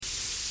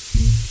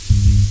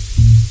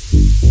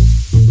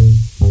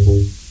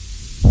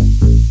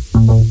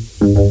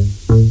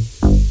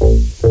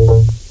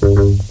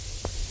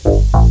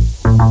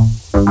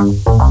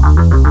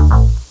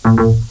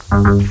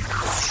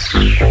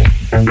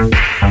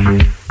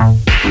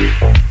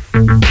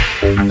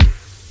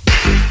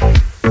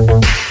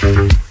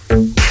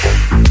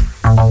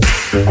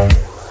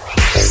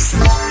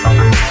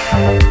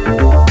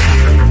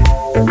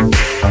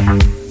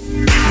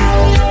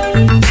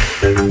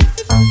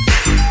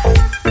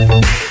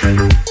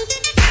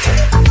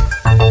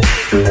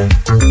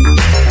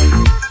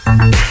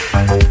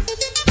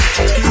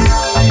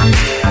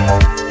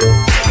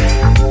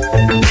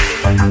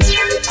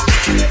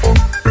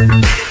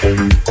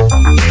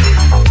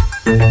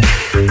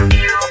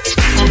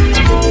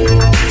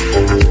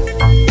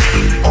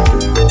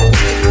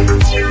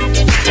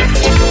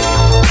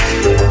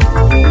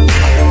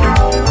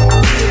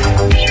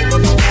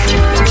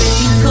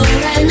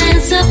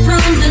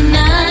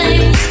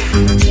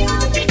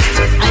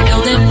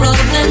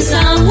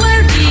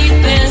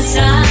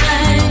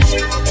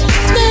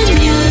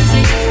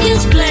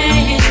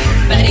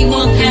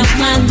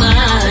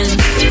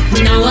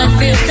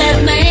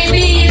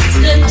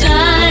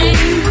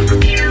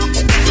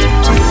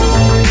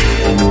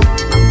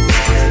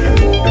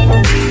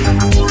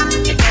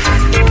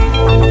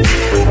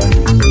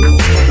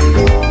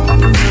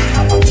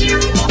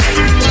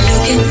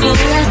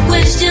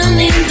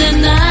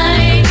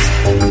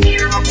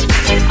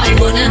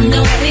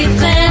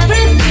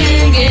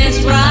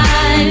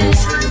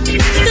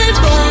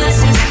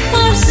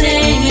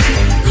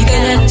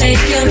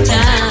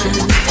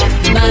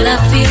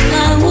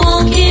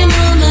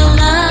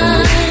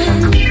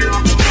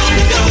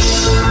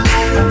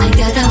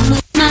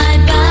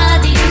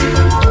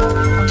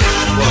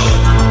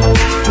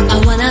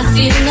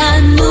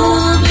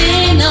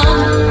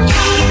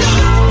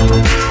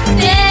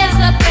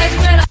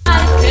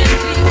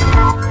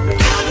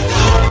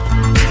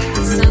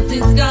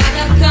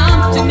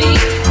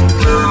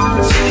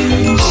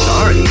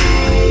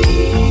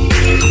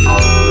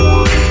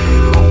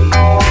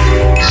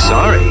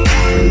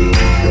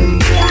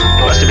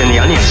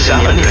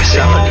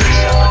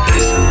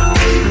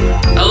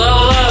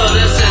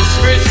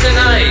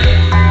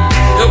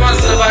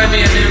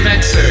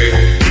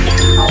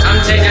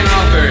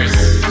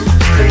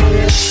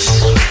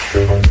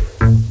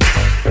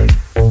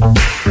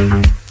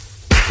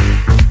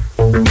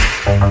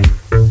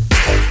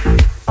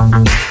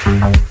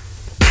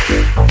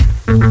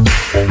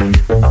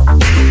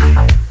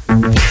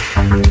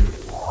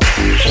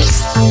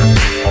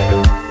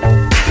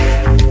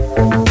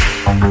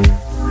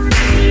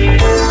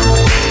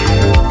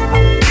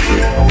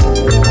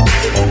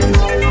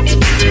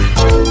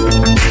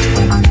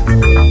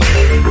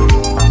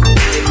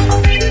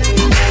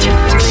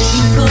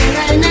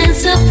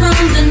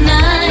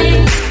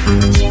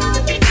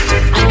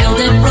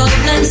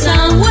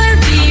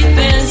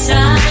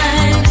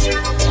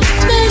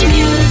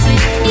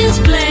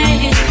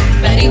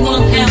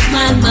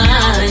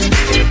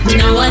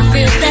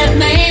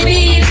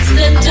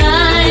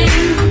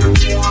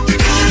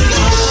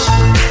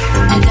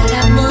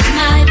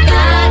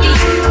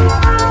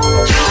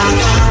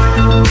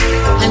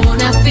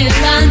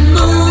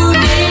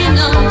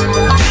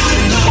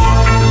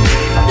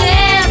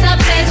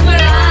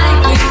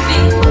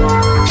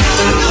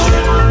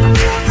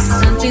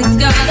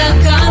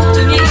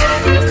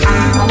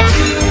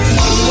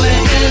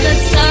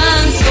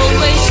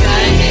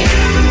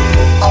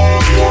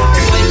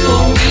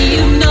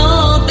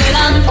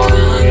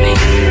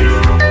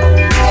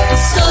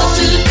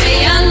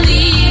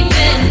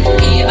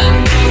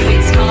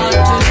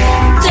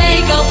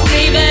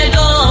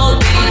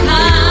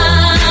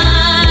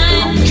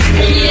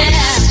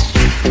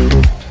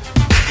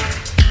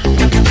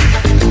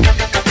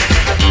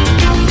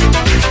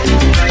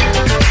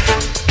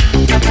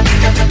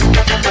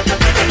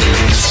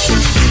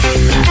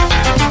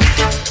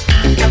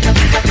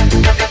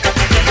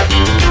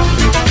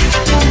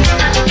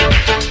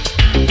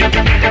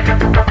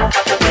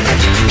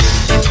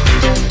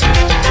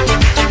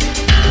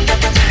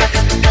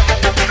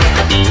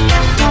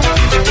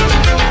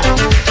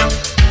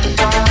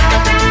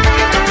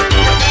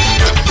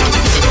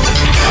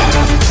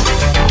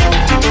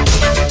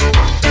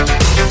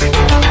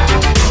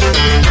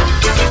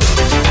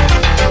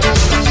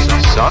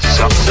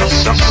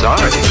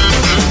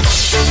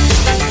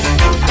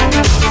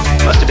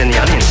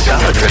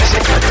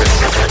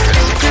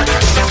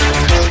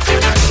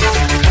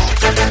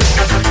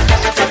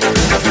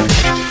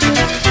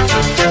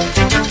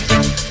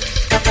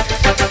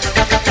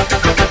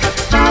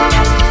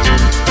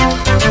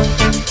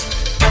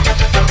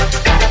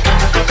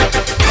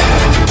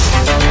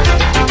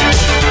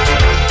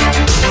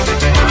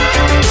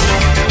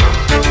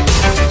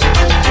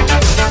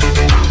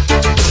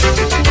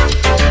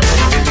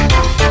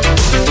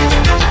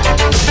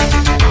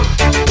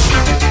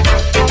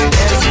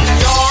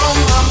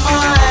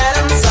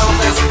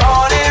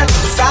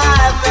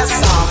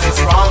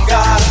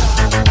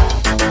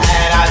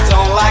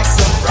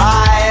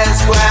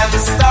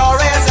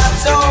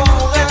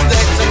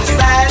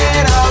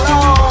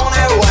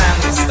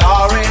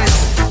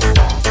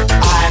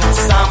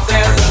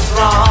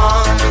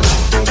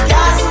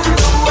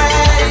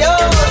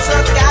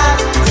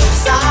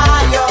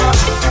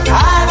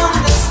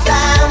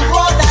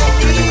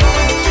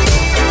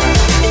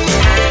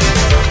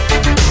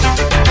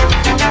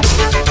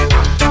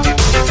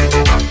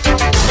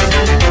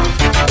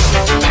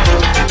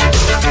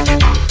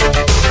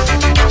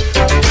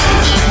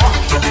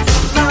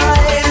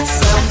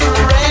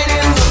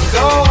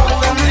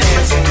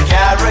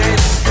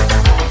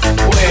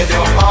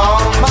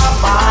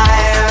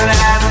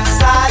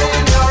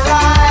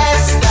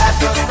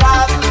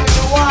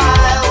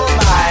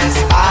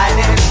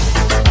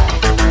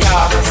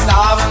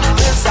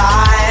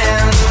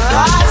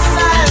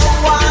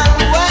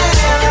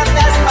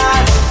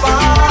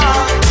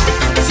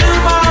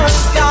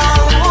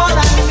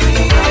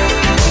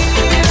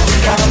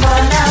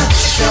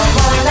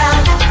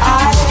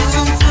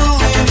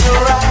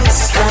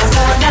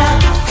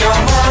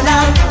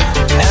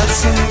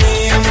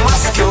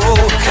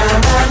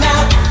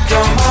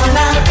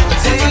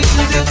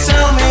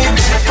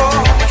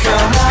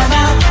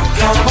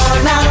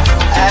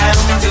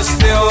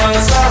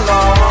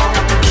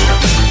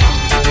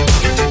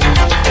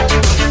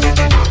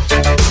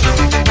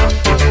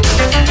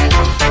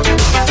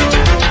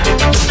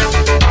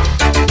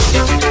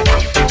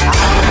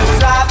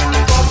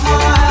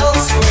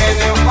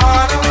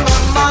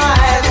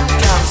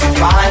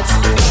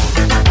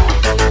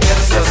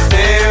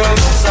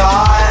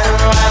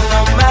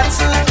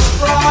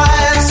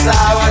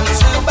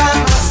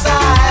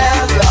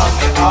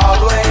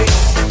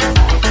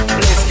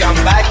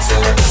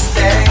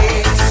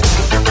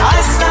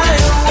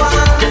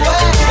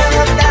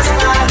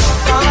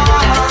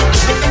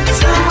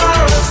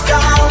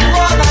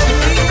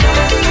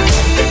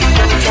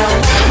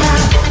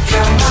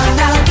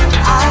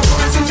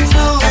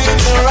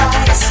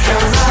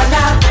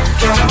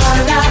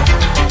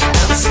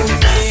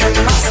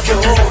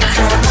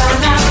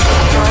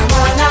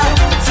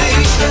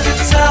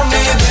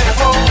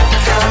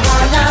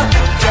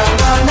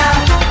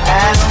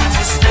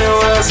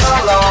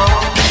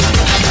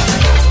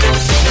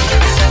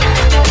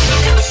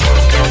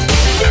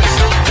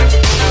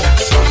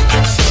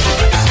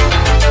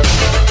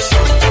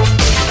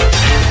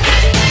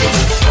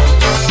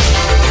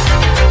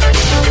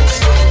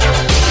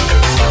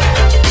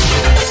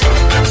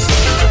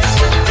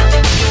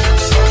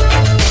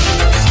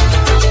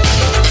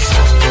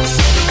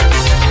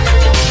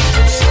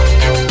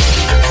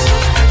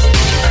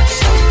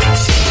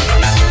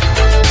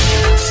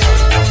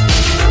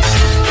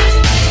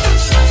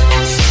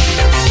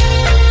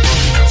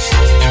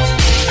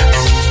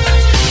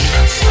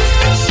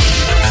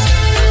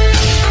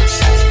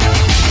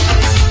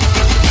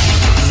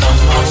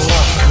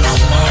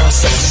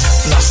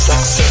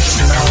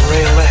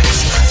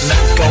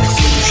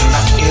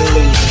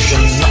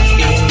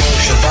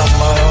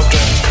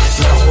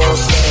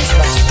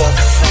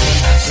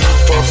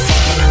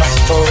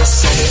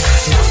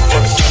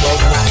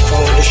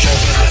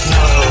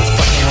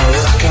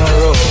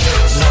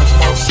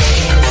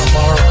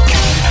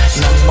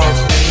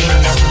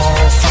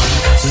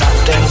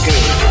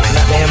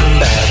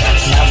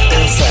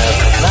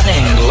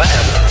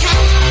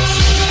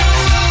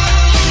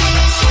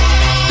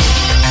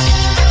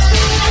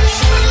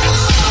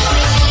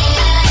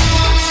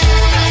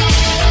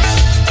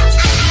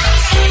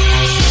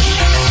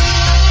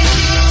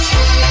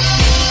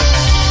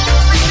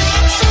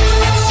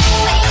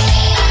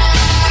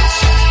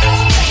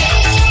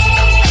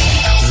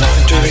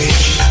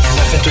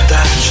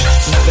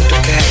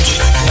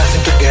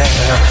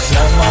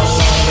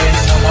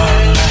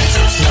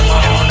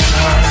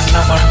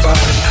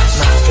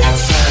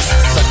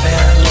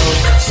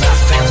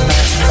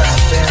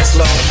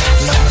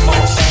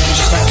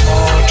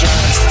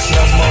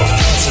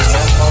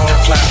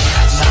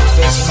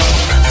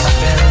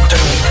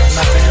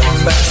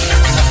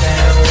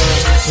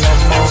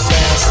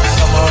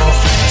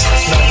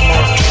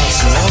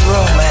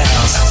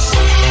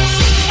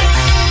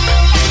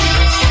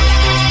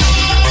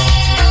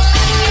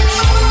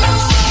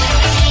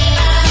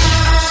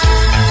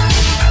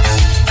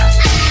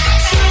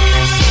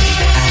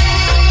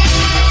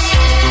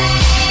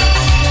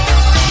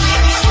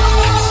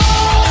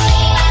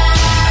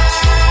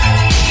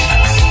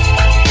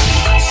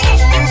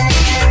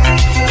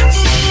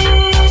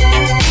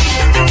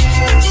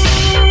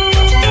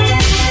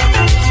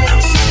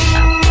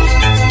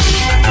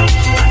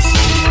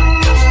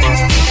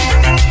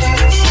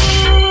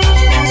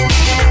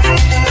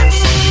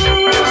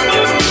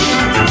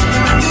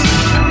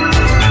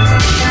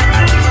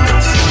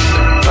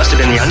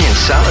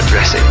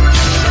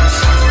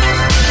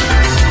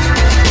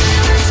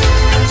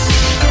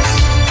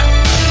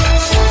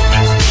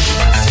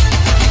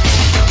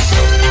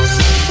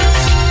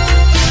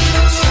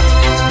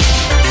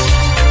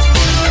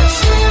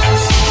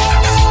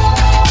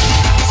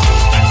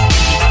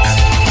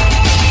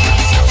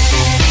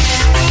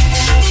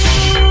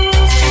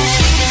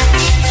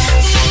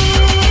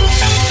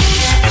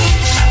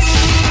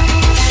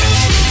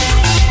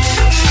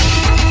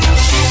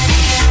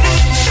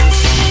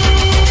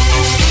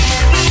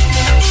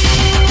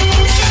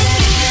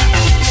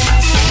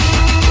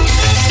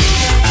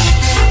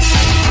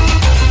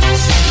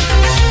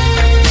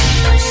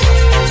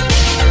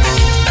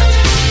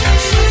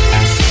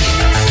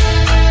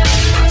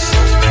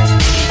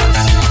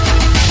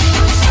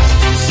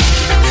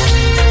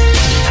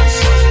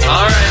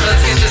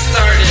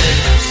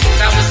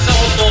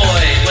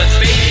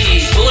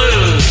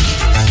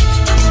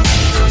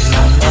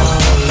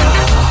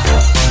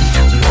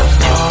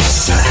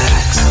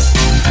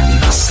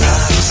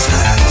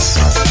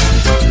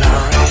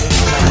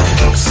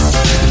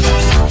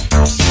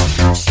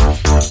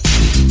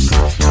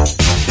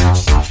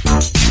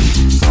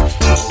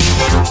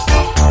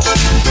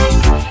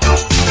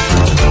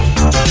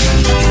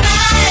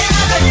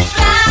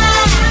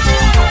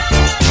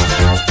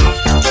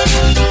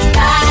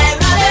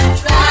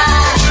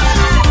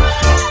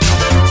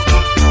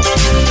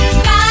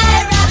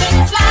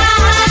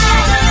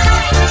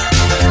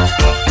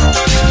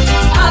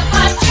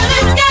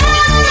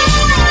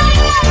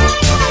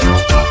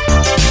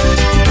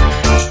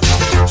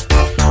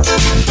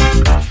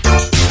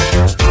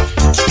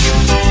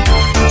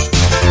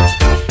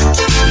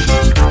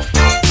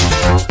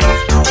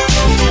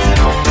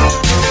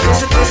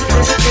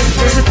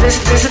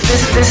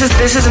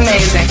This is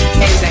amazing.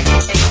 Amazing.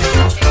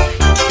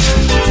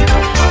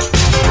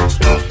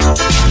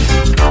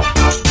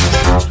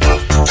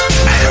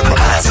 I have my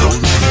eyes on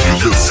you,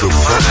 you look so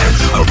fine.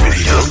 I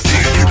really don't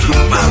think you blew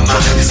my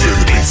mind. You said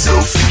the beat so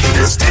freaky,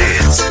 let's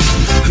dance.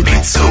 The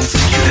beat so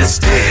freaky, let's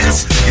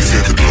dance. You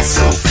said the beat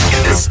so freaky,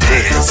 let's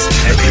dance.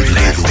 And maybe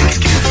later we can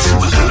get into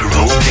a little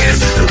romance.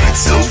 The beat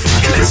so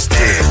freaky, let's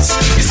dance.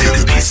 You said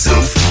the beat so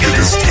freaky,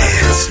 let's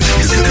dance.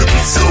 You said the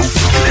beat so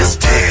freaky, let's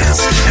dance.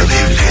 And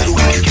maybe later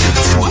we can get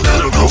into a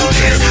little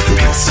romance. The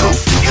beat so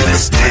freaky,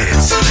 let's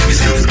dance. You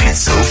said the beat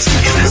so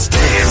freaky, let's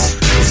dance.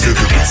 You said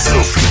the beat so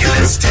freaky,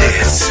 let's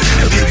dance.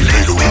 And maybe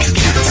later we can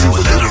get into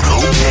a little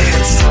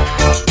romance.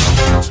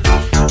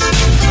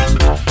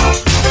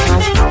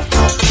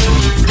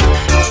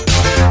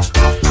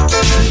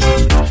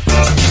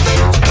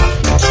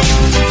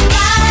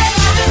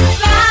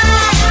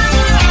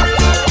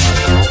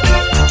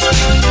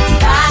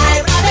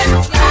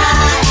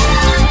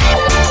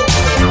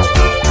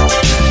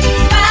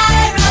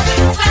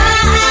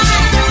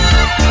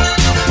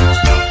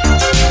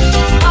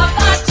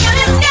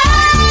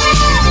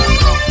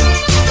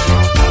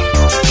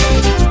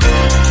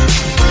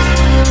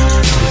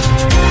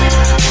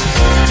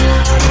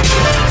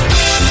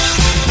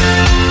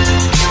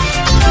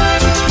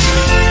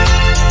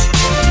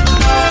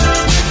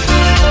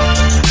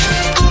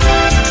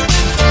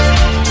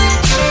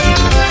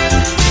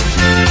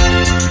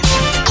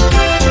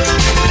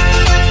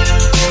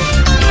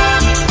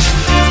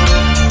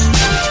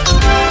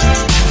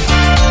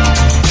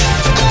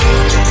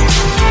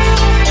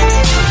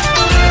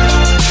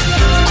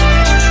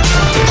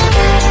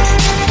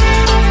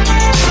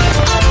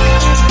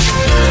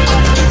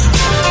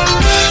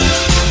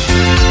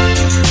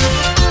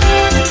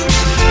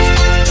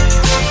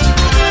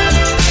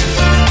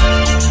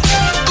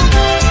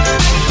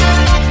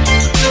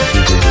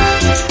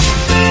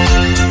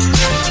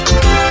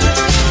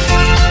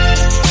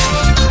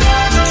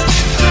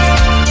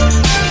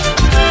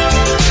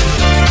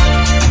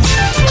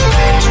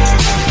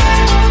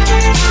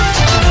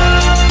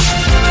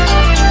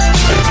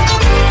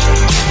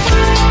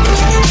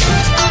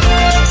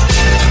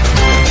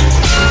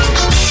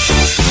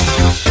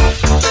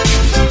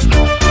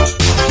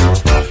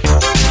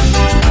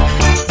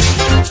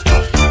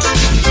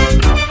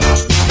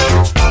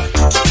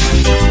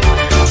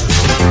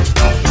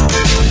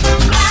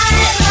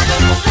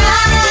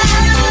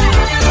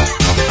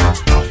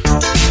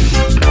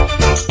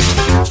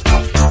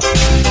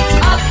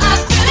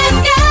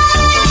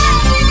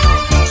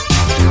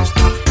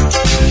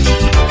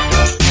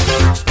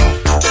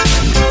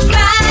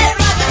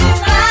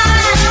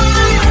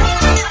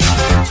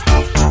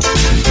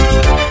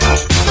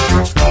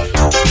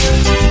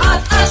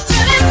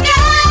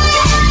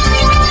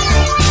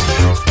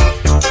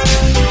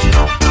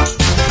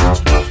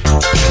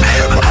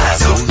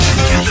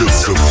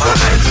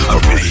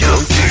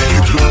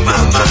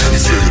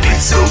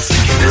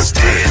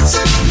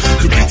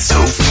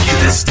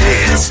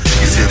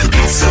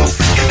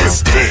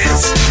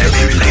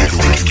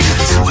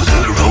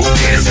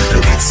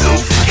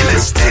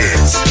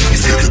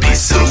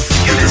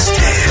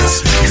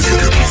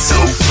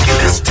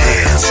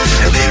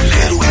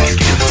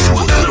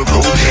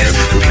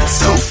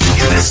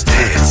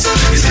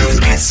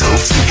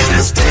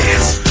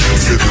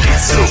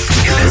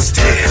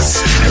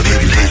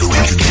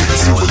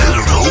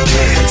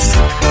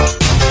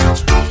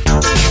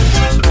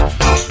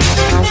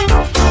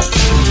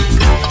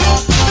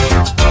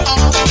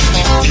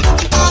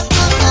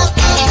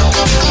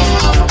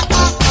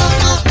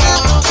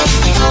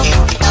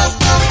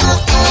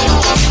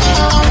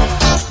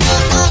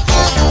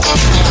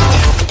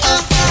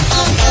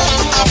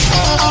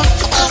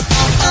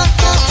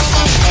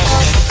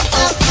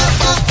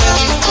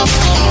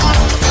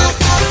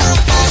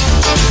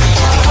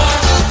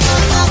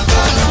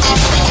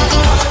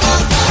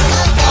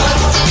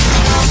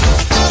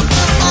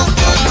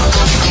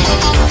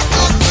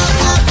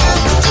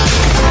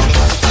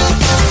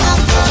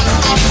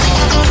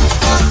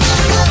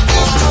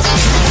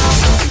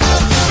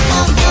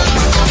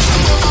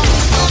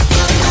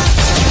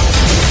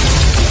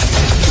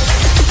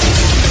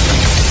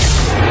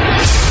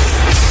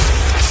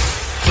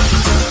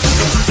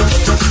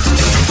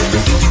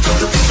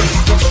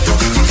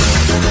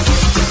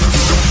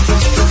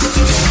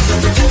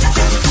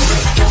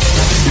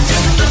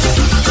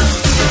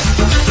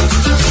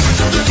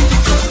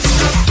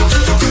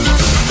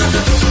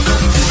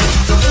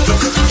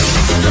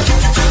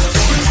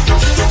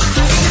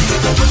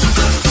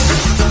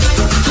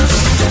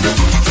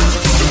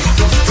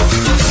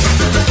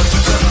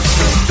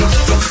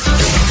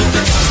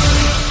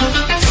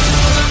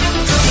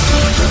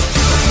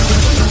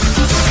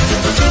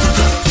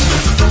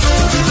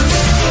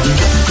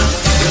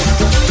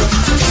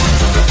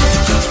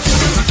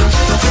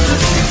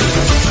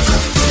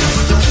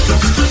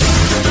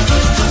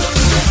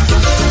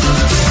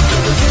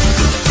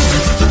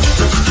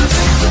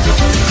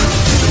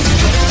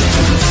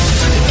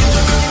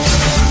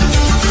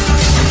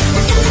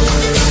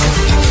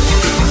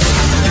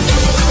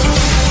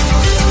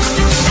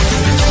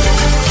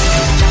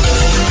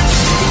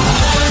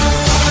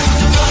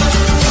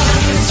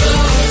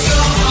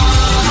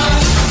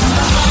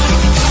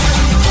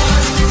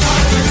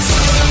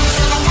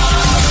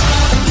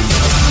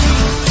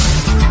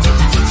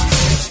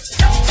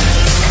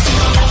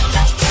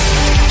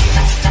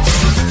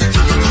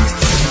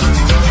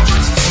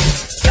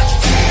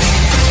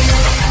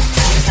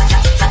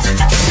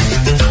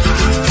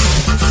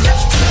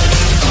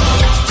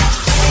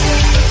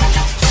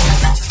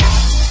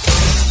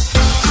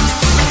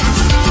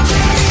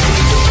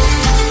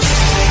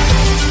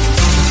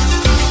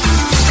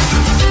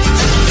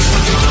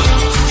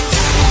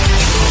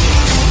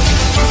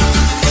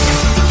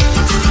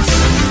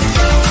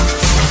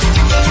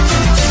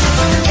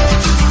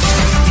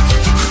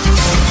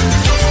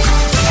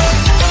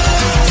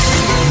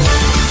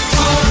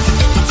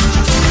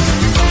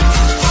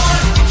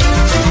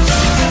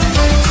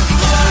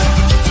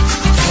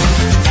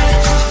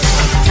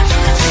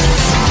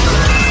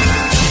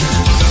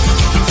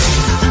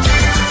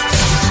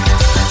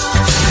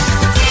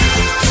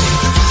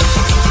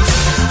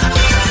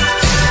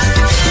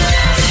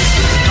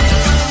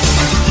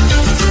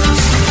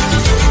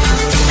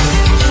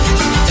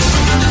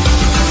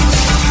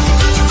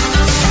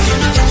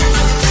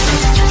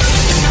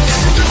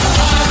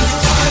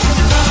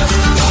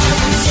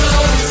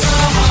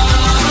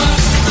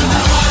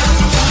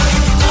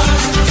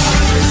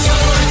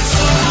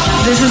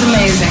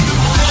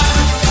 amazing.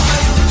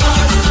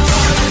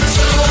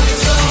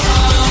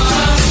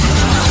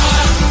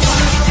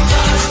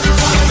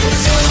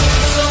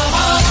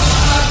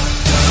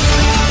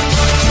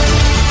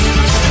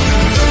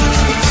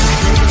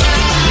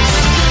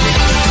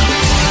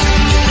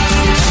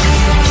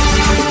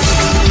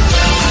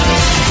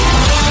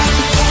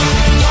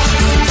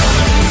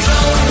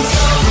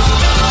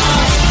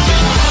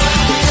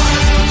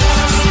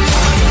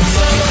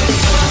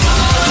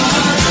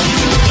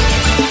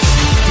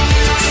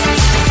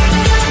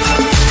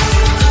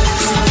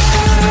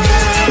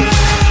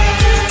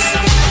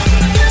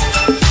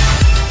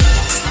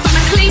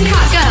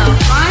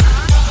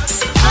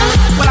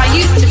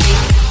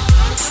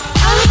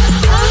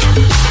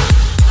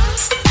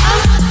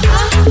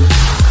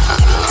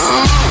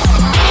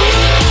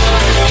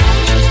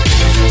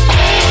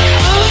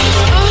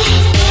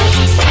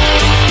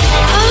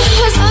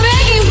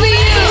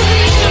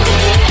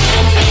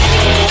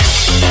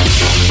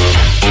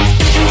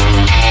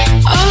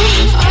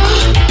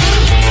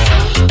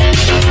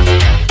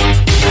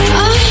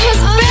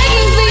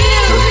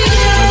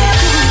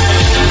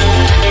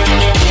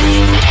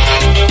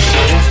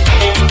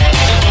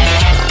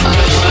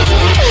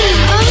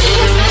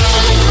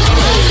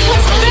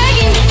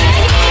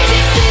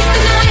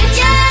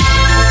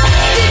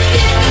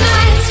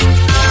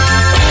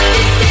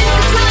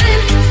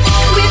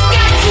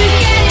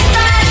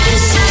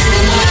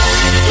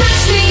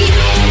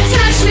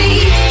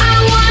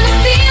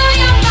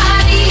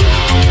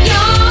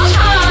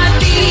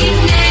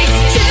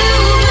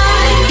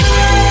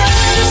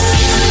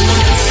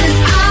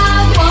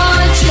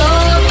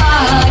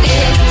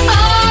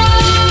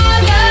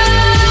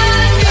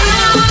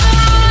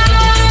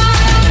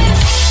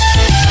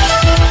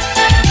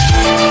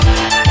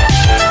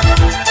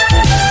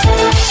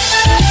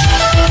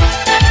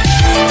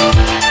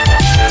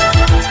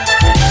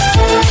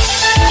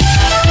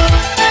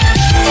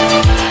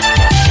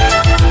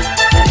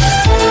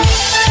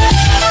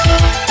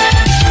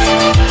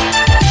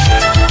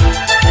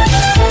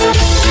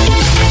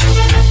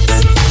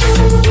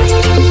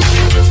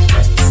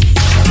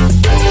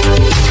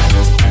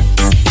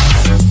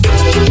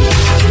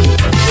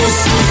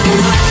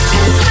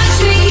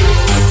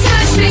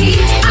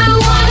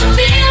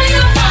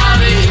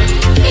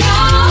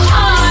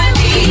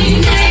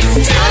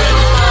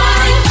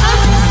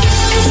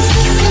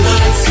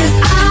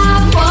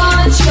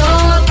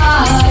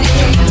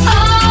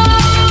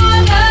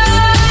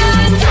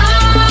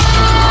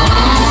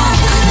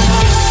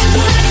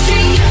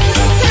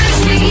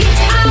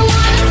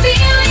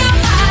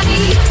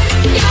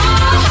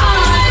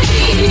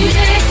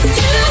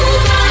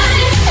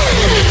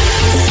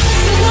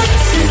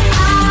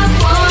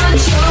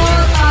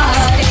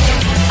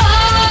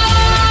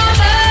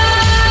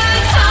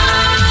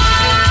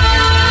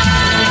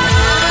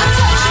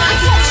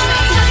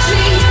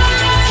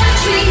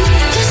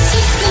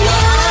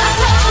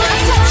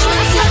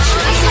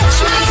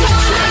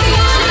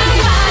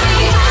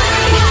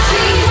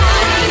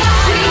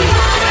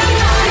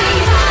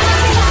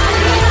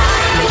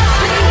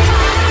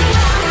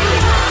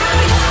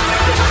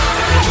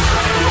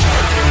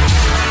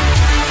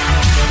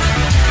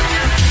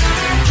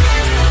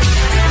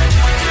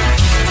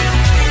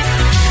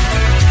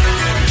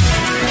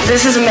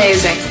 This is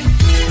amazing.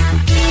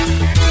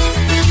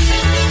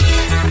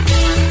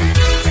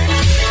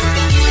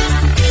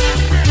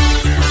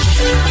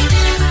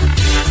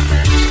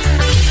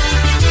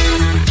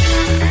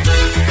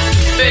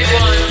 Big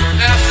one,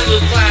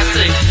 absolute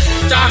classic.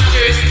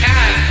 Doctor's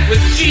Cat with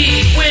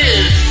G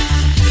Wiz.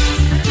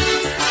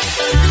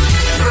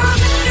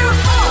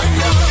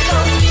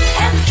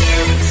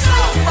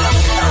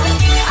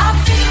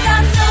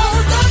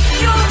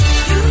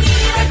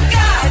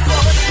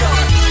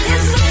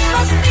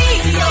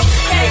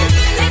 Okay.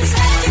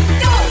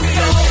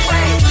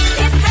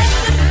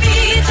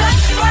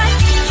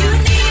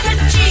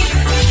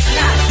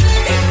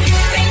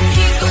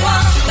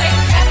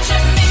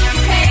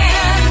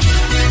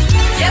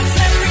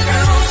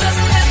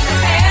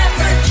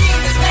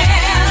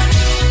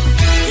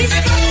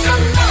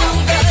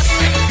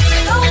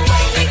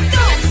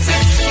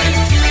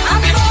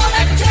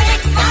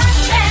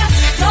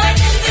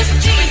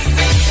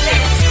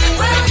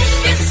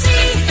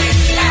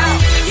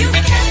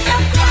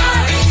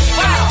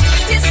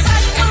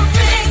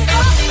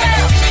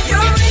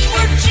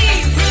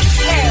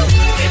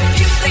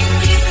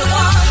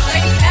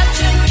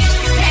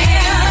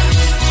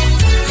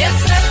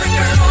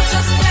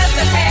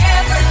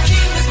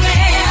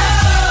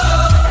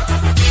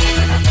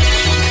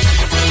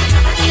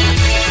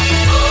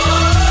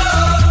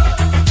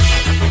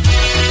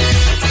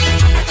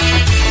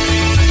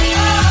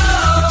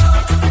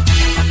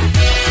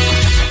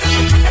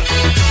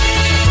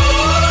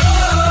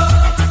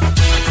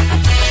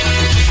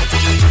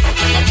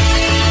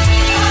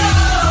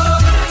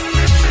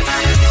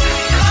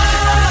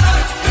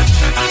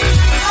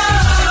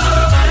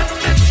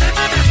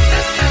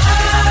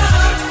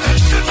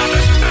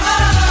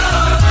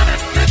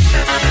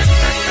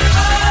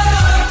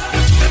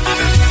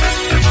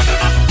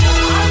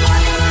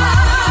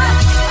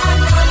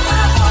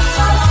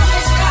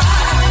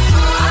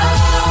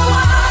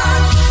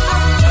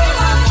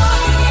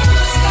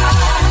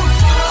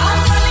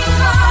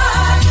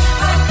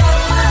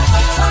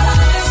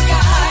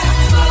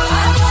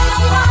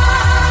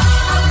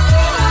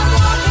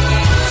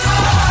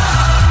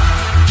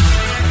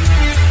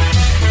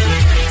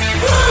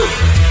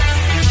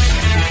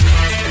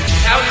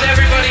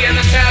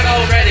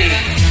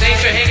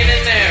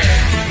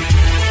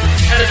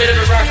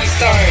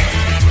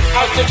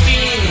 Dr.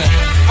 Bean,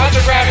 I'm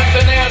the Rabbit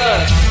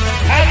Banana,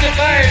 I'm the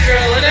Fire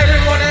Girl, and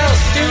everyone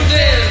else tuned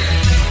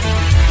in.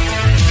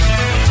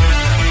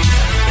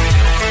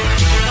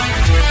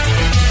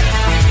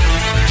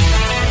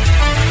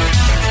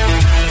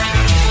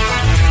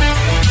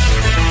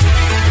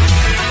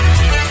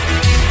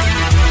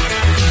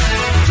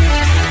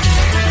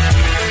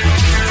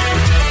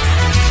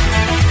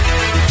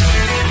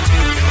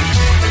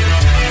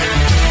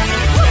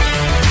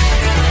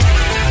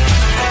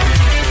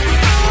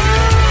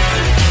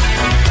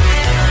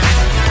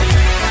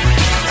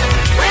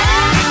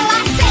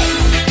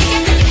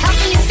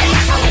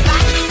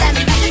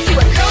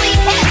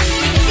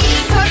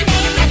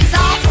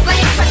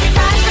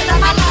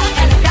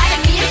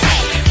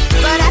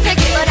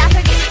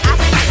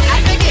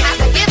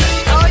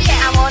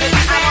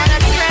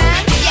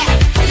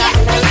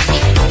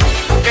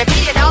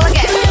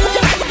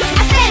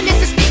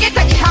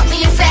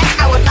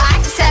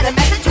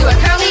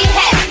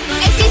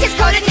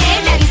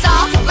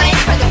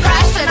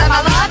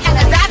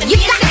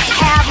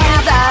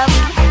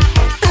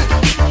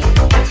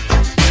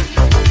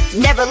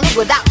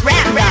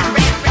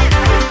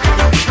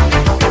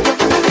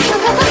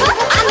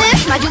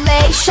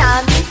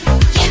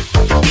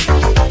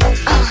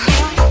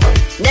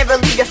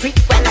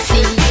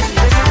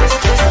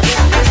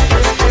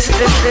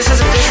 This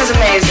is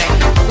amazing.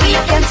 We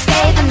can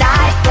stay the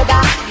night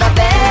without the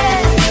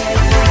bed.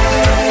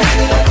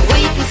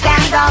 We can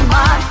stand on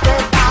Mars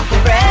without the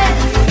bread.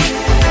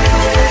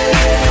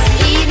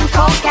 Eating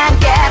cold can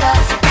get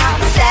us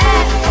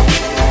downset.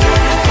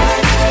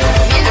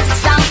 Music's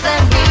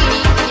something we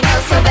need,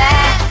 so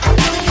bad.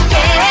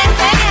 Yeah,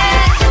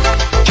 yeah.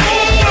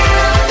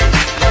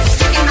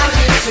 Sticking our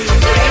ears to the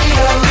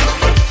radio.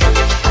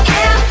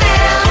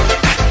 FM,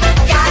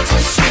 got to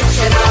switch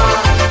it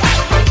on.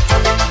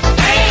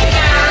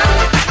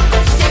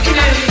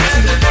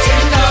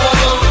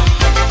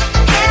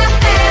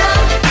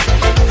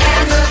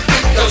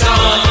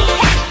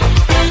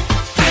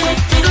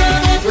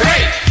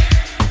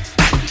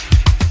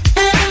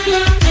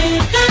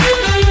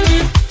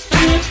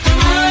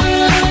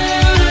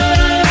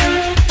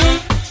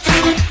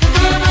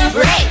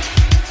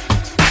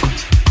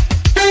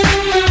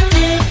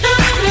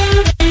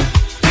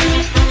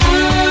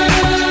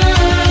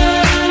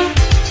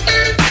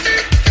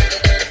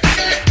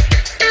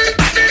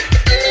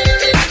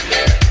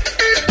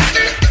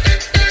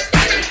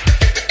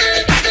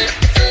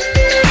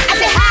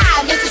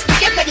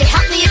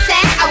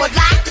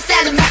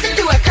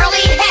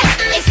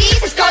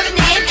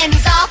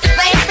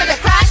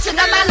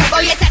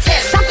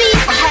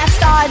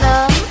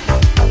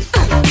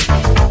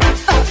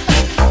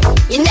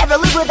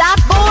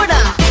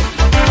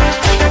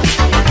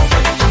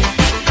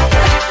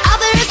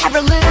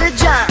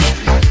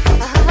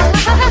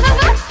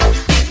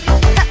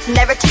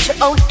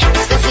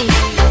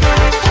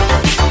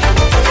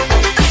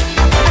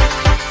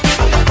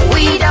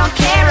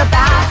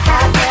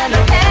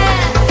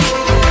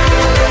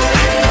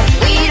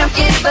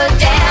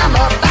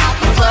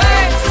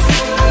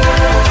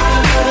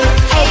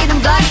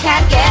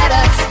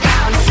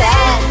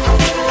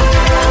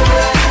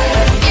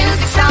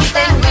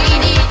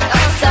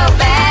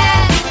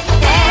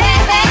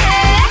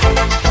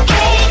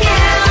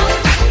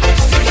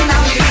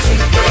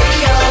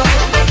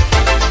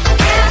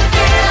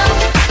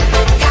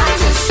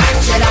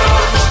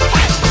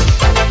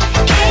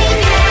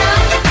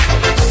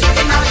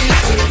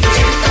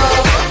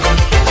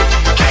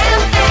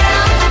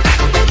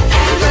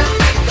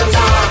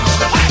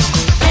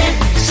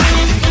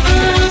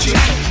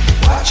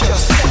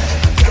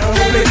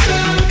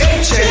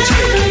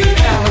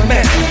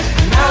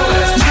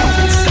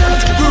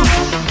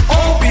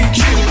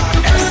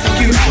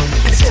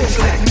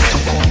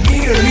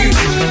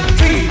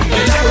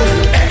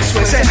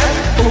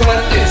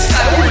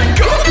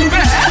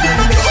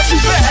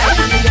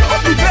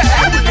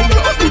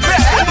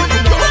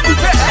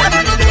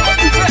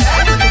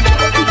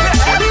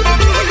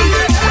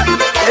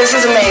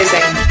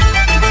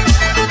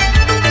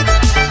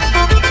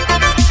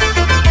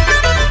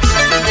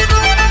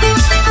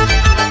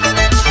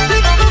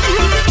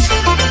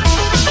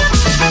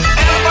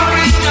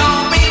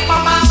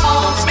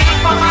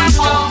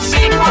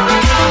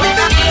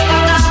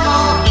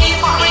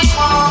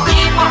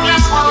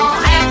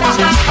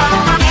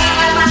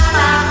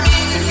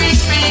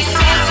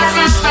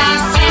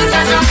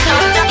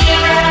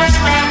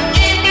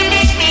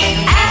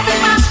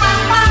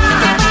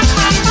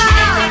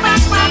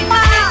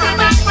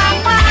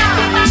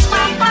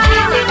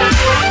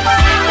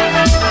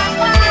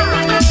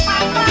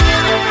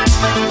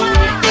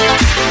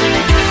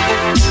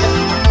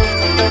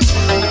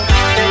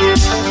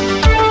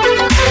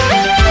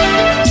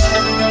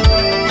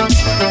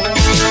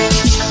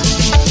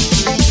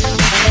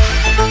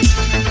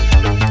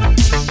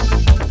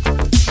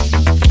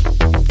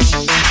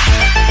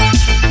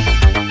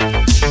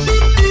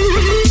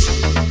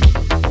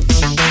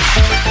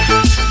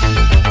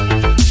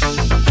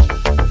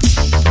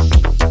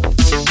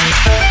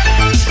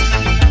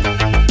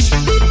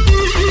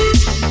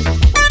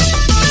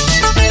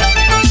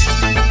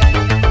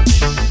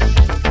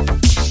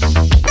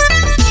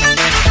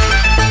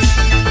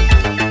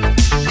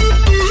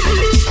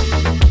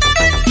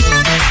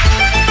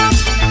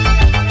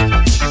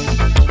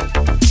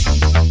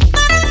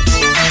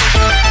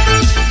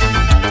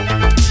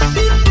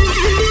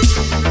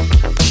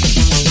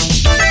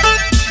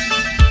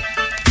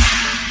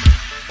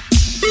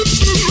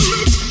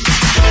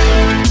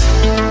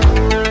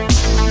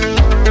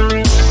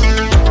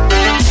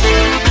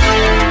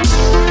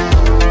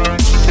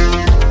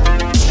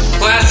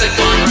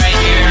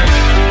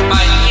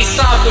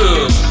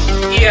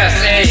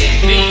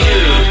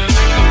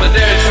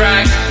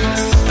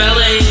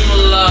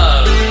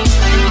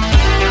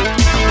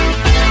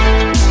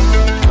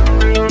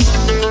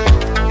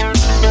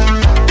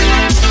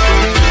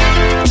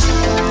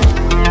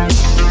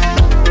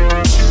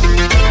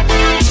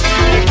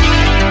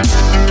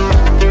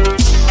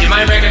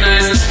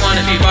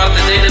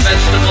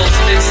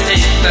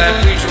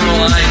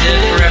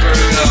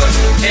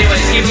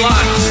 keep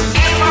locked.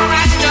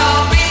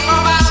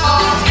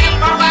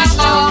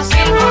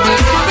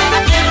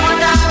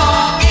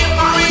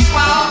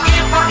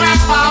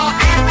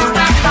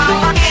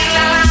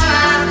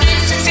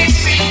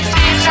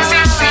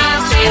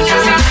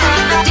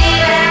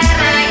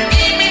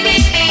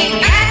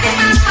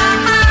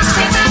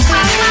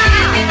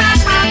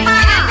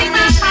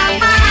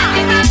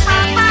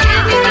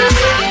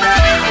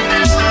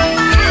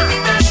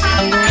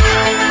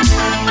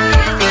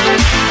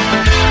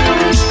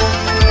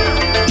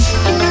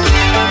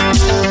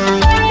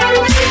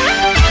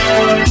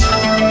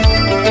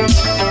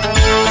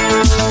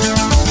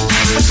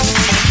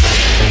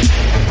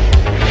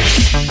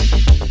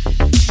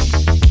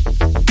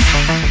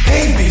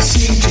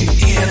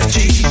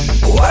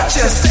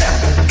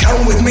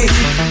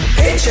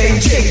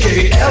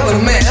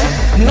 Element.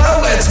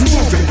 Now let's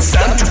move it,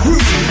 time to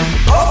groove.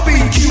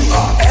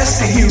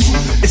 R-B-Q-R-S-T-U.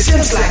 It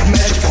seems like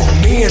magic for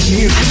me and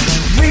you.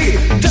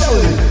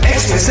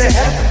 V-W-X-Y-Z.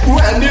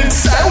 When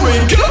it's time we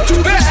go to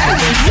bed.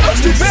 Go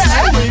to bed.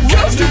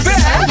 Go to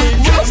bed.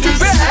 Go to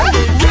bed.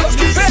 Go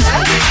to bed.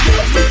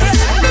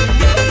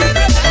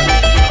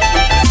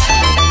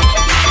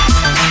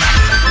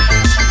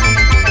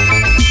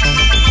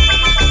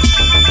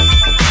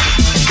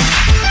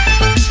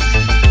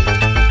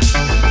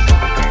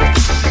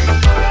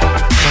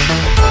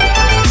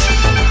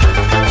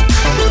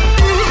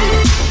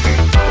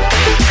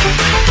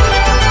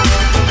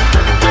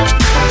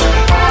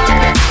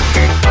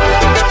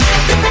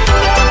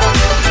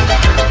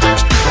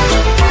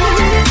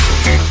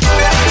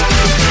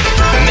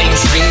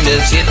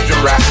 Hit the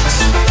rocks,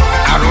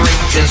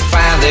 outrageous,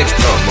 find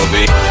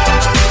explosive.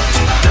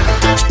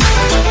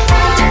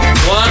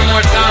 One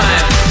more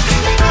time.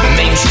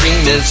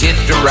 Mainstreamers hit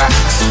the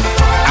rocks,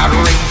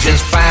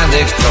 outrageous, find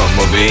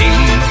explosive.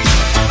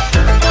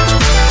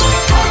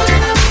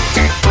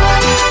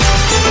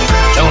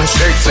 Torn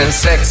shirts and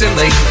sexy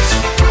ladies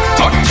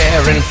are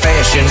tearing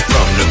fashion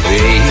from the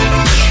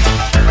page.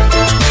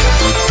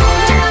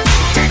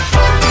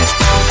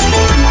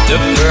 The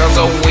girls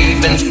are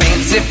waving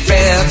fancy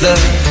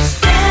feathers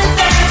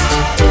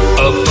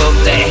above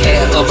their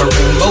hair of a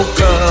rainbow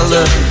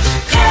color.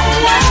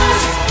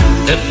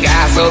 The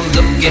guys are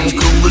looking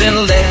cool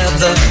in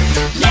leather.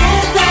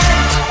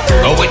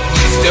 Oh, it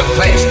used to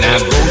clash, now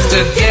goes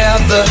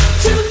together.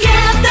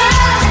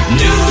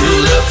 New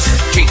looks,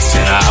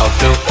 chasing out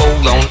the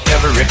old on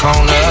every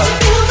corner.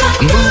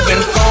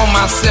 Moving for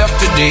myself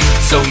today,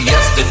 so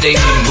yesterday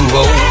move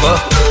over.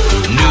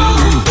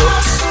 New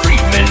hooks,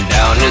 screaming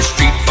down the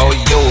street for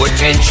your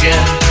attention.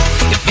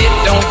 If it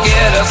don't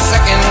get a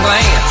second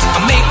glance,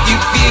 I'll make you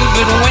feel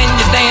good when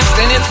you dance.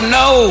 And it's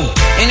no,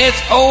 and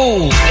it's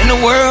old, and the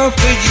world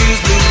could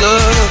use new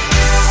looks.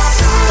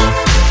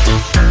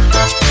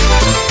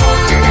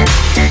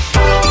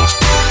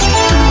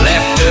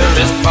 Laughter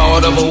is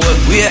part of what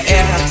we're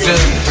after,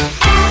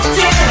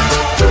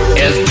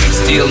 as we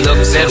steal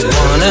looks at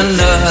one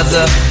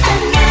another.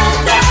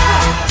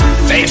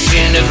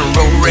 Fashion is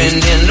roaring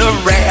in the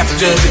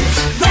rafters.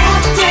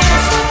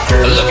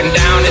 Looking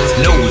down its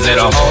nose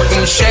at a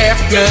Horton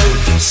shafter.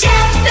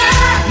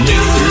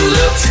 New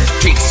looks,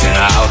 chasing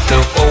out the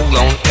old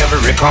on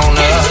every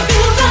corner.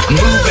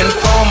 Moving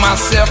for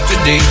myself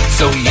today,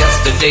 so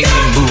yesterday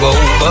move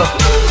over.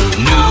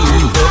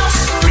 New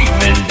hooks,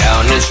 screaming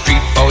down the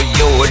street for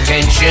your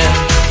attention.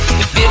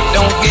 If it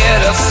don't get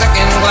a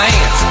second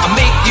glance, I'll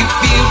make you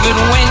feel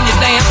good when you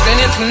dance. And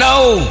it's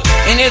no,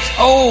 and it's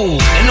old,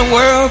 and the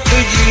world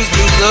could use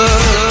new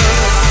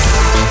love.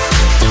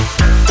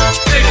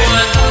 Big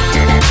one.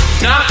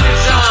 Dr.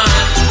 John.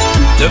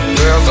 The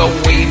girls are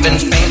waving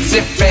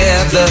fancy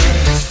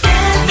feathers.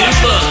 New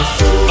look.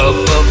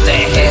 Above the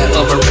hair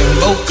of a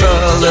rainbow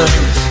color.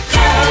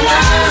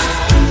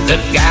 The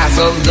guys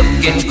are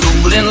looking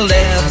cool in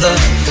leather.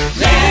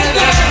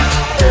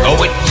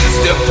 Oh, it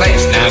used to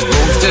clash, now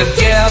goes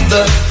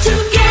together.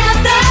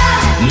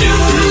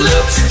 New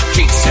looks,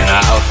 chasing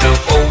out the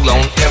old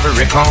on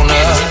every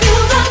corner.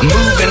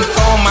 Moving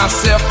for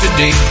myself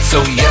today,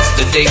 so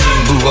yesterday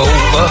move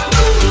over.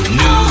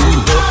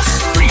 New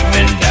hooks,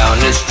 screaming down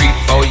the street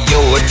for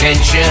your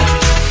attention.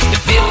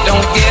 If it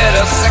don't get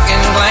a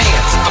second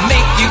glance, I'll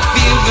make you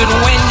feel good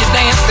when you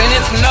dance. And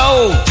it's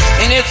no,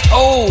 and it's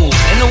old,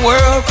 and the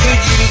world could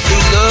use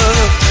new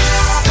love.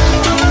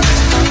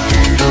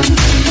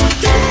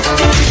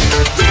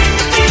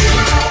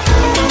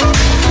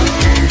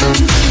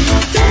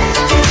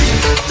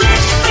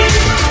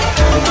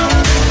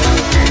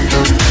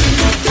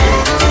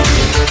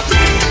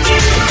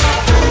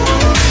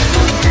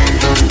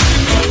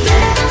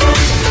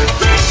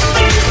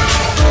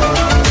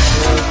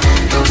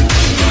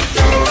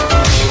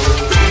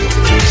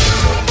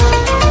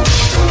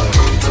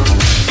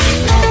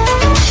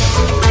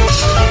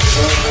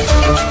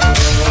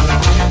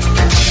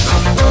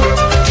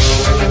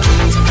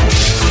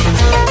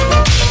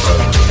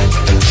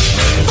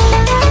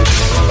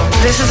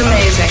 This is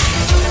amazing.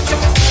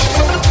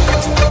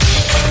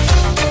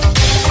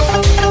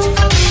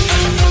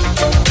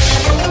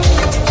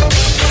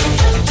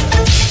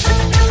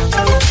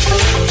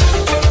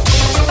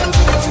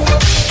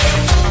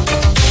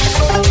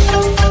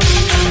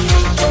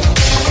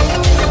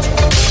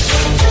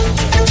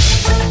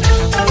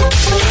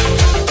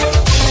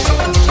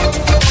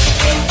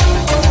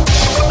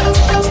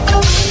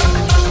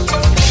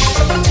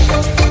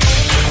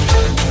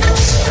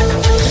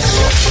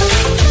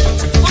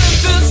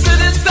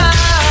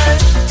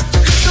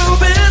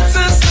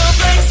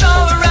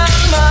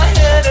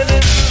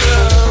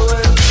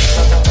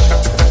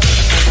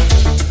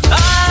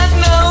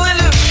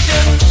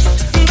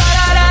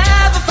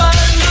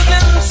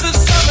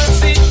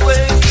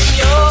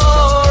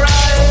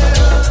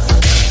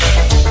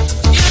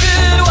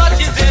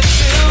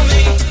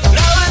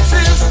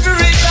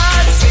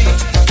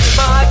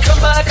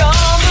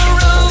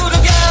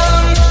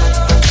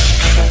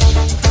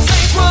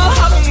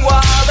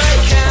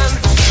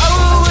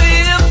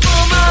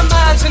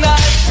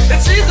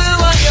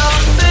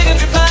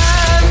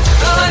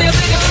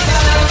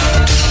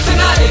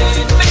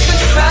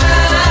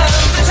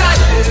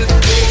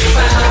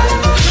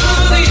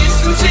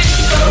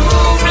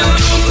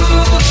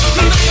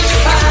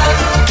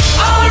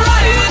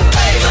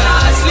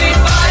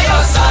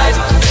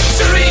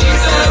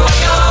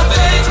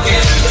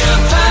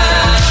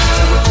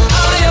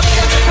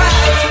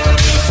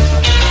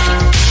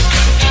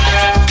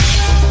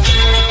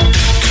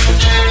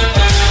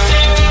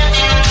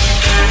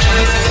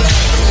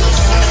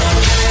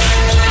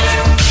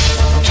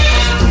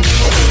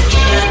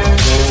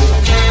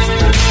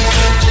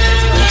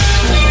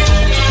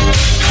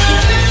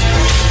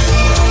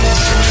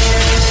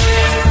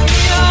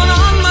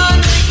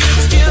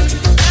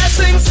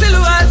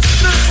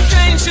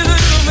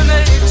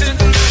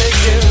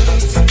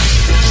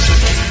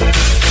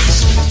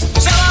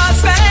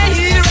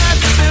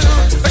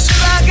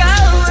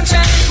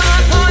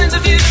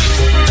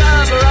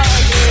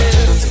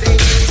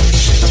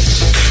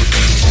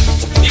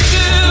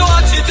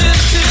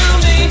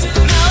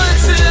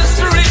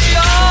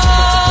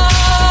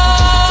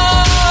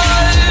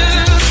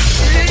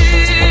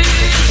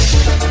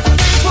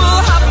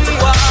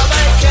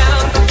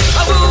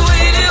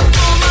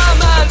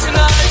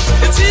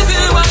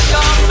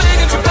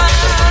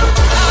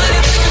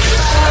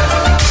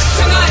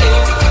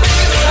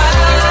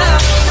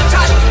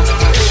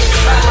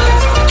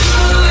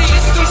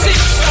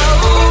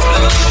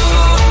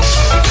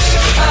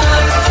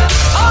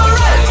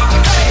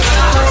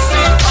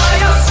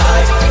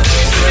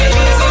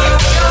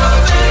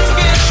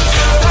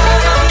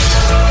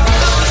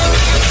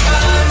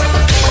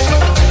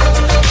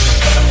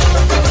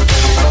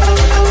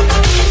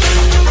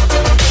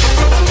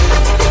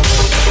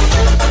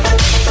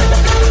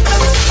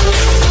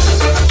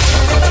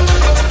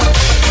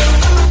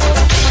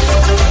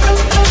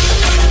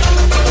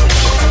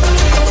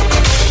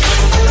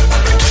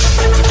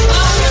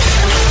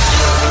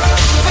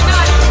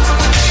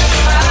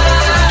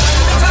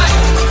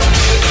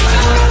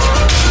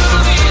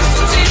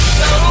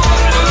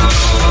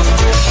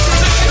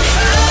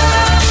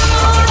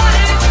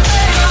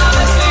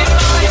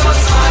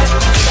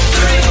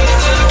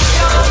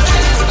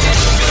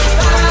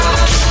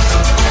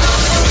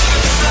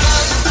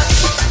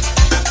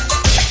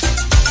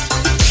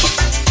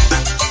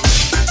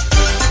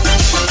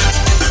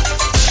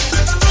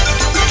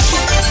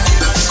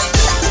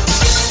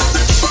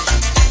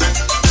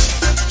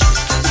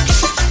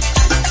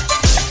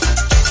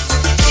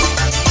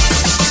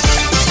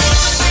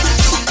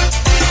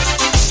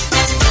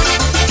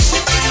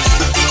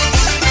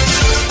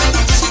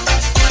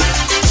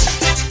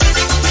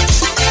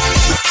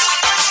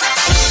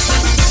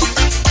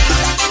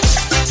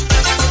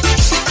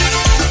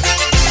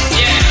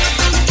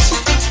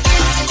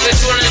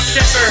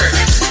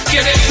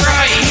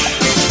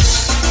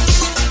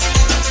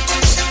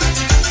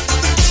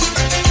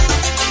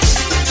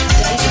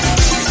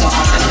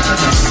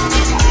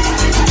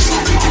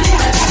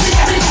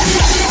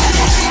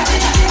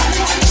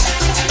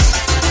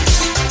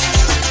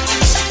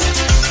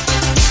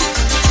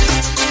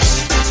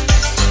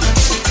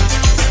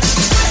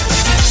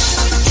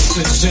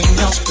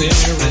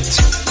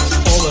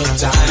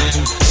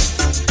 time.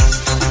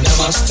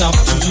 Never stop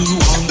to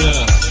wonder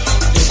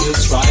if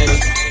it's right.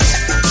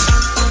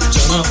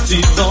 Turn up the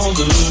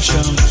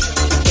evolution,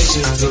 face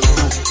it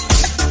through.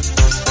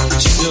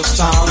 Change your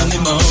style and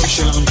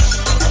emotion,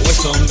 wait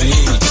for me.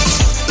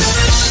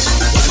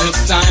 When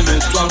it's time,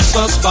 it runs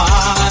us by.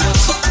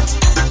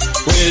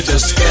 We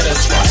just get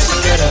it right,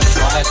 get it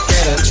right,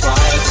 get it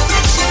right.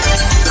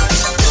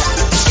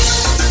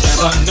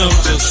 Never know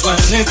just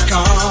when it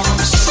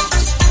comes.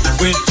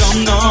 We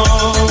don't know.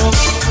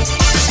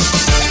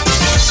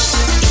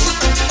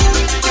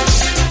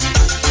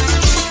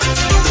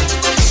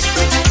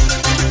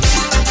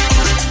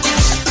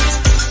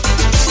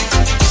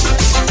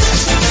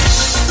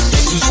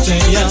 To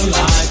stay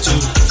alive, to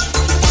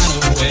find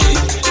a way.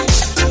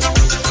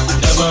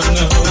 Never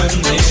knowing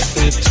if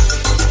it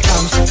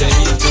comes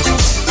today.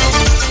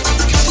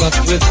 But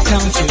with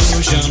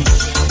confusion,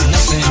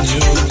 nothing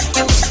new.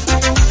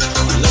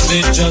 Let me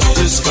just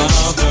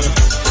discover,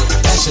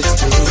 pass it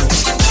through.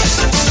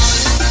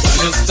 When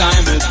it's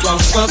time, it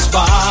runs us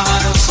by.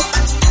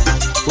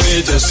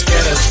 We just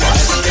get it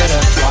right, get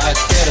it right,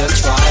 get it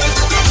right.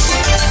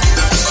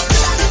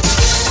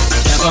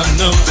 Never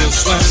know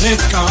just when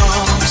it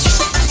comes.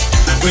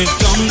 We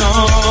don't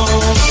know.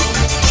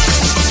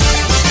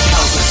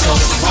 How's it so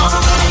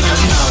fun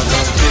and now the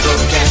people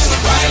get it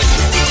right.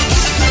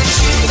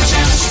 See the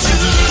chance to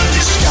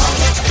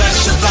discover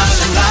special about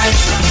the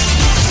life.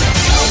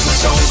 How's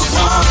it so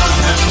fun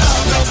and now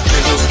the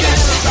people get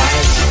it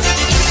right.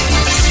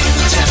 See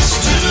the chance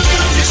to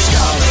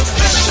discover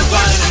special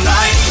about the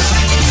life.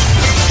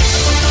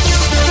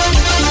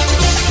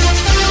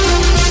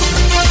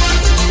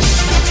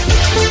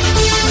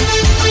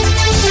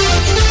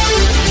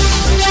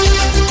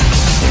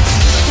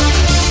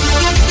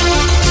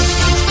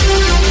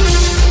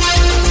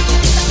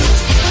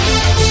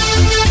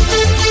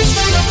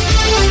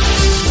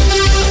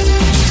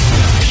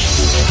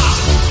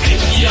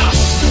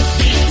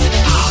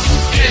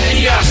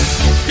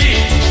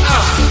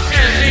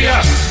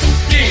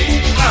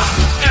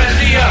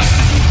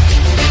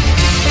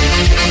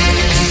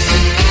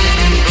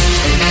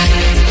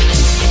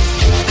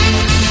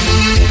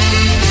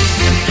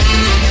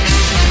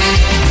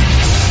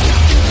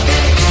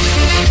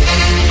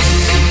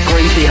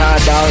 Greasy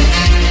hot dog,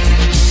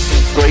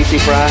 greasy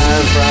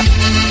fries,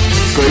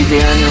 greasy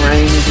onion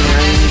rings.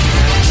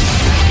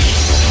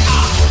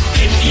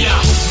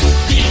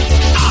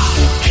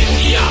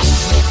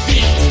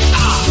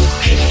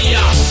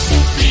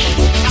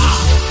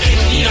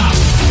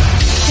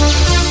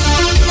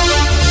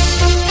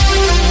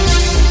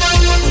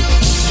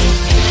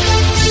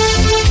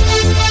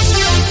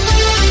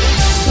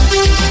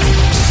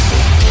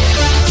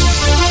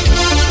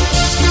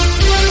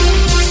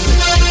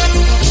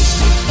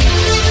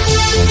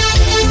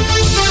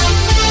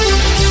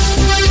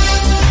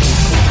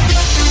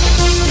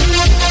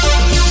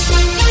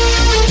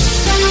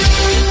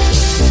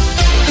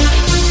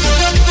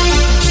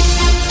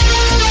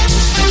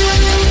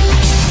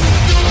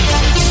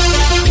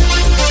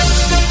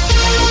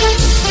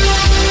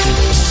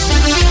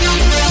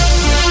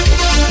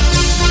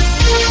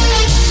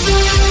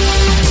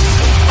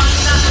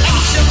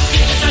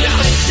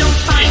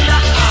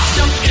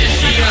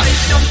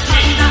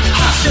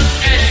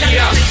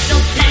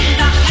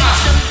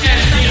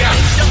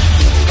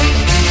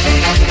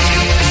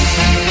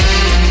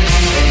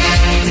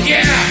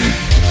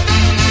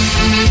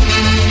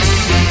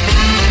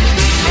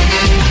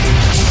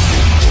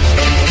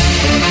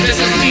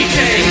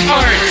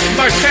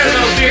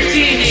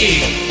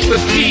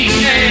 With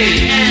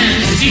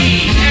P-A-N-D-A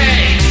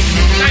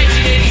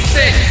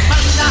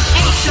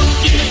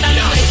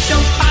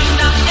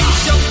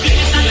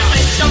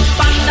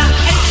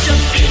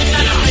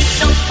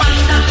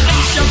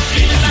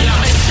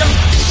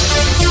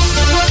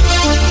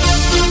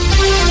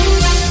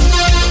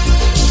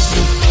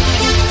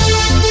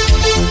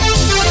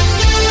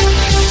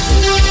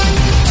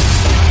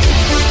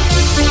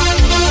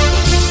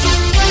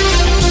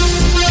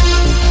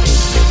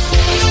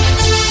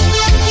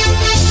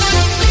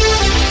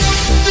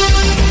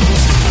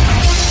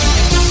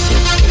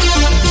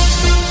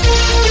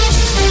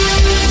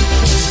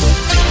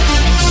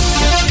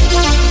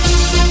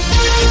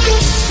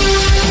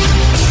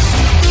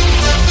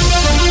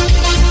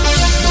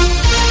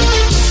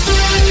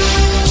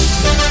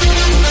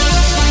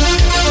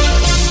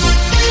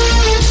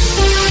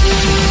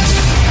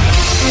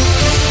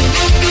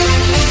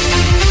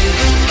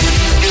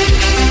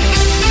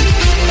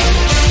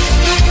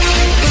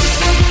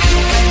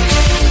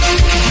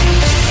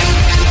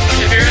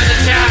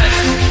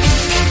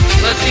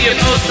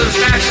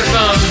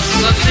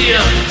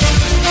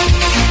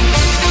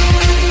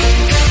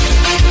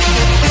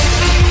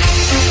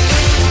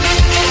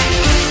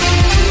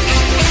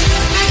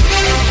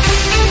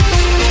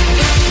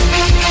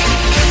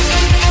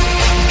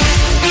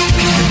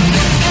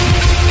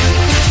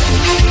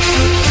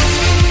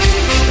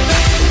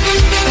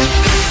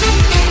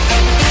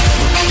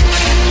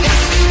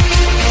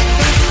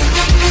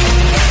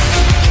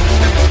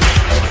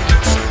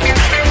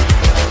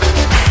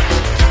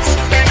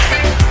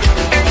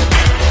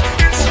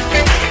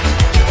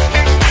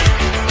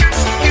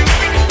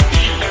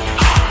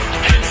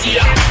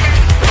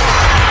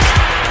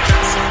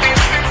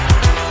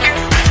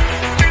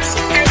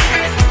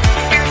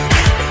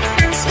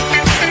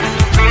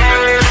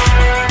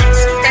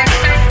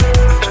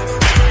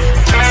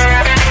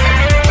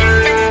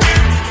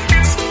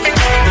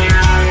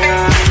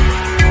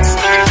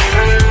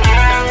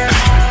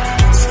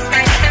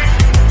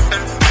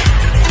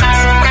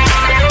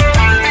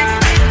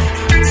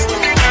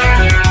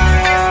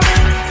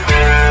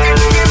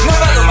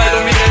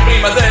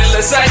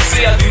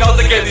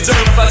di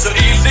giorno faccio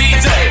il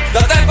DJ.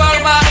 Da tempo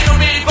ormai non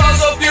mi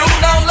riposo più,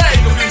 non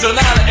leggo più un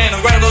giornale e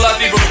non guardo la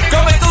TV,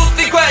 come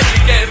tutti quelli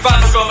che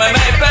fanno come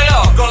me.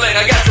 Però con le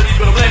ragazze di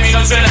problemi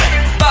non ce n'è,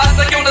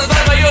 basta che una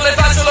sbarba io le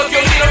faccio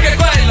l'occhiolino che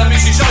quella mi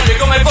si scioglie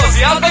come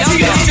fossi al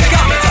bacino. Mi dice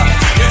capita,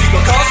 io dico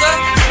cosa?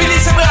 Mi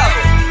dice bravo,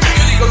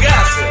 io dico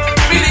grazie.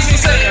 Mi dice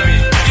insegnami,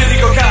 io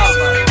dico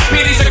calma.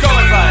 Mi dice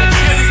come fai,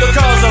 io dico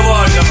cosa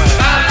vuoi da me.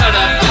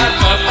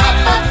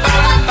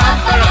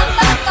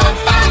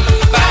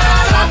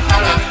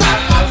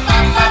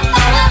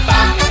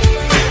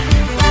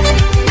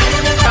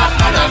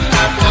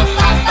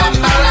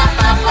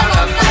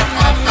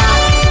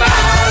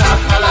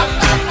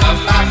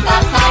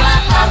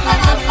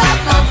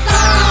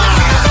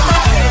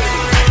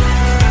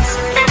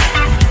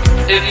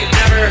 If you've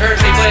never heard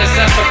me play a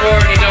set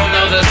before and you don't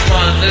know this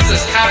one, this is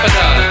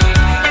Capita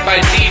by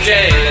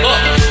DJ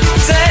Look.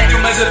 Sei un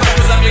mese fa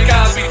cosa mi è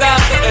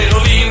capitato, ero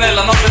lì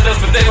nella notte e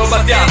aspettavo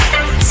battiato.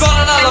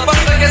 Suonano alla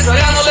porta che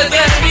saranno le 3,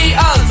 mi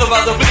alzo,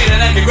 vado a aprire,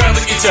 neanche guardo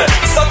chi c'è.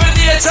 Sto per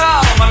dire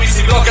ciao, ma mi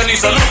si bloccano i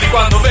saluti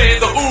quando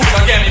vedo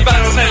una che mi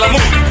parla nella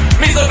movie.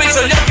 Mi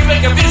stropiccio gli occhi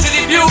per capirci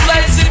di più,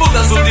 lei si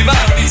butta sul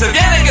divano, dice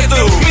vieni anche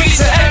tu. Mi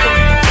dice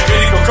eccomi, io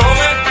dico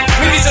come?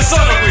 Mi dice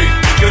sono qui,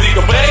 io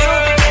dico prego.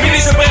 Mi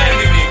dice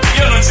prendimi,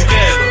 io non ci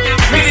chiedo.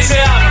 Mi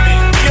dice amami,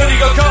 io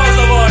dico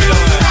cosa vuoi da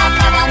me.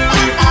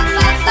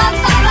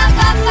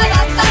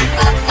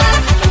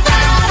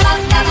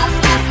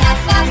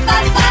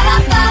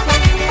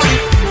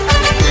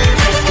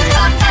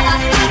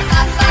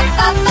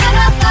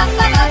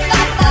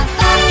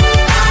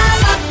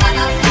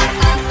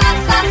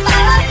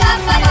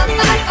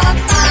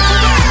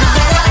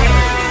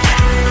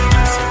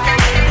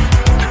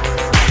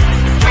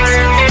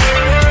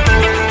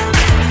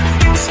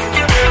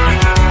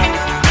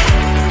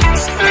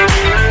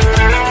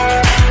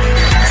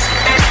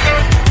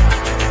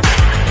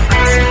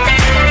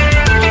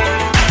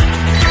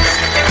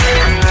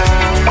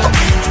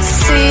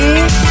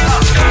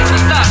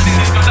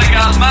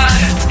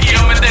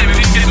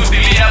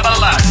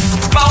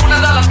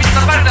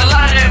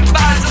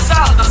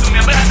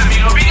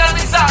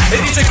 E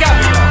dice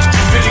capita,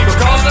 io dico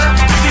cosa?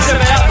 Dice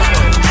beato te,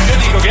 io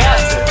dico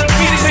grazie.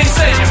 Mi dice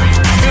insegnami,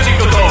 io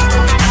dico dopo.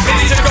 Mi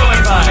dice come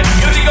fai,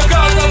 io dico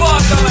cosa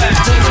vuoi da me.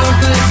 Take your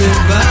baby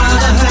by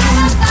the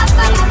hand,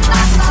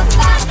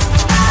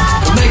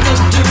 make her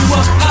do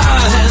a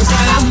high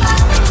handstand.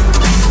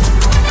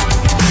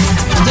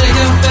 Take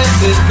your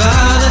baby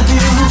by the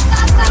heel,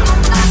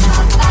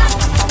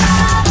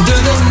 do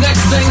the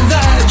next thing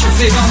that you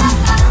feel.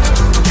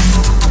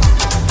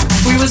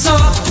 We were so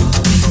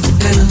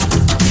in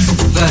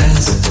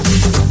fast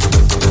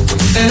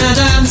in a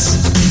dance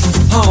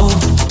hall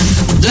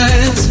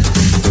dance.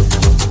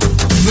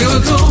 We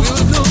were cool,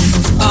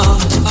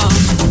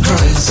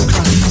 crazy.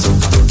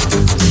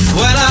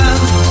 When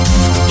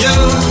you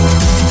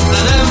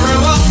and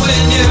everyone we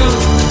knew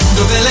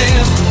to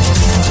believe,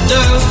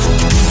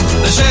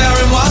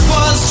 sharing what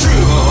was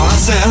true. Oh, I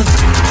said,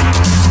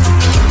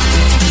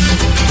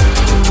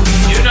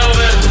 you know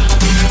that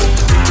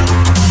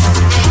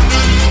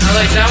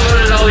I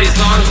downloaded all these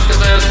songs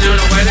because I was doing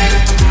a wedding.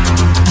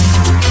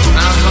 And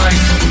I was like,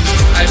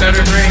 I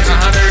better bring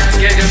 100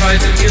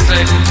 gigabytes of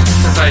music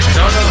because I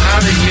don't know how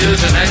to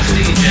use an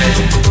XDJ.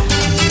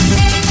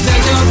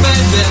 take your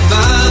baby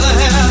by the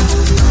hair,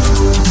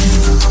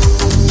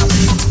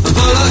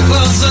 pull her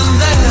close and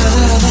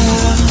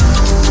there.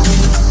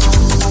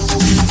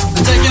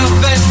 Take your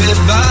baby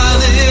by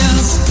the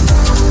ears,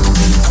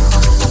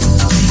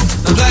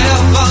 play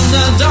up on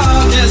the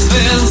darkest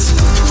fears.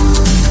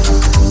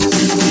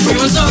 We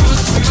were so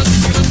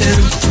in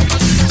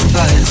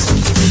place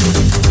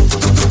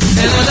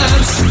in a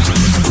dance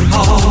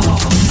hall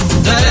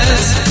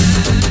dance.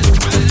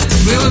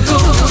 We were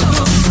cool,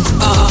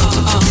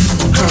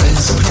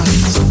 crazy.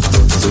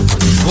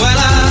 When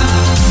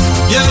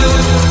you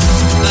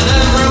and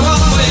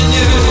everyone we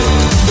knew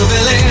to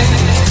believe,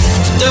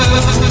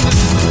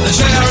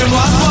 sharing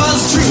what was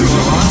true.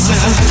 I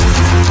said,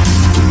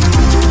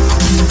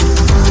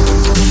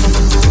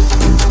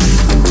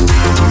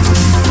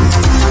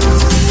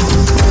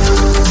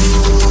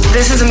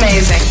 This is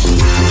amazing.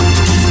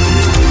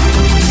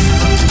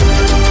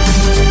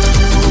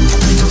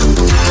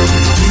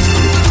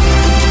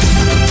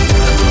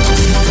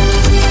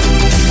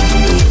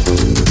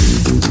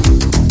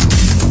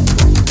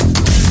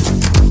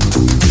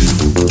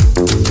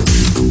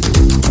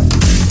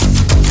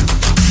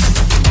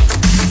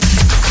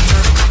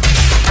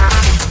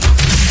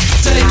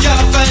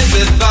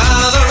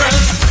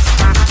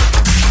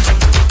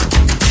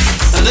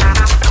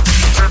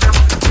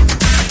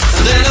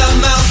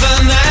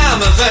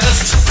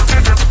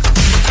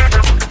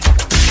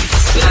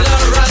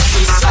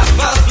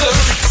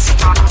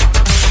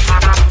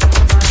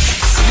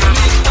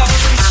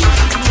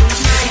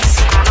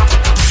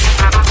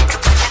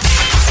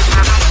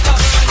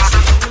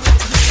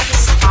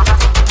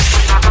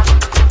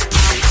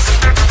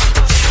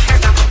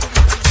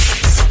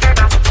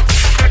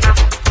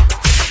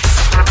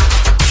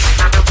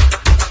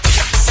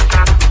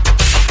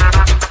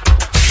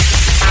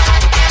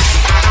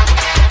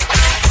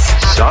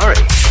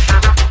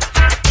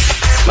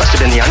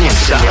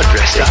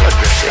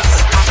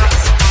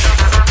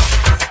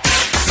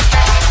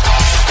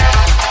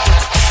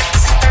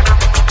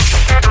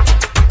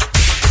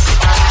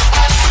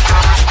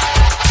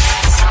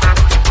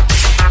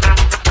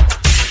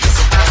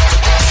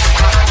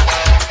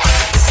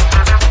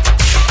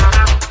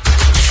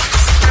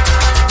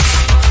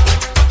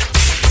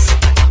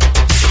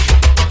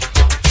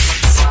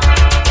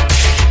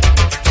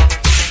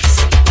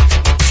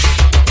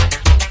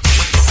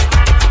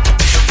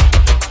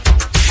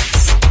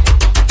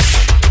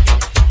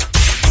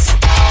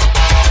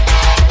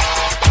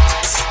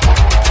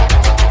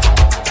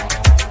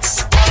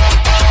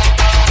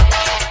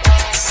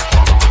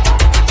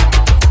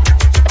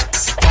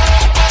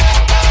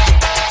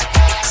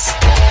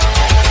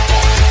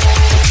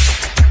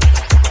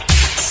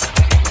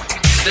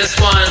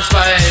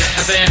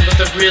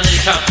 really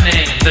tough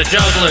name, the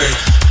Jugglers.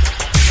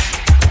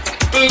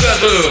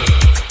 Boogaboo.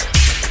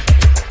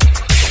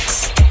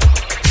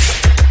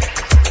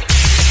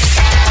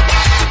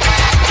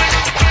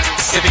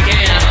 If you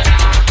can,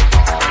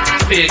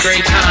 it'll be a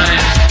great time.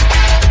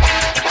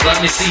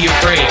 Let me see you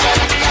break.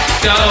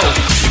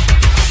 Go.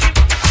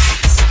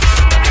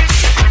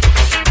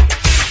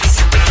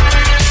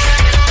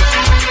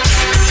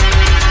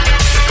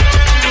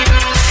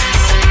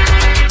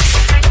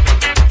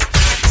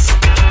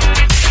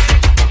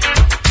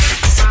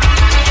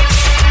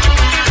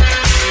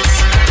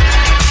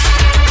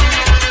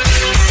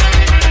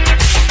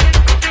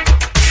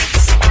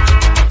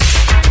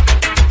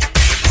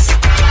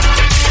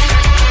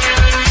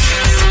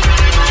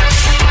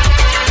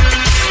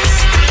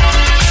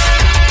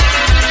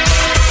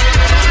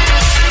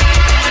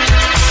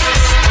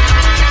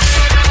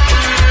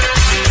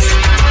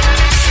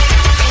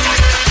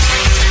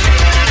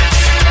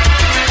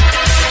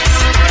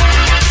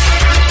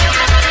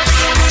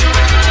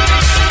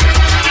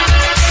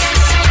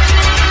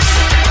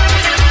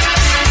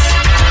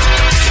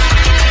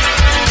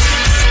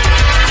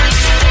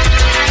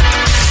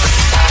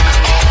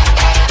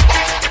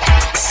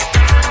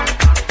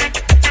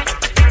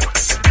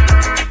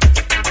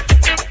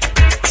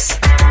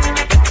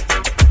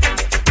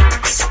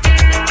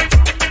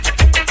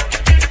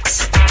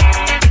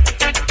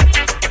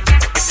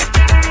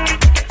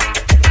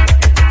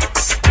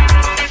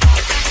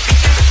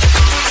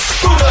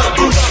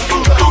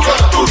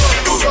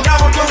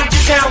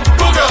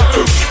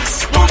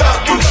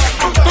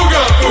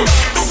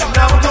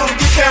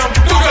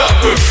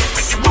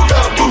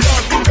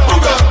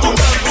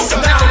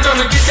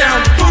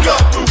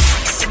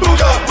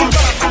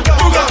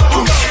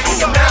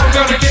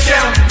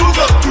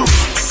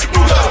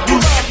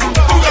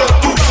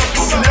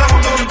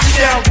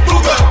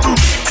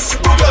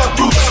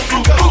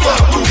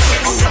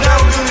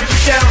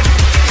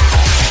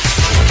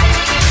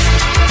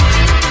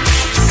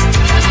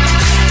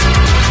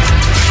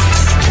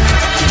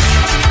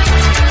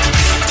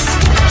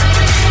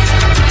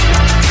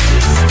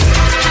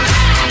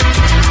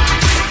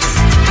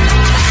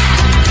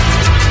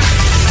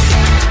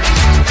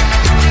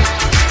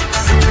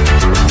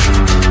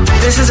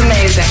 This is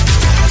amazing.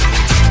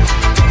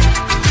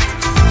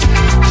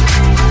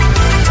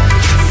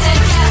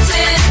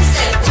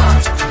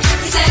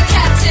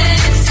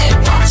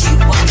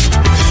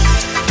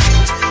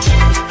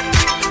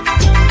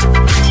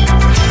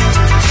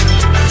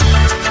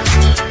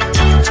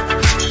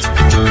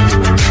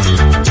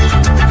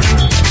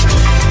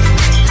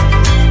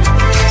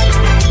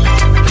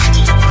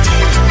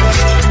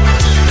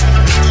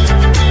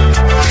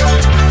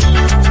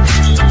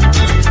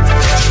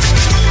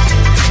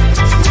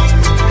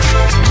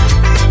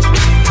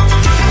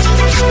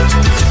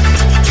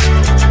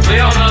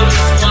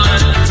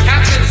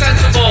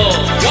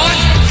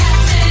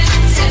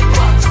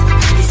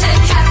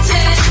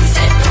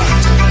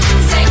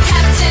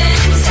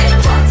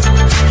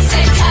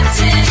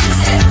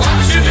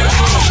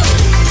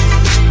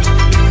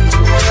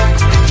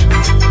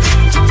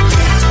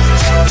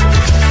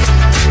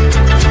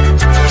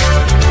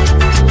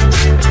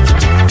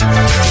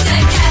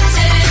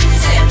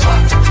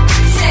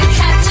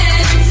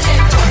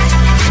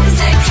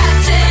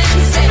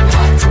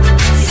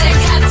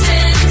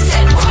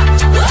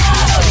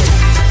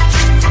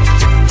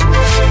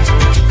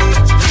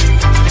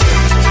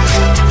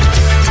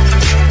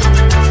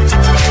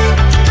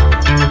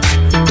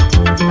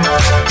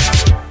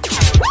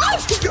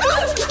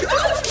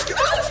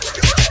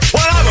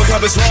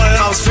 This morning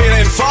I was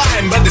feeling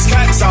fine, but this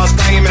cat starts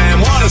banging,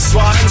 man, what a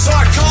swine. So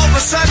I called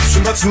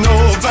reception, but to no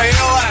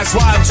avail. That's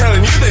why I'm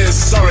telling you this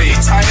sorry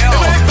tale. It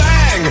went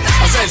bang,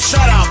 I said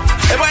shut up.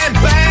 It went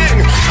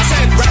bang, I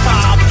said wrap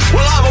up.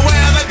 Well, I'm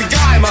aware that the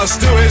guy must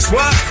do his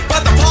work,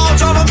 but the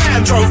part of a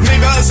man drove me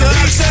berserk.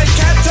 He said,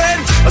 Captain,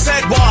 I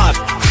said what?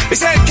 He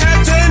said,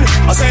 Captain,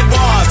 I said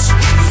what?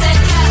 He said,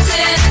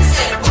 Captain, I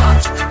said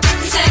what?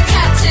 He said,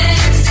 Captain,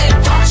 I said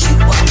what you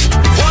want?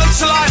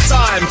 Once a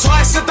lifetime,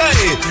 twice a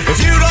day. If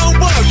you don't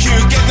work, you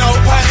get no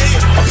pay.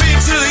 I've been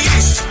to the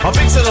east, I've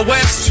been to the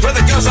west, where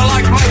the girls I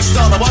like most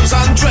are the ones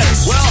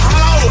undressed. Well,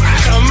 hello,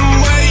 Adam,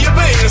 where you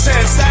been? I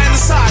said, stand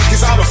aside,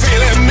 cause I'm a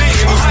feeling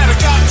mean. I had a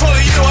gut full of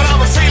you and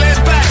I'm a feeling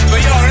bad,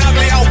 but you're an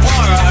ugly old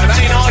pirate and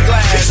ain't I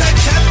glad? He said,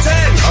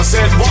 Captain, I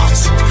said, what?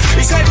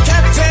 He said,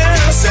 Captain,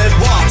 I said,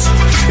 what?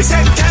 He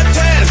said,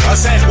 Captain, I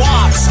said,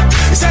 what?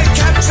 He said,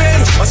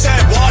 Captain, I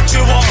said, what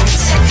you want? He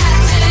said,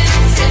 Captain,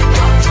 I said,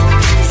 what?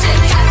 He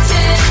said,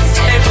 Captain, I said,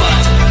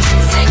 what?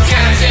 He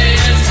said,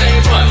 Captain, say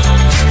what?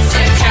 He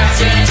said,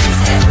 Captain, I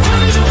said,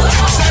 what you want?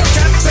 I said,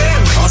 Captain,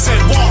 I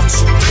said, what?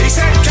 He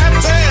said,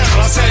 Captain,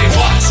 I said,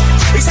 what?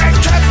 He said,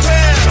 Captain,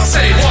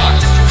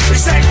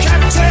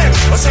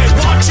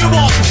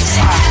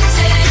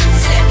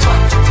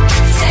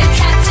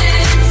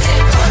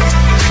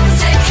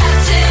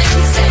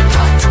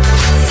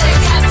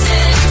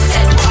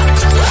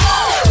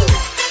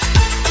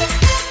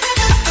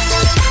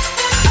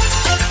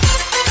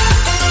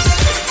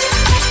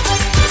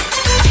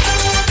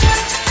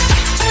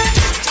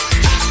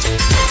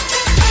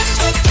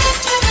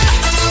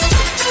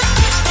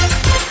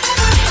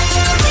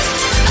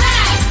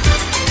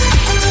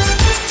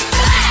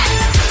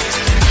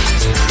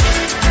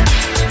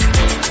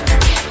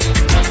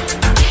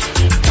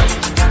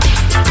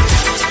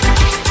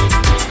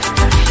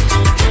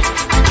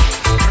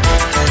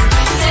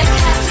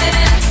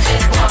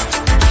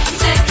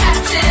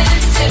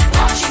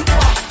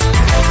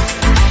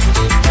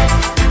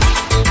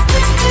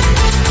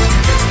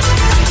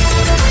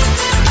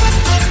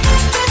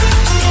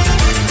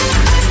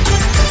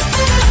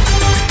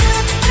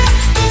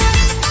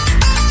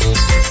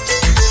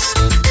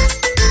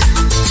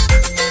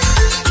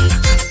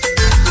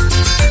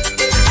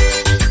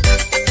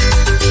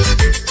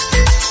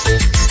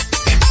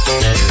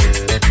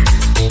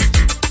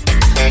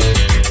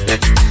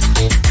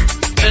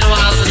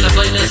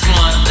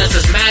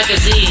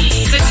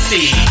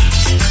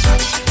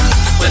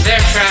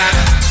 track,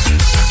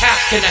 Tap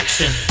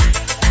Connection.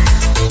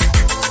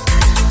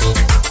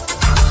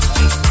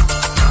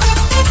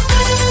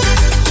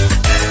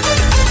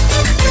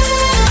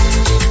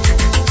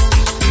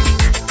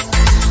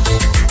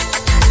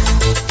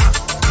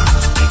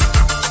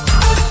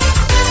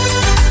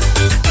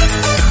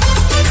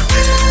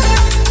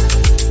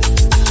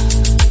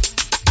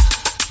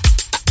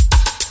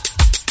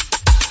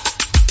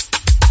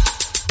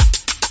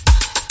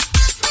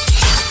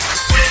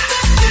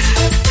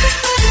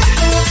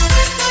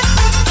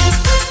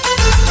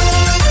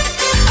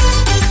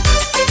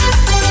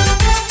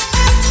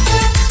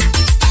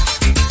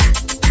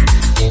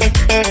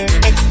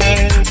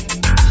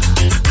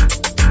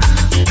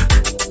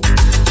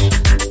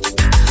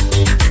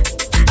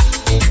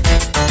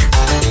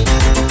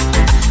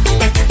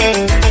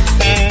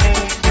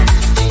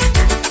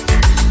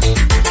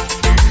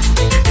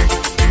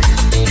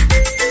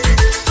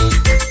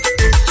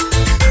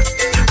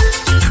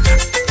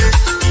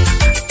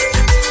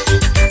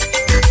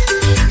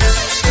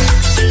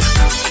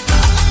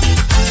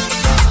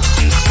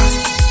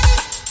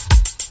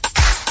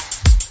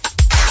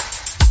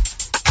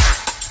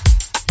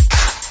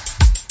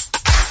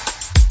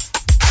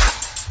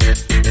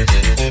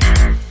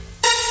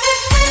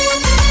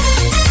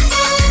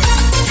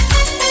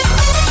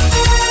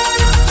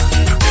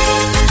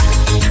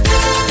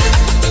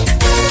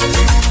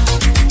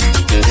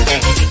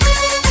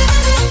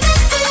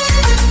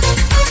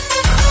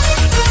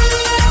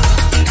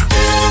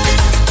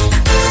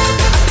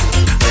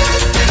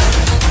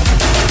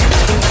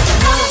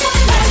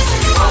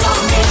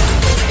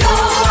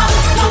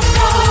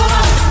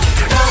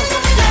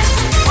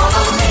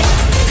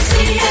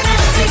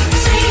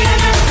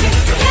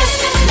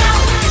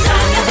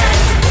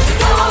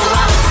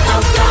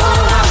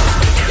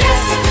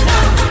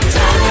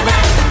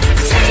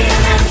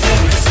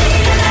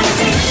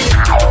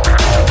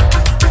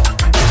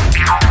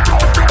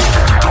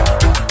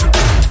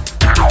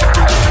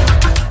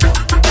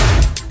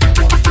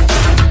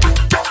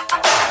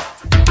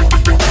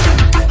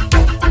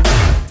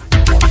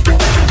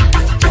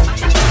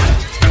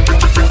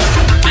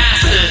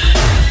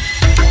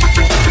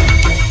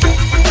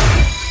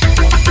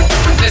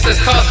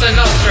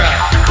 Cosa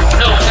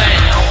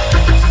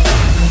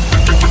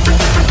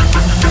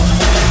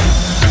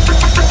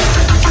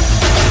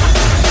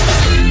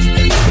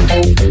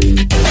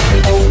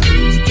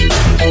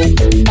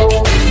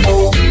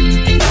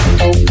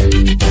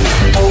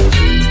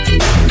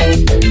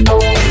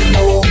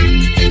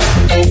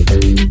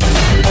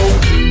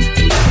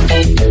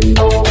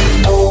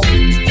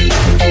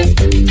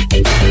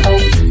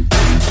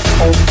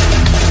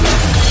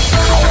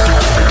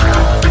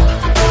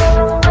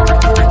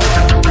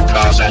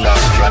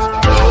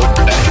Nostra.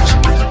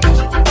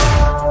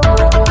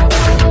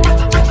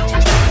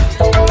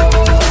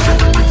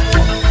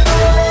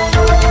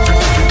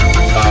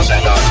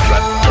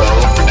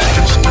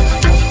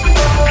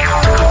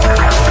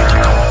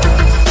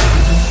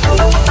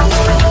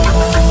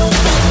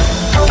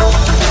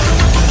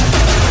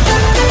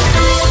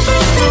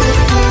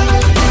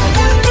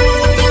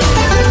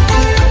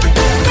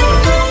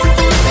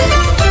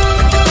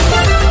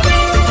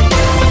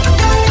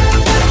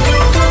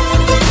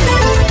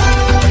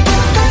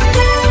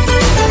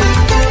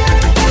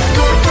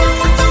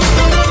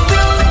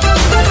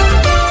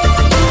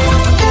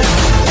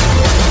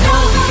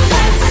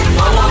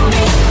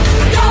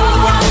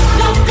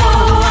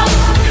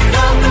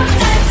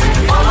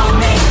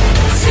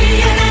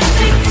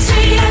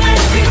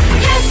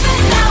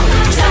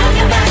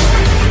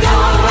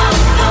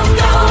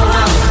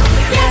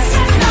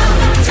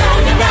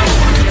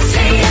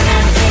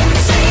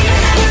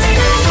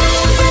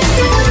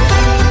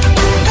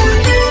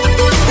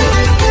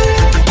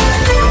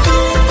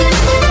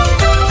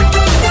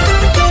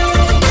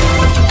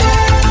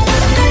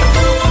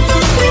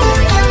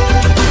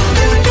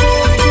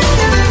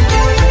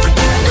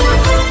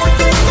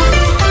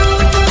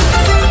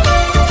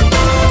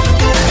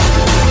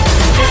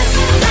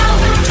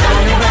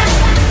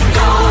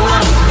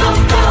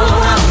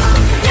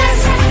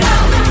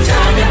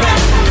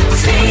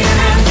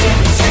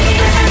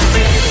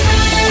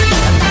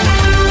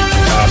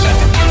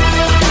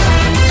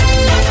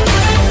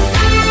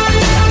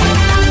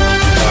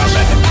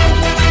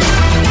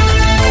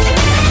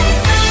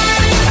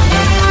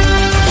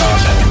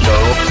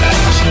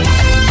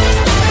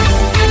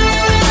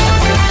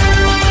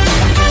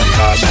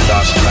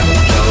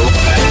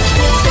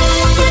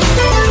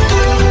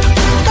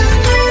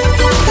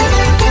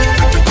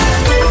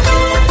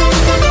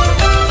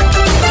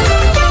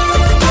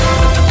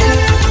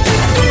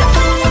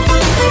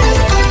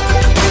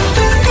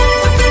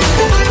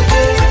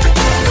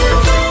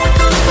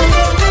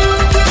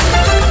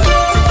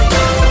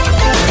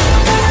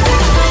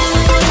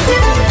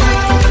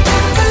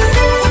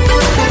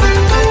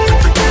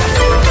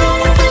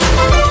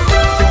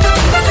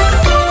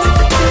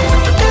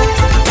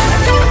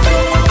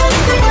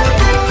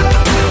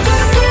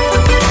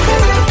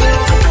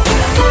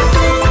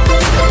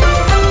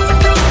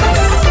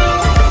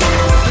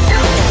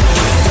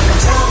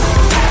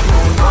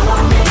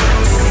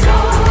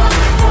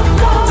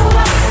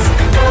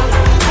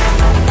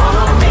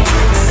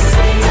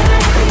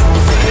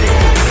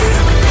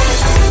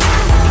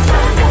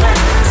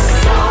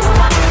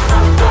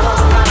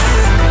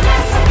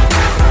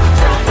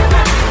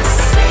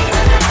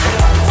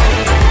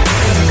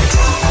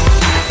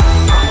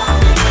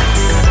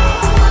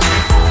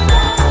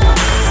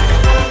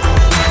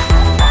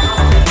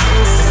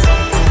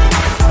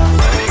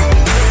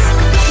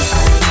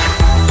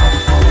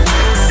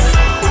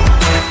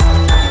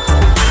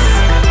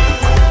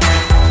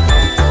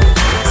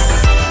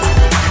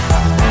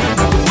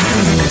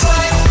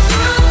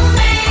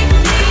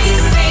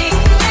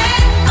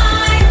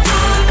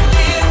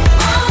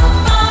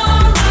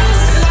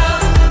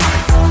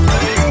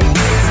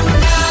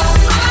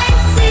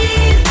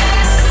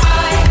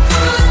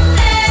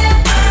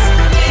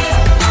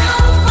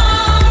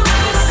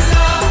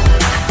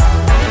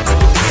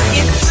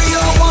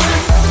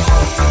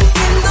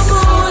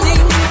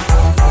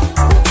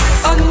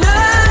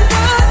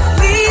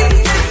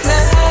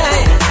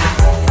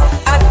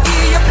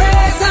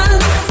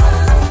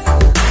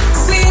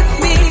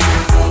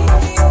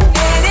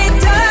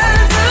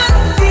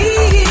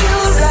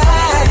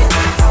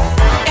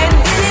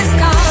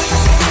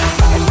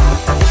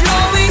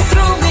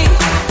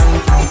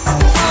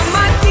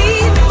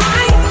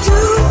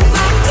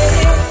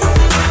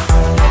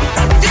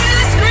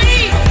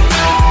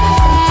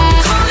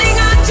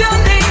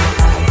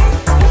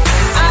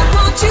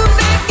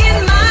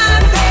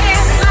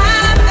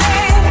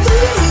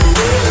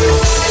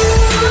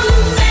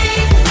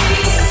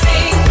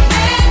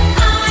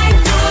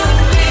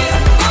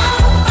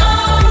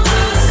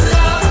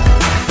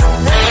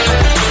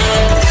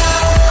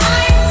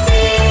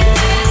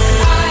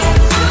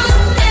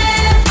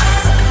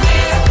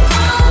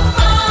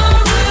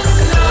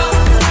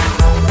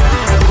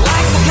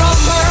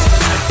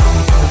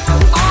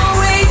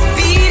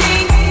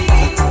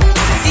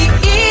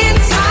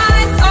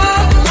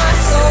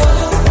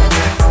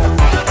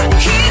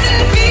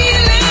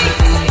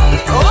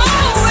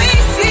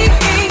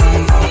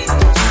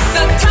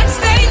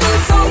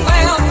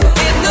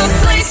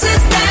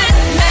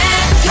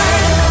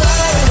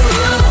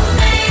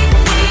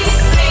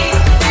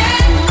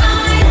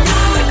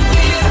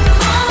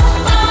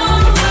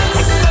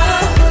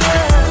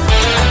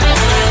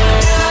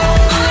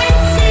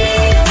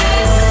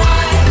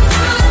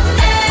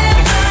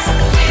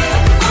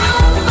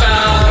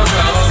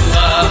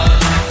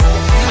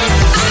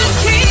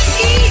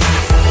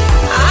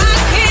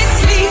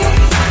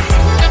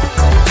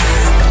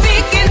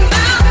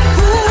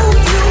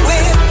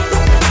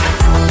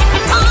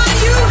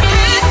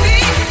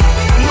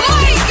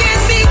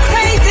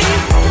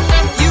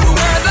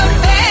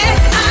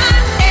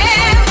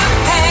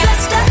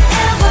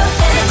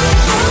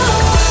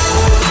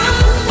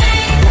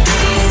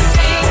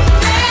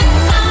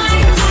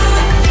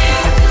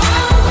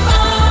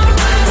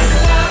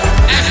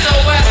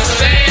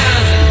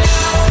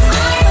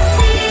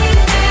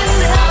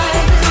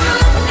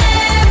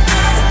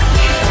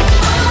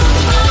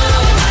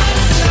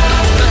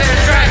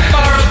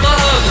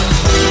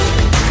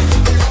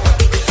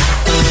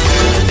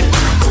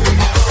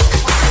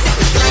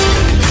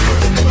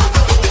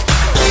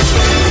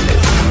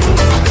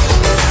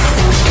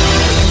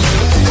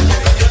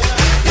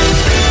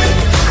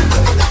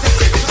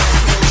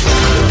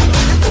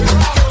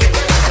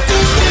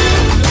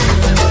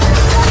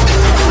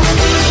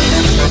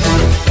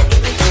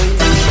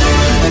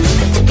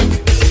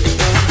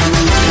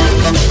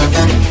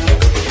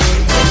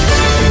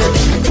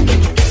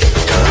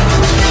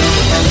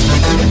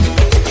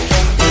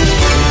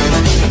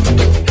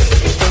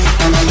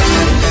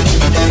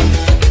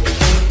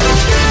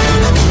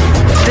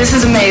 This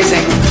is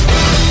amazing.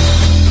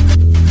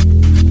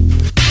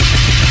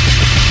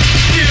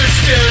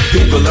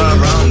 People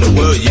around the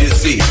world you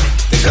see,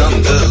 they come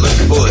to look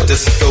for a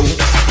disco.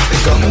 They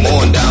come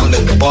on down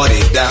at the party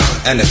down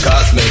and the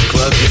Cosmic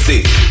Club you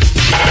see.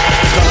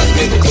 The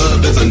Cosmic Club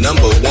is a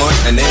number one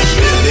and they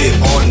really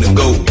on the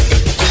go.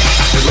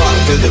 They rock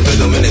to the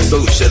rhythm and they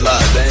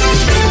socialize and they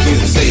make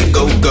you say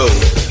go go.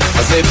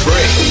 I say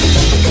break,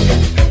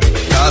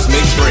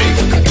 Cosmic break,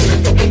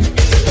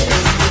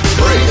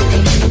 break,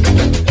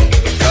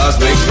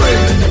 Cosmic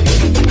break.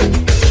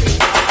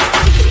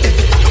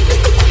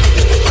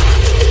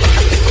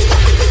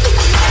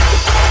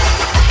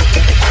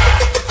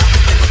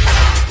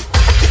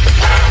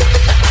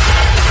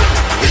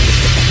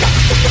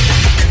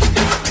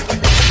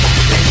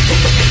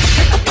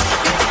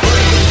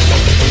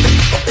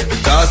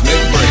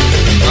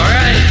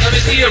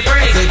 See your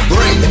break. I said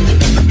break.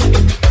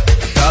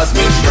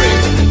 Cosmic break.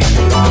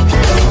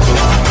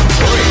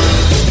 Break.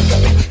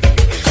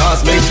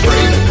 Cosmic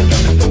break.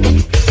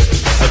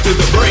 To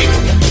the break.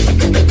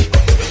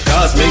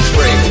 Cosmic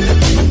break.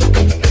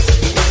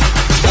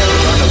 All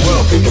around the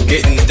world, people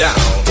getting down.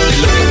 They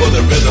looking for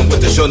the rhythm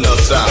with the sure enough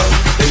sound.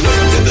 They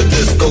went to the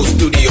disco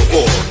studio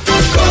 4. The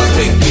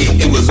Cosmic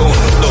beat, it was on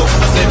the floor.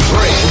 I said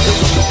break.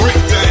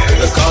 Break dance.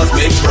 The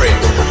Cosmic break.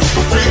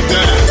 Break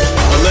dance.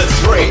 Well, let's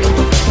break.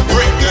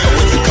 Break dance.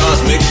 With the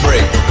Cosmic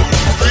break.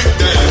 Break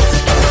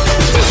dance.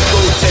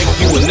 Discotheque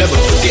you will never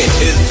forget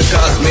is the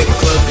Cosmic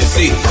Club you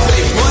see.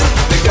 Say what?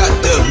 They got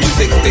the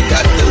music, they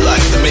got the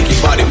lights to make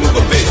your body move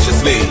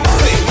viciously.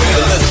 Say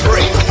well, let's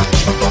break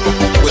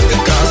with the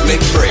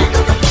Cosmic break.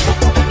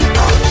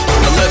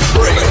 Now let's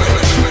break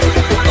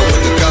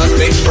with the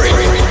Cosmic break.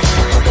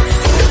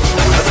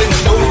 I say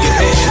throw your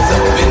hands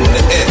up in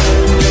the air,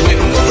 whip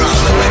them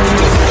around like you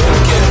just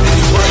don't care. Then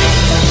you break.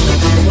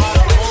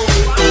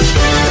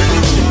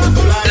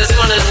 This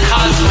one is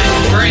Cosmic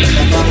break.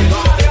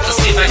 Let's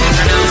see if I can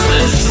pronounce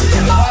this.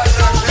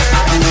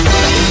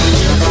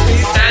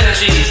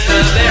 Sanji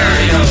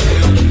Severio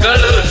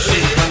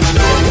Galucci,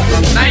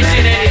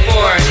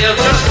 1984, Il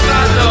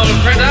Giustato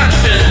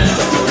Productions.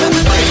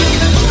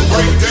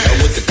 Break down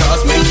with the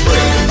Cosmic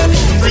break.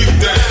 Break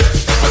down.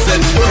 I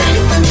said break.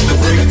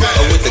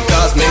 With the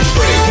Cosmic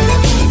break.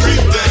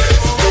 Break down.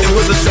 It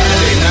was a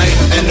Saturday night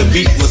and the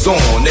beat was on.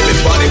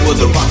 Everybody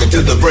was a rockin'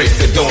 to the break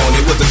of dawn.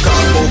 It was a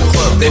Cosmo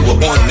Club, they were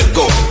on the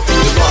go.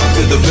 They rocked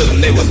to the rhythm,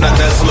 they was not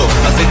that slow.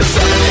 I said the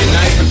Saturday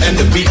night and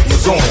the beat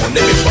was on.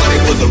 Everybody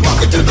was a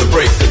rockin' to the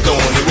break of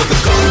dawn. It was a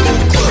Cosmo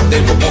Club,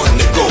 they were on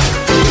the go.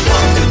 They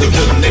rocked to the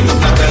rhythm, they was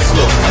not that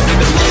slow. I said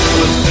the lights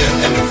was dim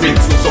and the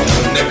freaks was on.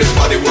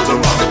 Everybody was a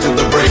rockin' to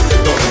the break of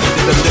dawn. You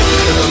could listen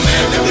to the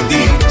man and the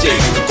DJ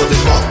because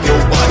they rock your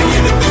body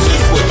in a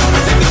vicious way. I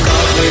said the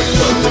Cosmic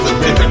Club was a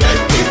pimp and that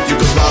dick. You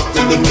could rock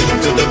to the rhythm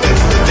to the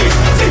best of day.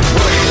 I say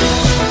break,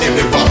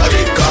 everybody,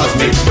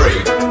 Cosmic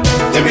break,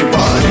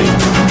 everybody.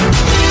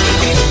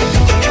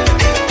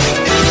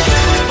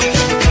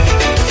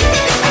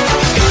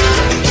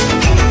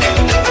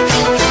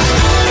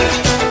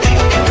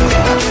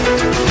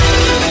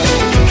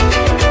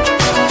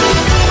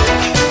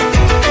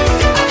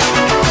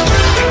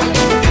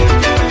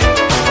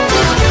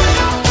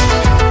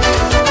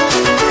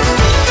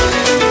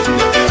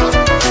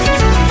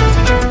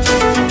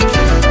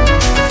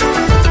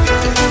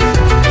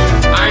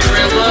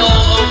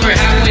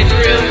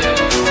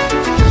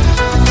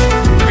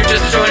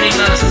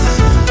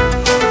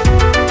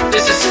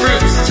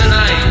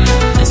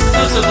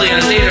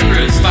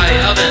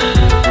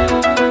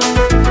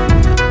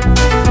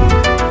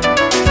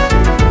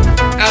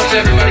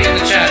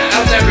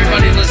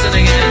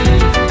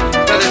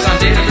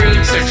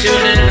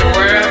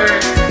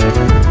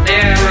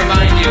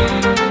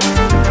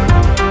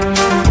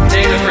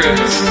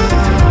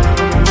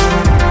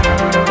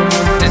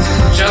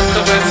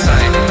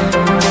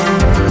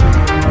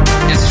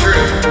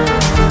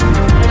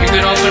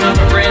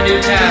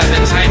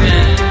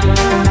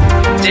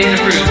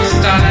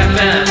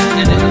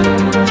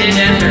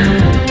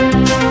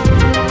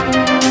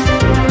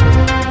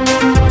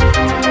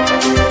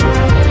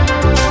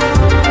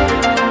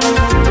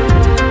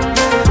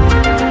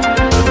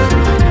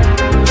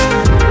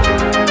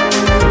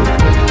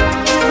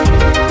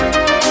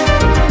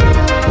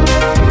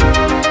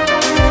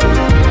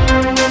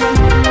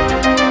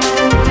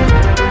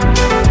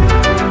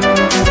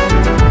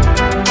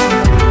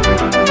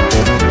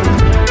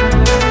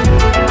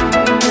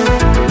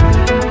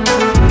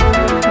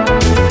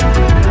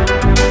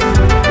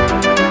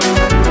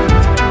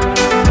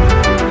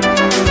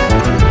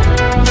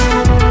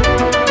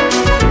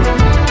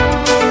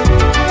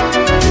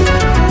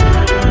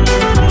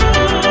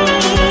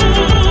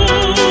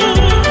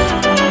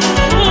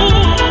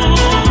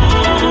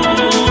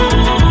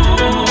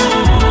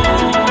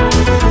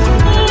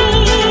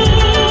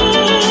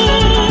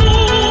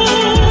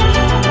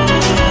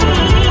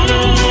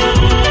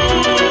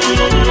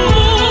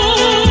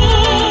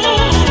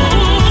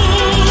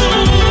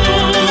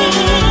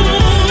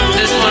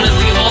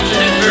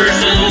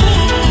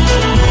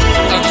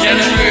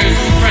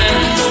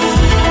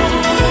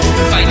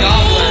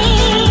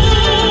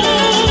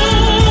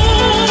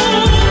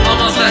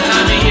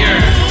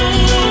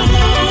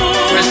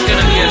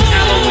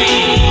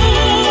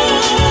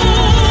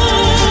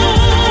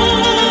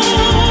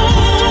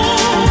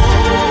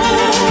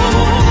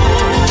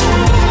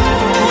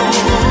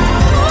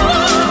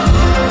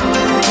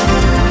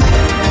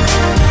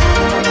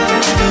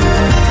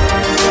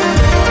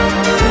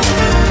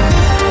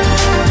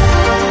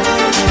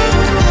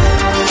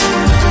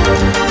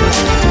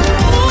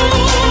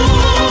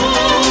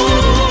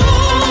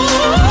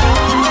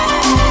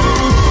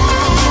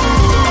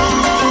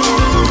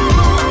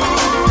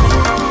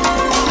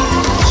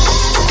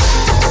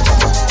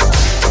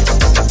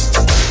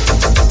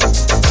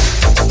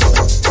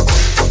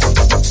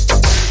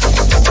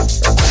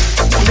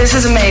 This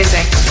is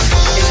amazing.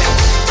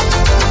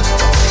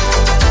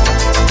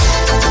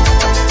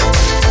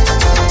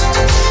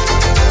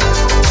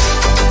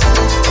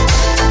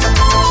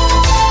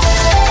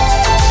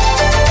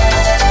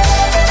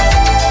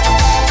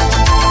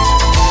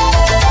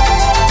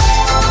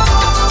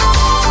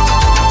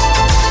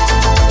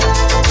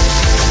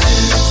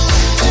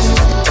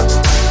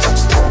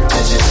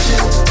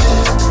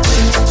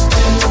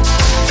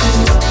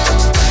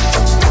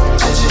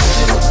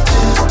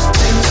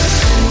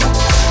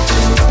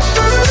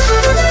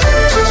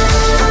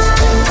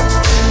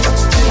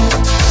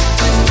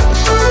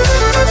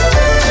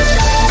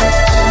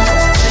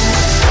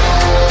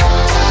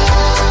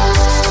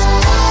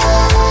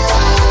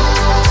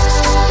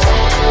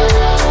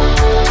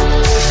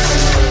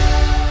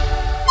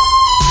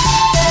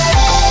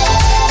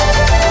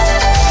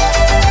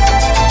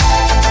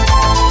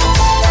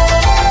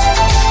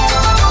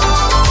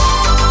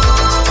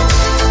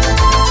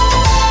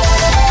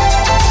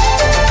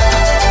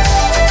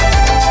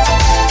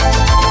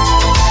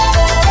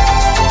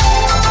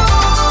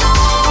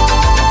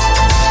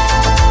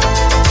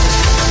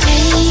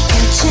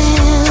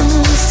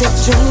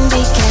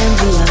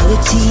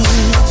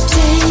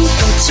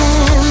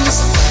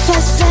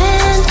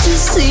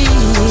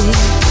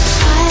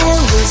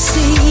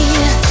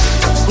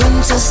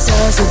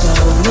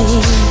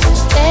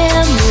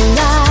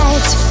 Night.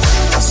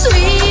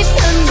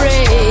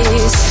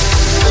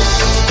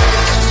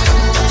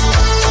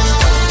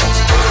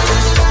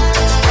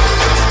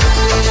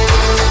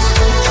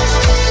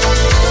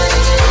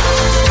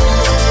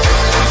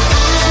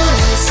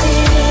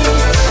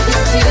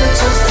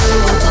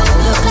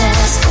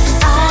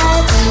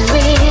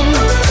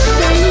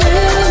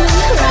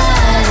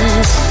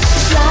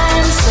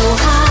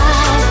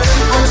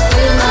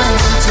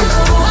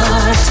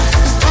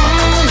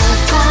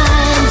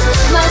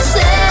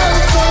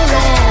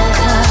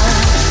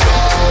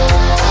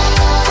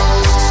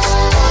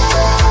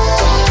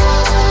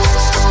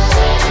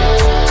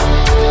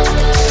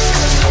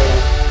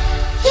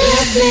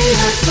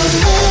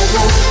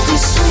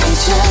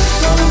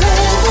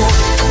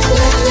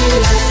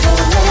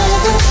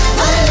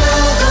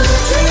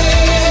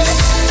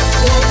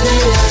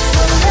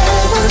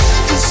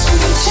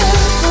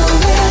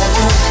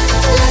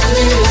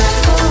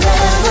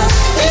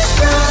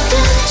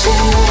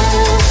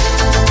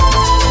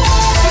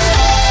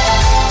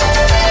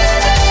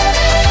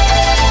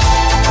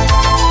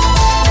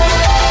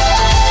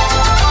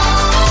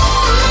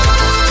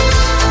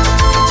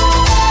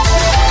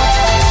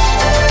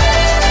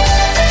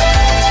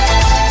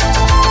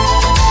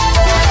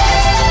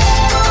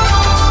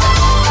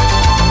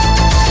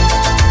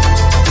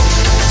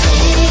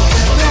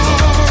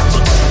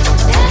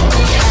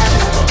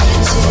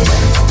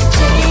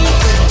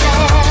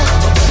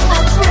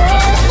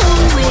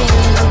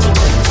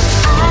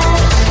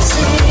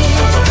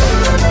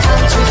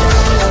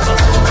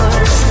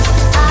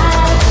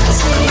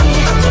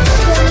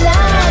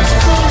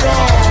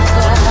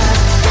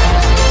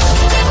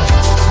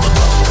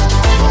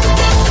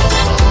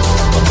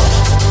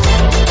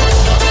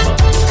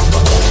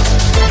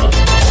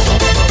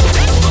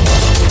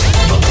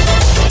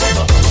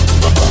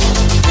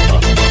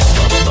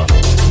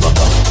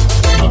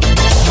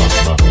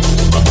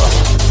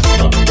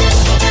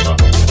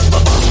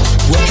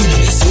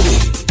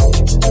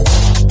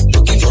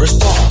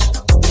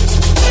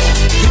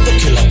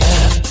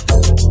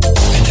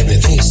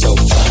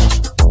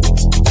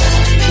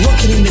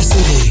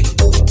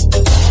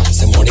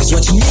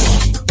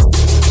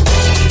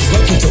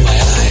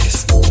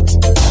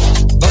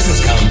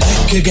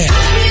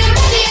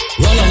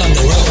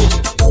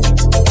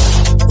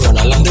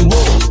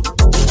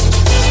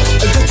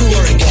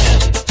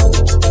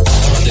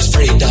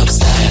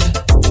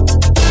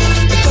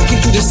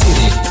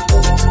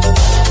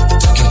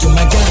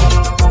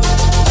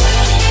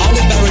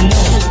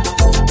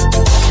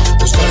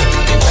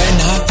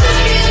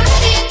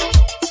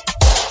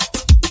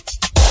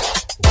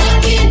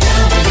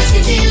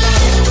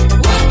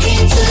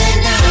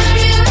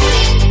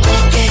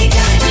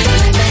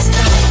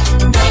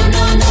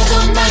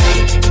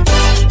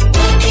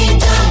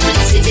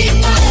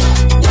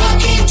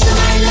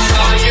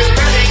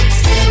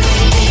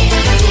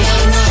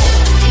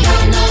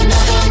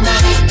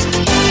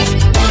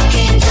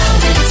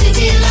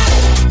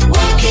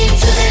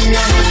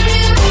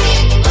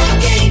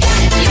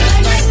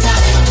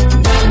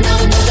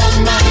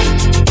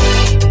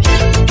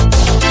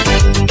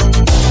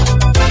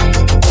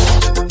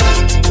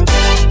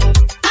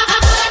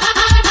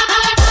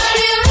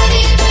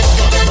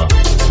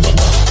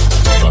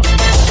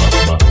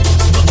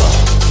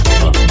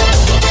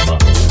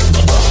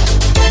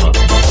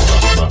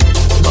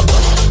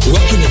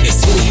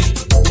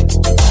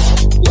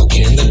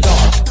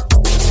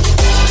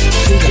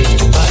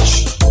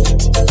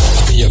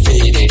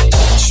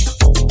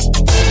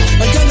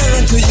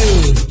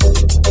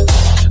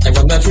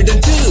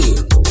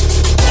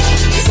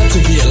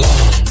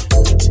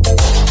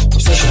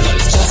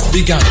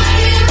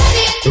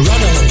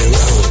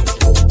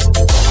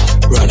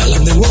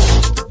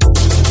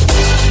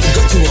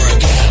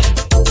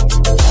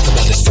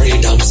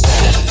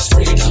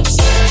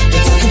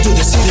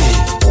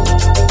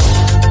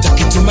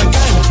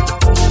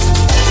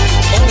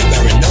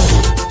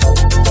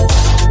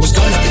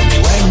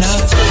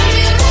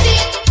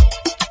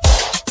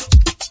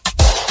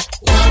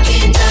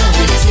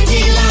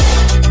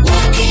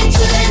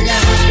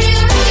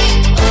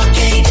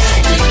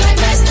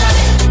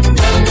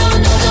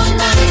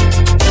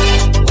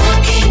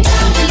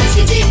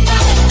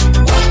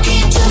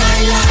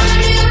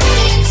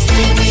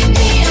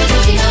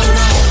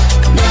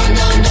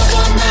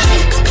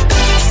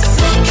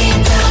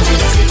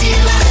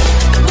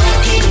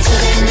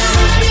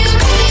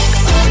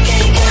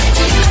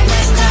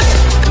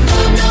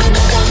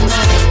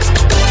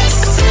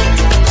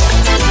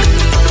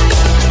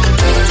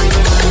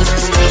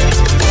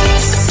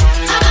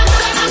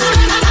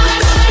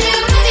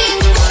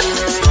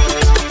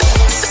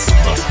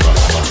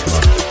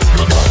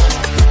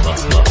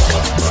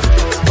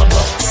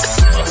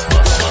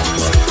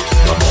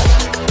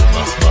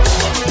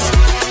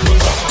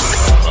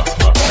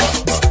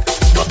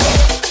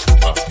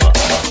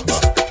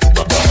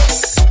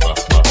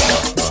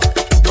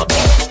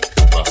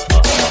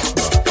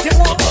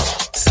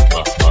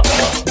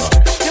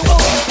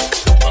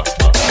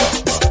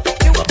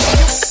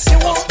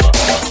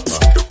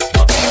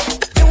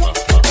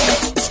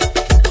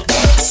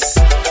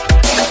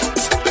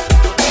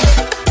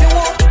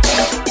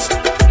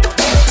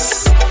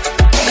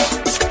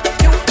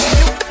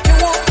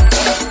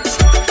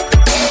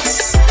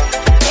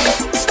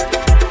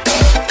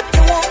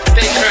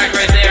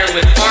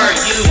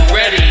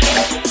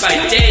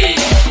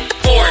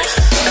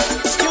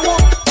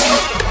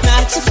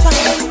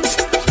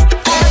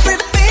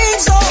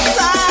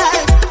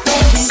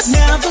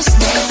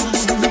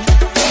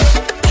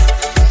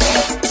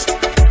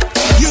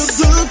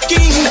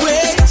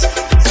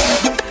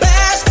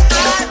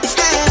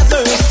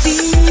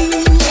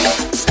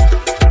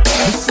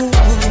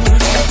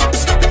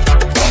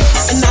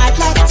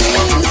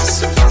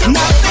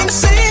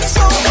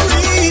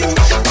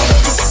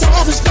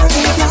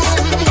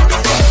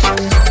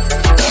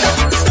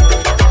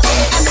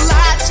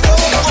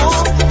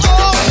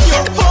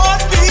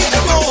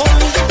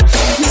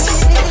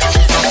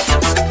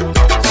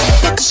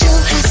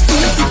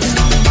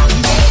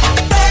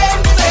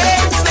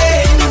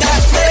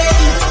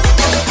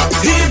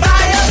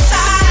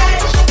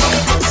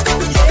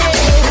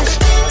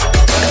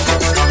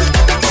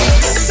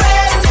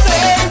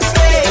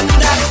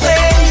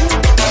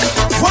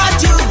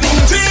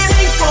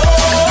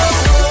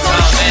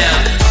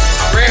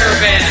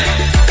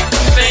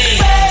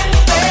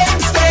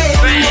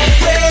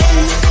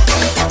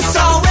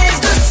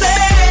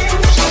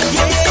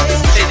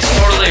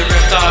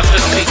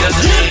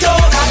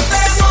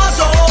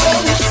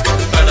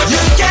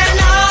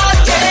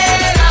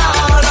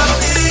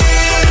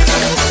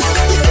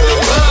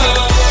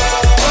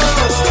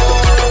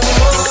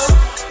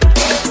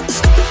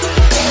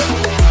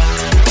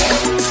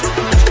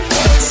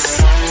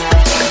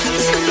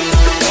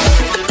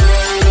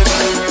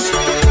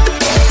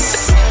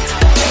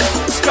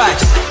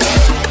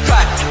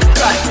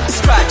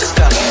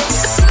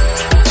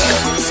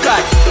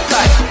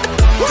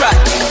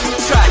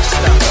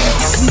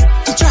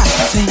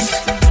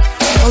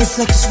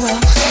 reflect as well.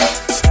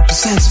 The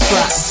sense of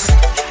pride.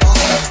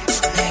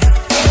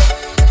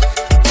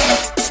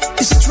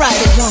 Is it right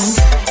or wrong?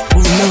 Well,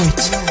 we know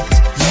it.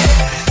 Yeah.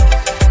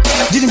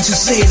 Didn't you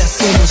say that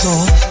fame was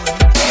all?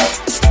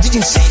 Didn't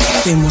you say that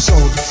fame was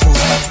all before?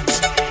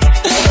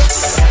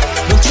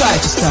 Don't try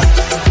to stop.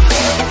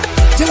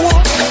 They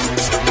won't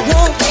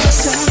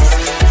stop.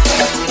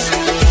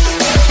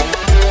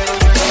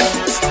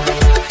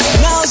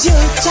 Now's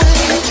your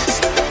time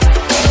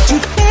to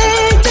pay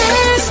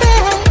this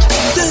back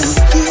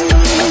to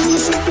you.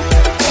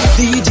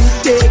 Did you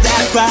take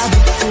that ride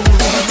before?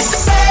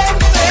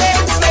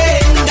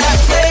 Fame,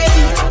 that's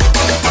fame.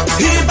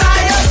 Here by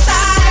your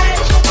side.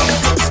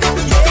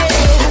 Yeah.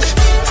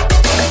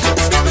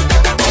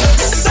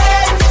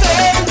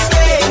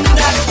 Fame,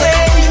 that's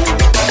fame.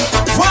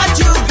 What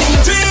you've been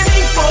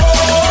dreaming for.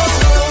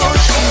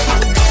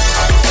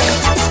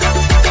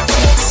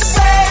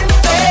 Fame,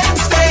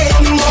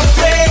 more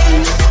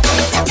fame.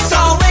 It's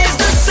always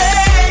the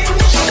same.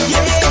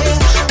 Yeah.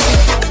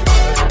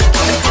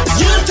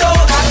 You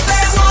told that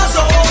fame was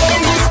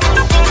old.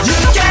 You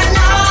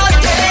cannot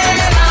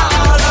get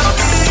out of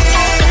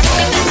it.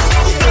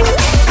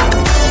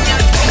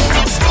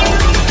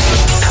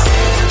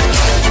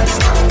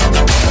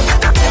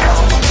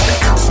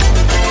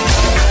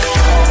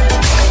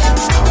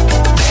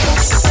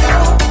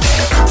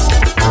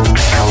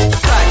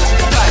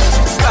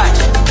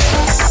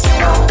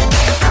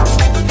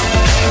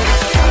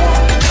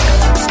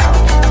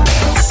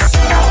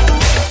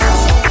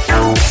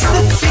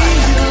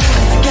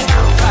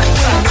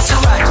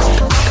 I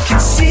can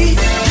see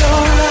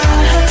your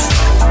eyes.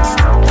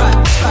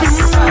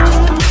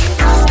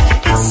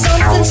 It's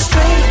something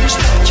strange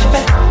that you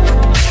bet.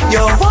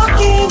 You're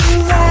walking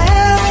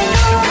around.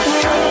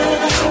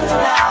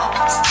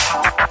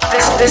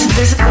 This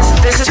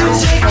is To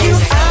take you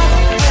out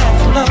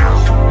and low.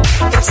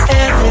 It's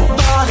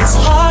everybody's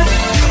heart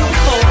you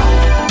hold.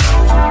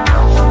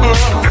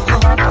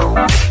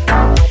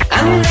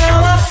 And now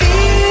I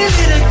feel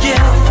it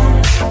again.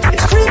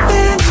 It's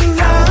creeping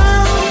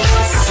around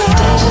my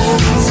soul.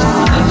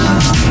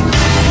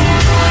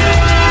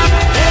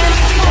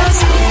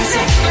 It's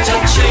easy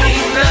touching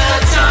the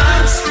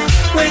times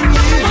when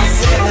you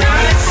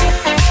said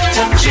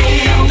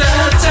touching the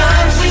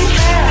times we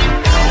had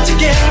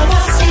together.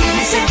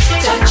 Easy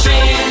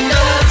touching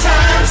the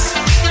times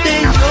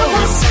then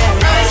you're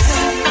serious.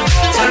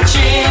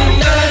 Touching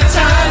the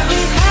times we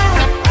had.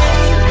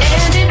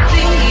 And it's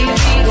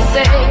easy to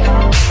say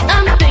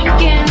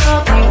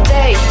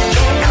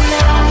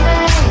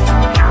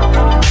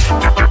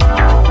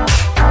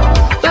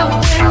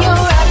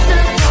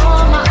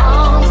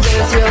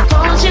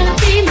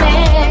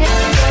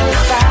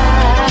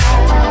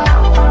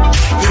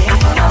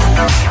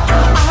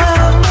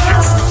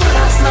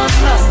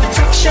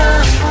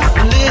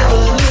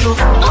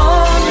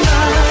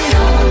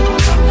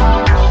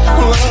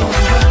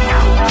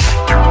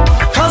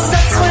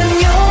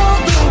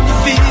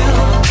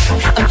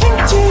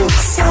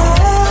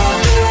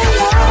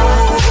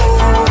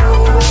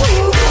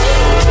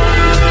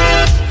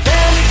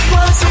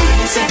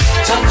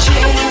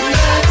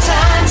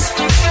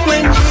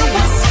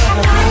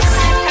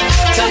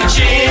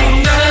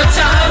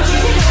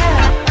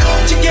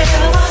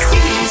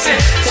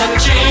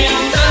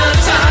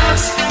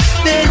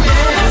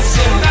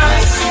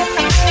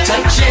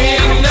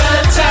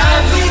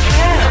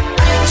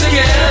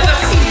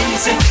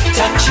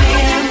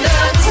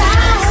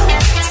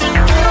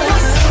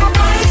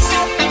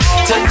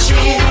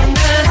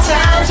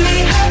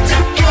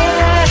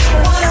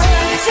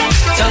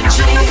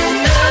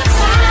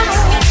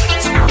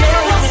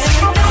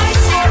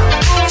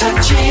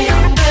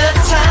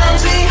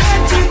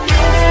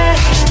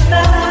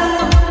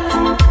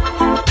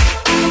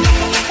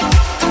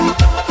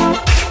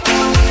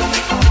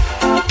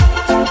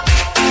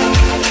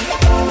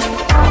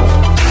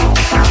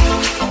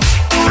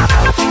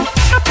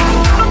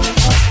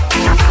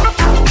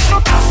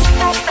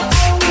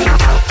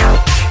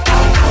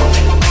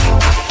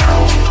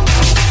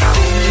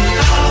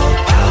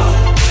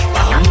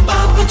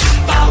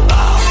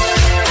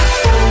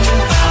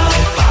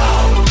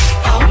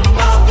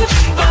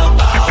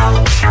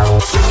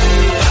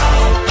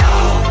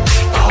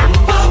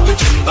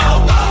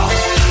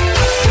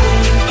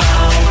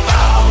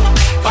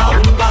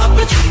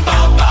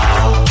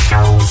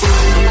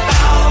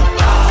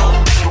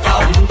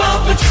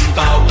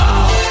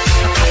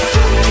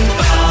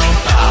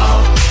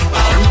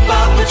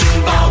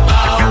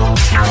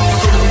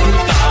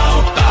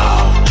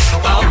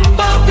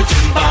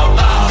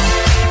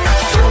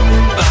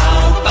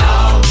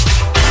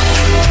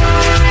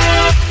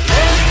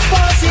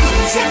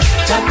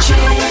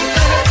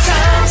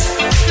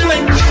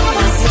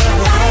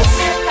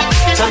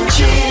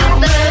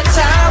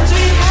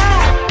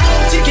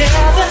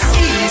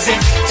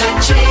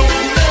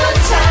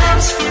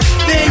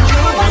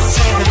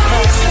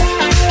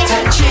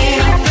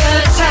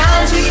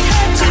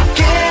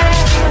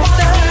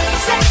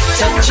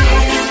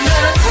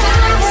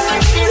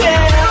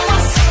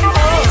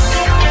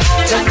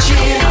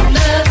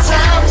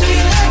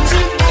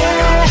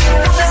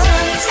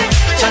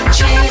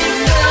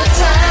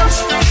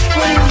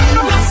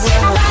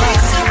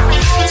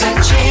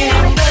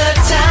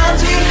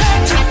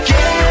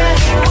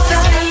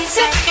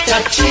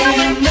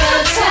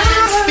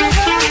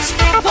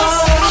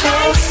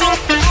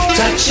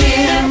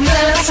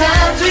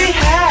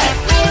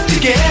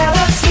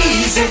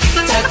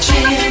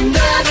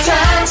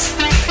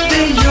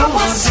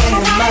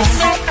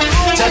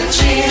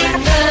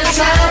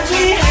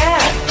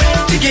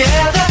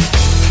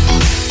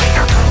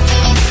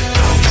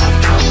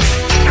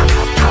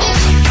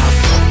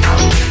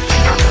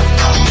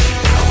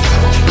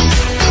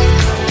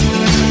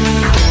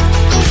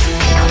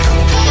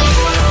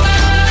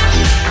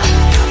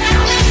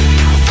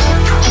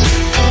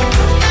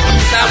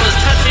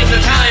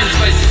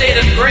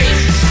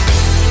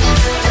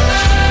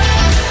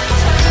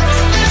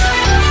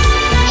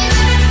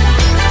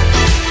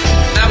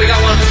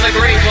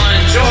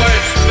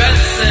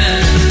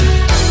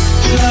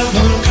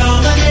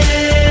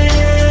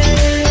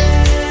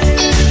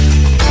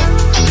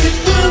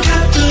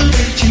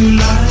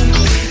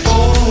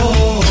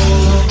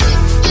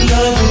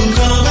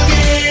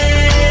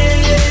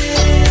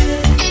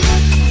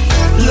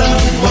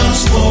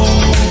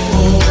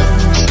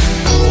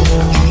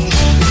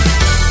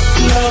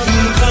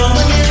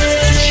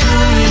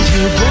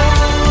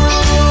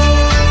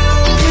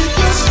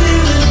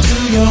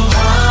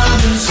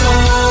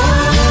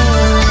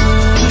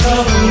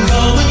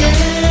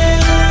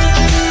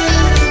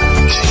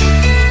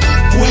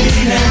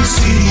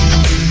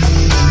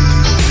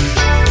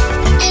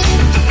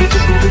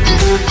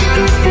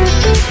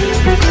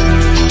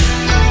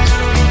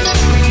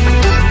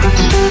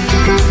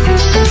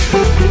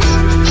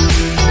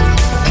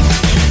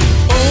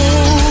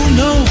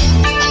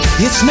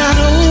it's not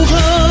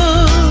over.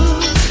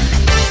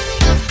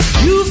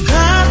 You've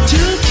got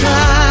to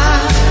try,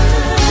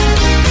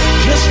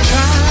 just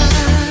try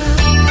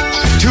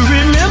to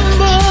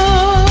remember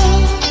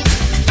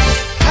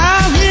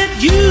how it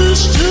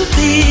used to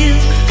feel.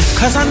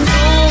 'Cause I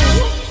know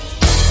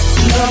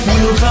love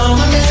will come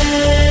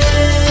again.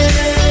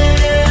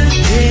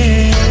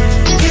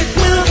 Yeah. It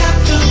will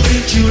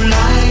captivate you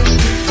like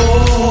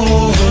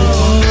before.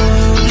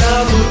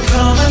 Love will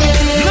come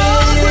again.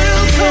 Love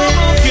will come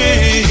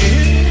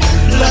again.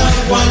 Love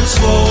once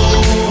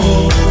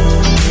more.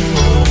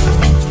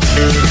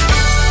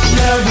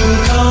 Love will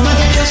come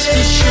again, just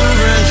as sure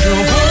as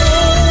you're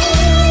born.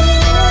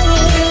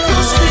 It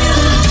will spill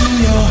into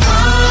your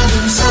heart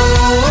and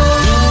soul.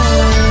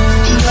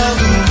 Love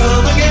will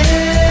come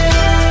again.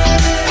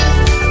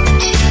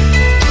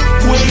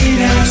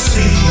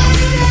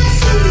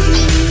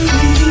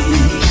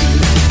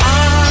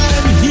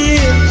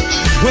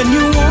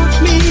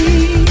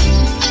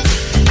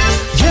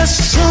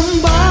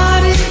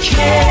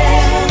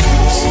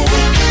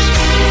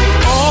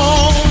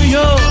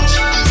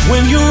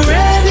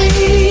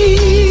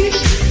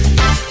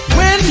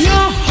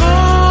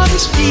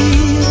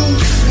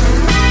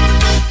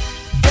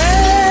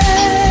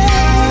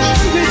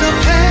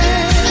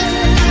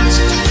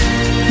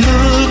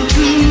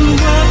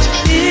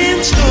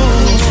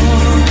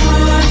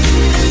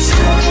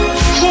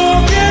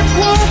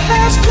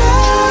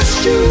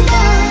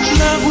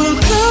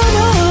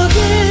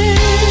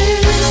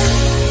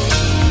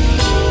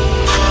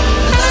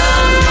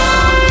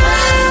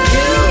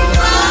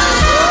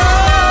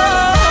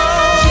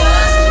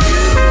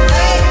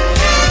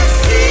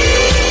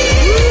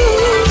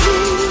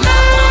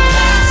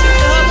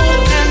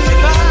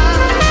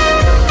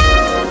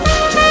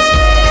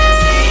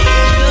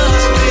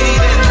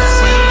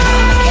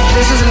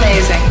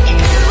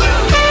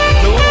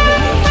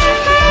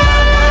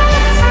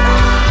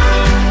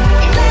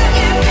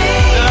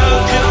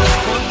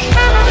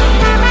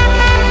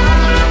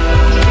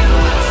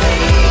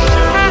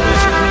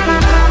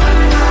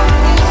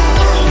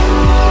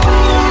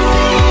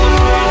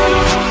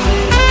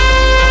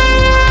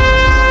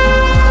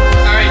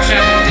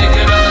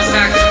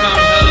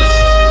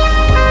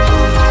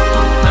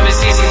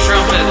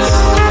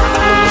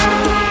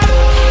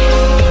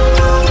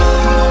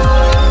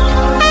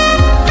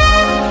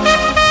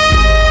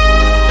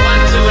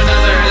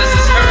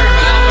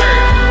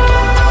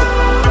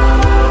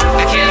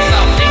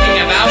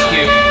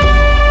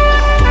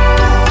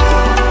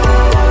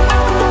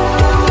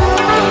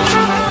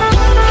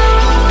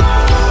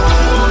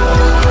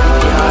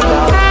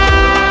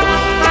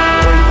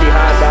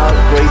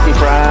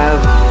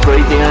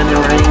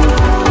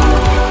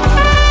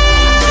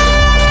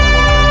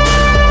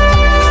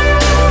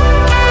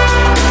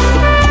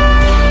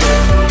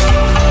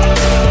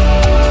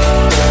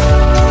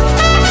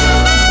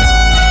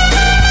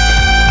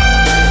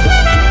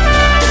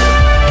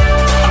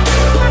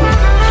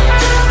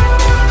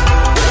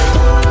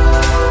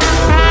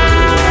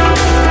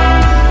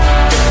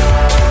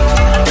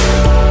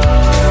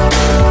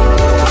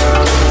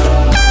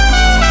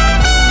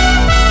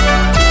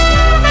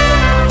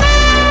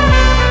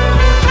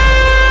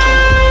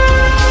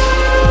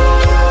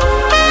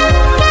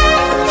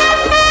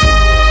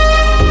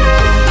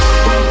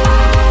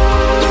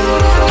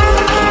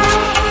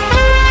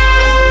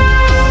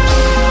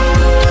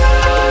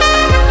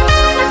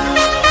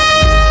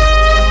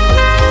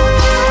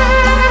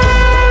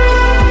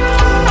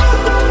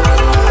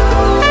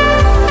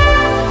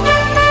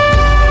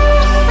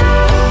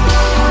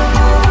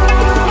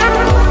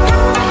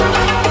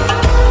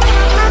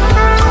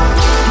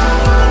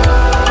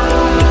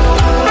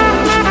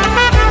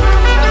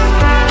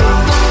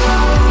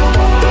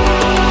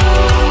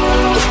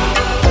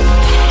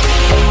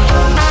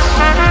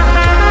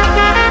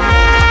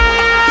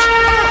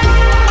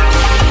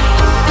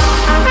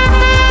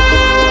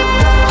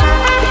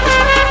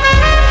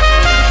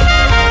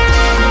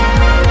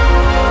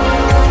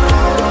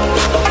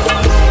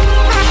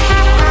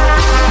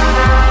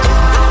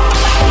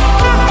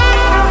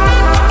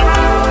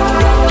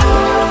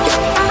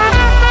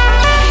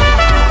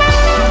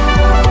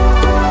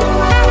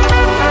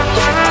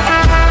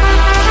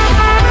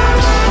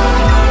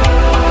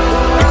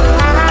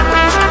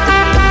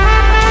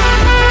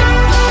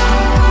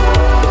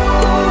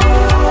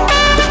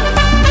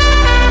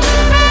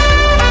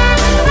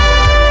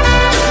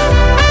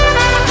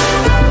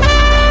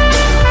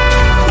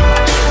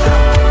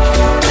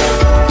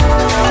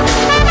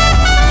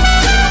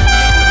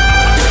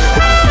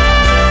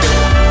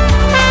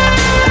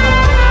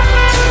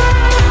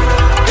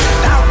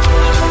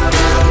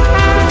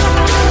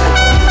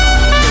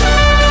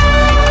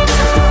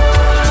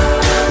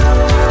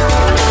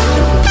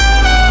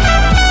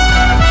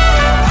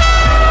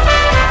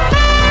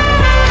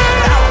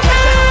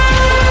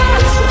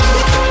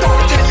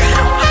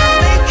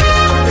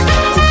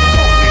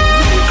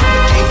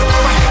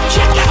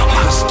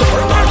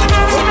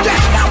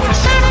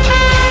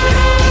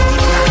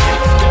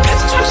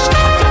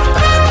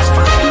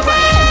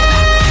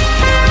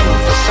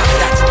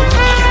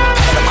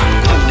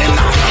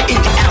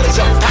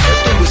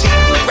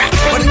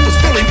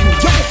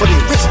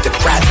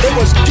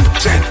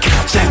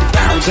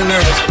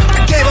 nerves.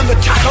 I gave them the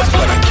titles,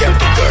 but I kept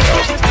the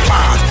girls.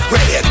 Blonde,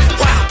 redhead,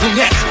 wild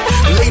brunettes.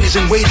 Ladies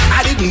in waiting,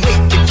 I didn't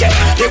wait to get.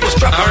 They were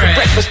struck for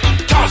breakfast,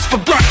 tossed for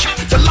brunch.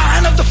 The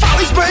line of the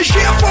Follies Bridge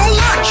here for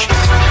lunch.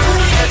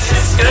 Yes,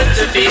 it's good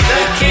to be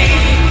the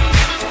king.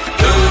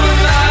 Ooh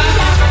la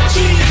la,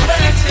 gee,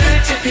 but it's good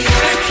to be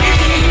the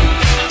king.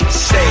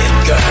 Say it,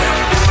 girl.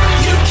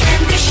 You can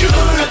be sure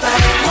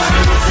about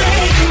one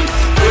thing.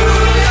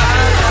 Ooh la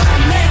la,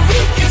 man,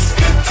 it's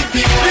good to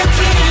be the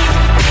king.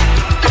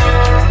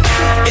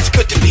 It's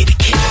good to be the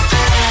king.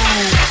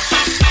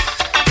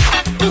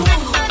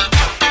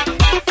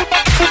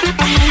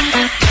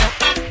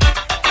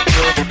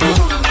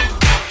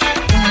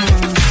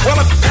 Well,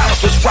 the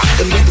palace was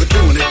rocking, we were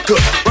doing it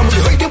good. When we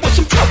heard there was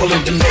some trouble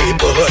in the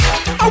neighborhood,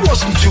 I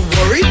wasn't too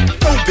worried,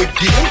 no big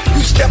deal.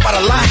 You step out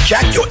of line,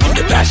 Jack, you're in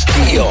the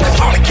Bastille. The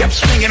party kept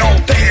swinging all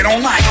day and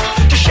all night.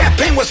 The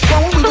champagne was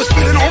flowing, we was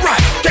feeling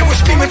alright. They were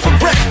screaming for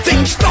bread,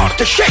 things started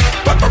to shake.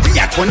 But Marie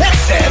Antoinette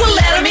said, well,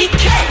 let him eat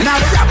cake. Now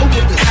the rapper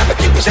wouldn't have it,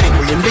 they was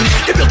angry and mean.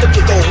 They built a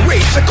big old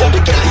rage, they called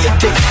it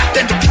guillotine.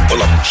 Then the people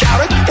up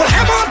shouted, we'll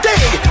have our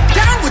day.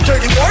 Down with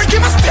dirty boy,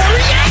 give us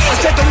Perrier. I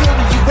said, don't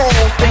worry, you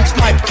all things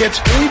might get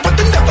screwed, but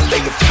they never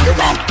lay a finger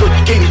on good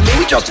King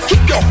Louis. Just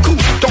keep your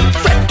cool, don't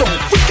fret, don't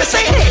freak. I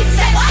say, hey,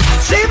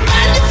 say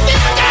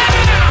magnifica.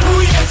 Oh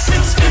yes,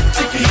 it's good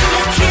to be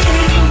the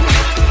king.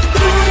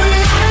 Ooh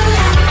la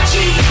la,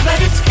 gee, but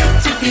it's good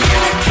to be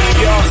the king.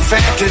 Your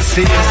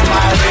fantasy is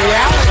my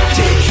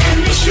reality. You can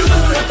be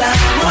sure about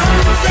one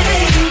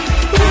thing.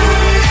 Ooh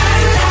la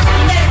la,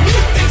 man,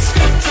 it's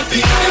good to be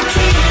the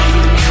king.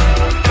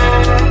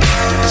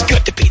 It's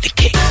good to be the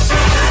king.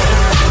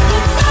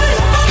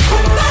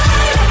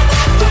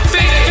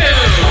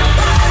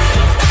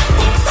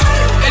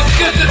 It's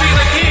good to be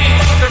the king,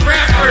 the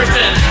rap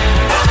version.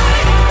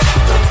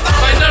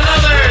 By none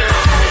other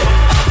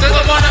than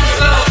the one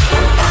himself,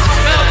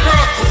 Mel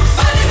Brooks.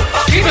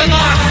 Keep it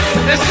locked.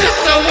 It's just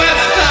the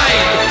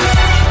website.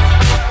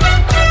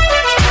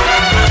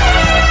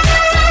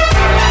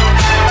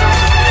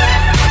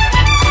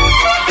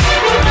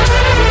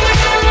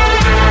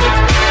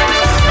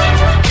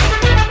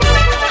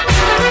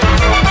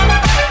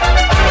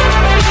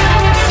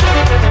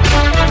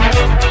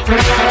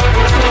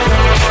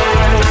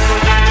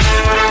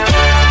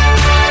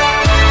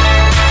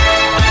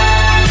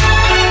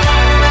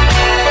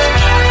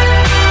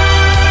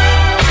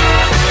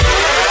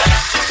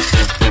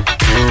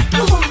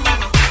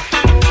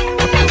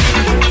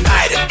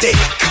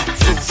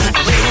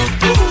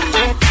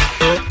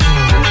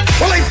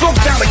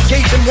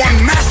 In one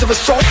massive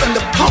assault, and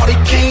the party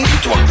came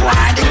to a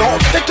grinding halt.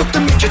 They took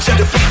the midgets and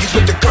the figures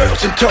with the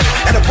girls in tow,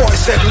 and the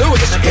voice said, Louis,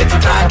 it's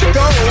time to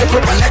go. They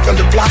put my neck on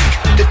the block,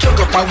 they took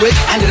off my wig,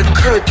 and it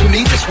occurred to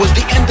me this was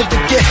the end of the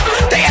gift.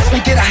 They asked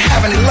me, did I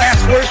have any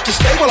last words to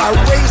say? Well, I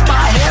raised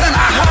my head and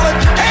I hollered,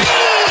 hey!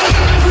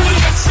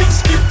 Yes, it's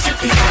good to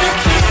be the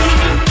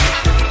king.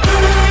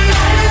 Ooh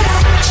la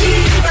la, gee,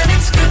 but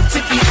it's good to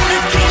be the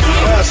king.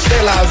 Well,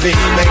 c'est la vie,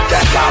 make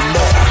that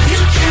l'amour. You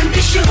can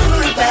be sure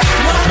about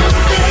one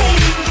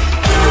thing.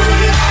 Ooh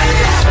la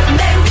la,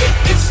 man,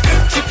 it's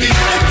good to be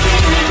the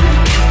king.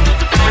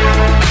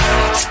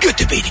 It's good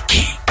to be the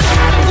king.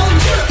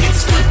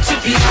 It's good to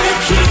be the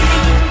king.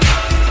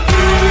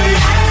 Ooh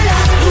la la,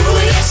 ooh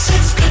yes,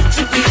 it's good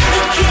to be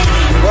the king.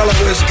 Well,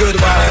 it was good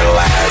while it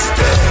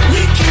lasted.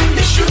 We can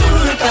be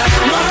sure about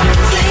one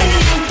thing.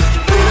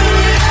 Ooh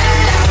la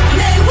la,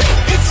 man,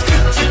 it's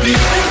good to be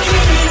the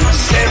king.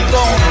 C'est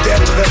bon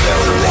d'être le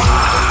roi.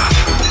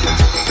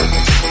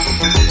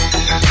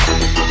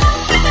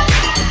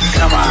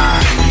 Come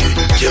on, you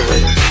do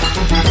it.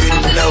 You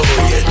know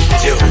you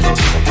do it.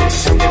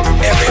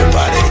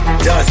 Everybody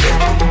does it.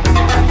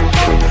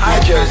 I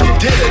just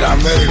did it. I'm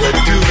ready to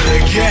do it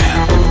again.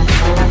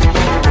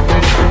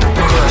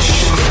 Crush.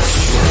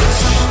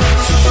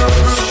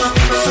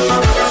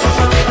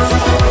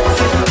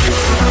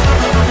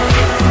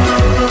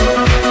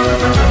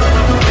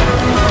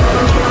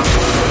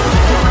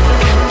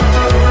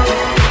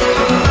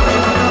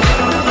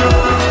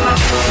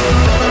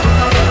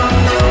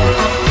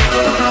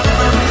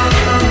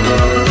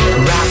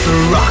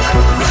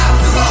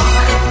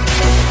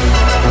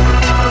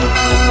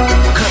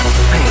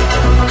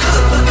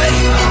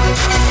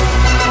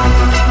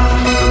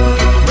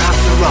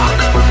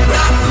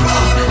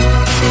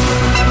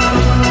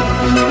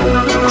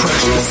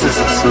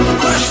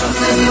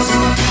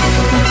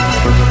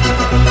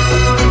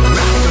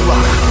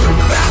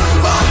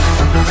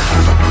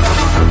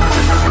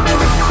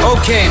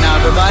 Okay, now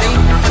everybody,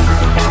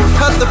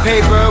 cut the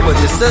paper with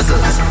your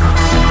scissors.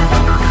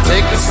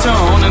 Take the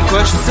stone and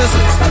crush the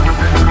scissors.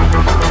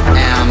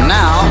 And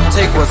now,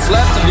 take what's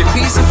left of your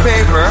piece of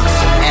paper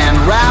and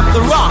wrap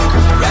the rock.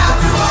 Wrap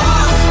the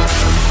rock.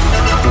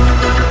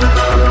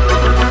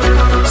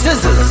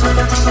 Scissors.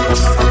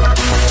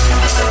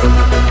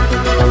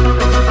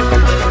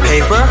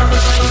 Paper.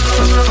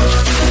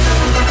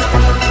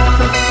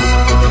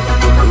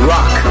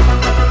 Rock.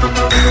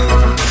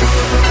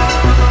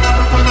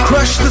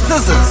 Crush the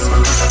scissors.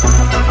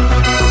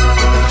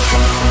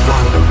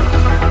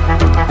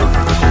 1,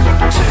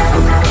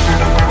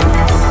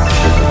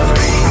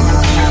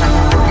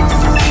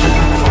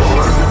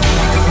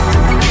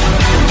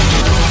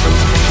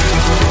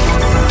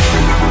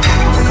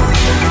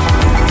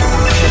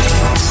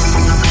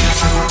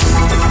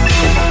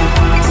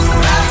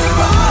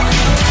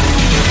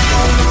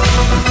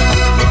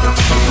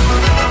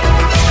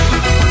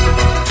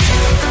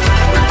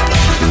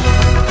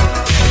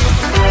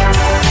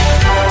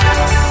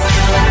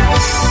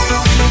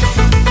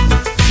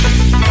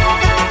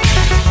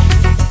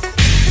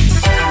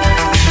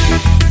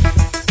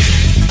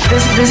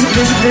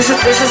 This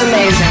is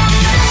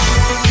amazing.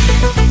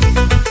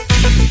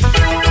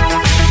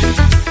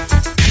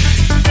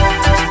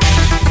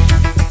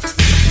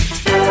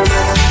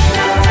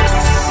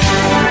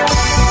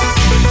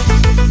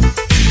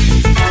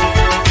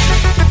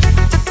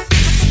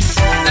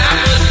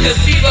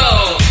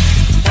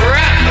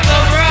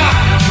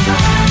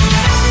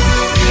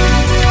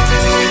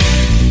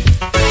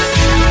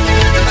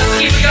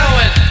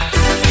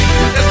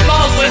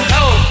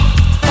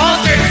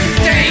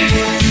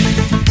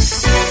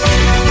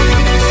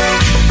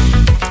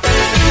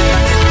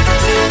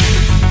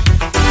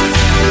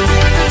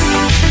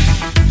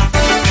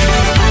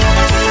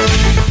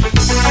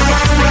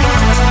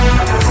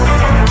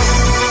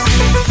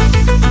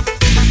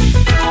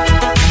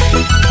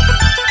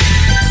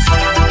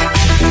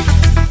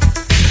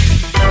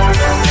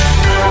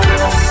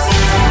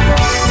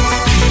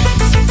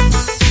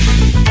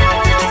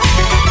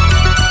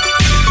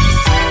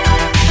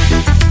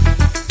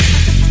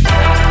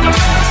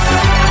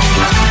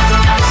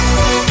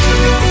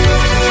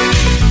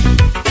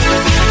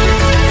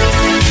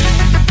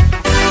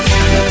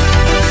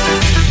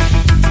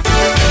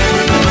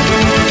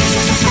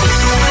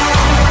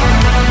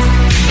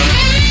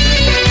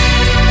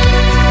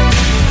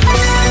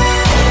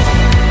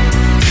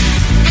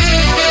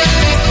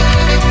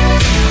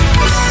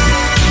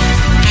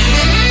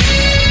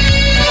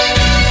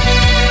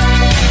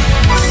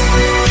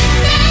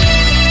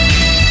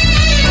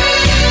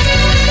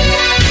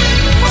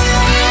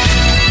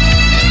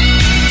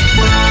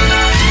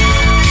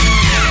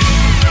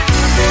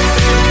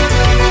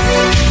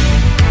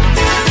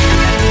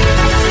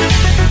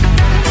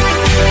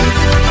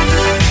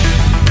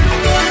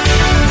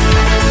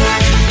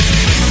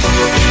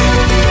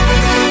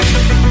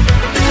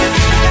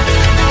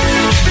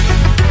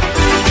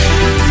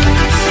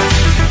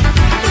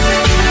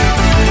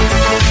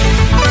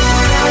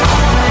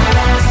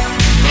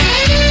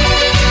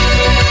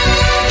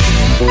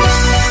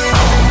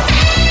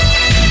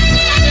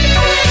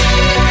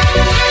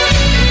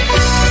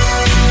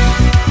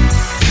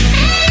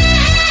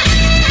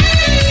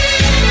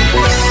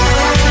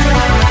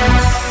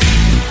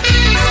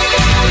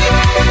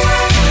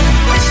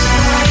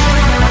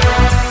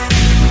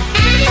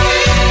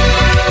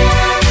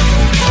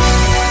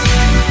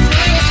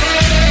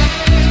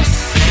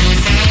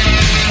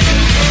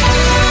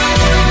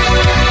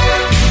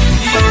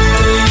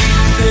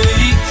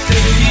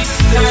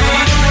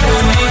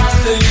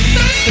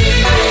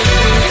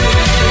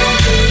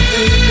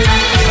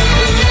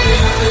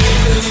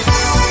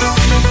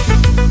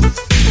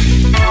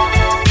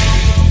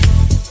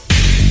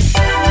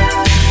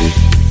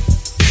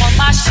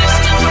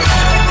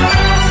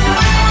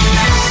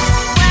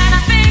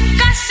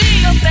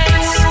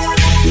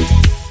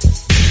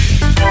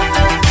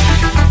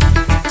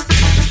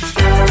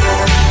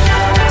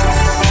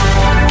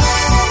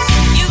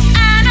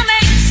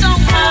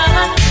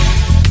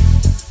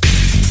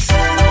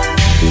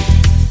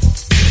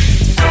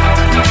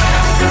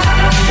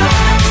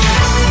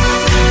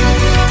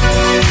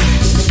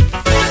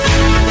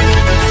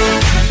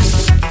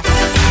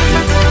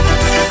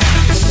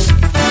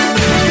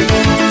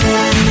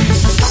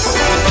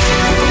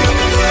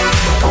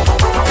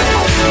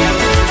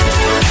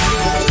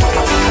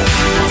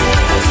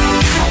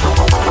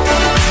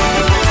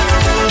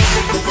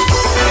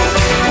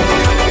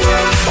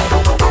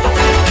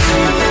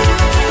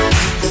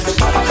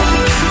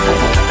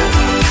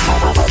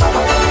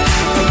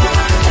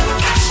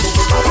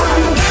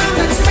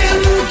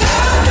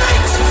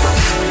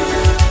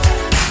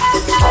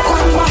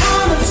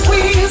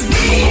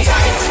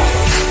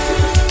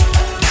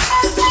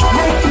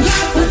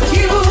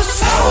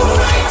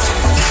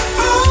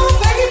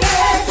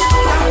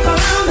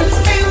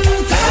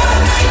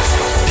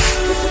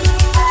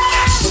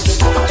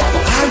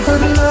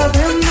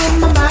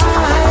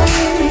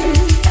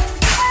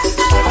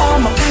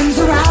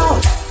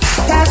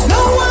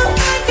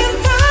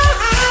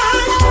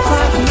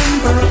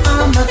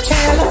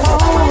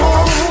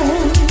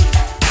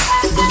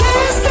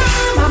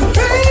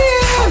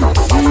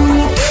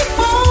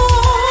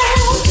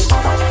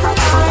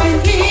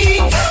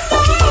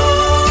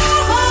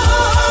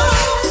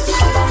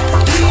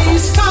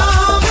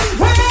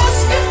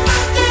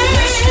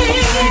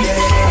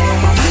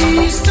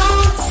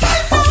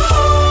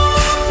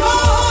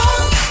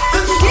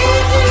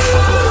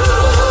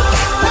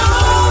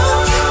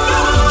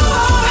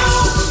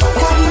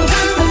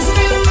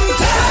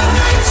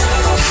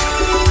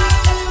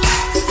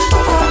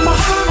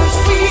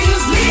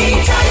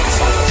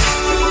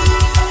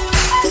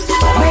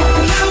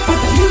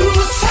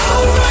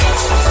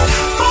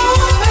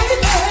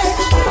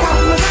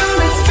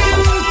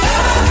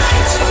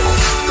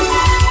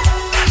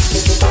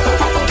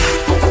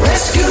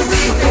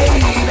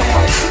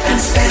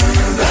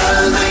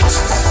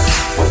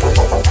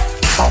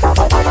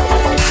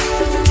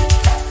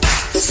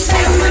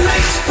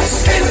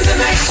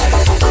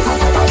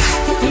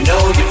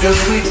 do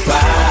it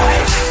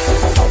right.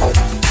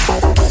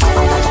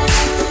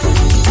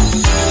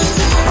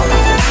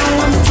 I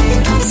want to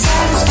be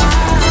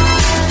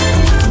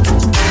satisfied.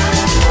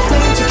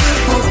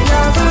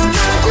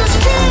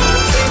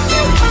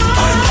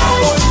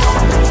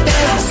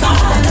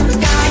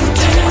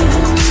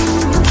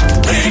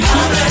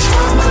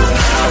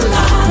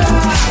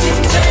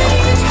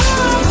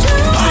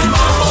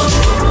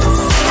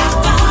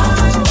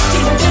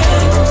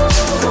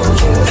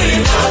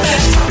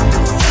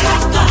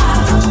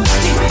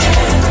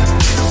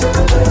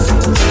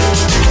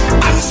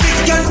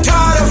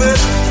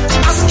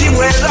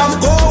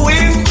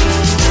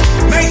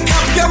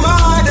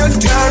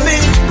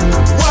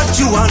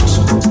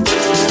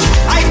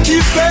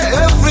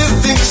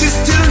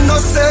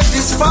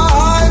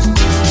 satisfied.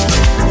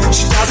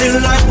 She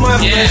doesn't like my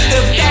friends,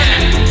 they've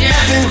done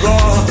nothing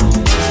wrong.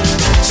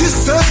 She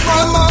says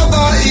my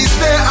mother is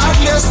the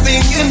ugliest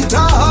thing in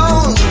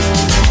town.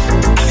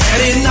 I've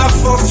had enough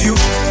of you,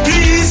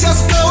 please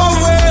just go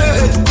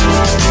away.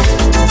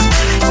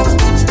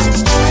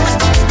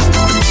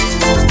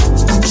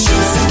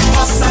 She's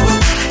impossible,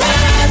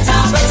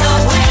 better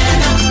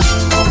winner.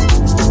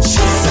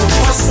 She's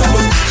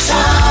impossible,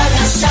 shy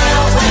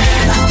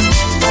winner.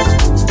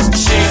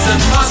 She's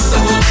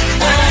impossible,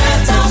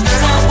 better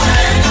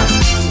winner.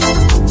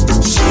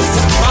 She's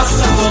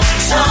impossible,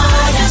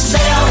 shy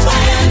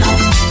winner.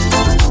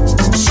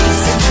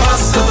 She's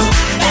impossible,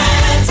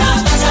 better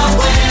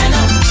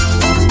winner.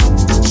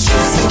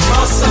 She's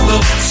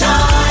impossible,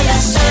 shy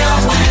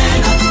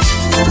winner.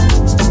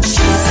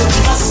 She's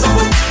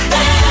impossible,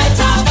 better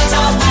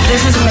winner.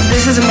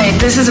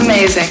 This is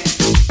amazing.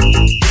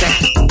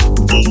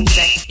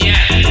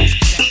 Yeah.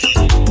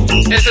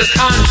 This is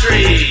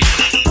country.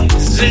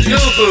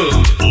 Zigubu.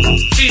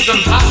 She's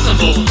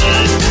impossible.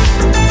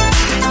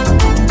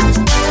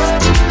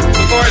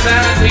 Before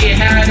that, we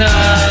had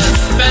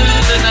Spend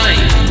the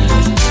Night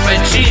by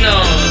Chino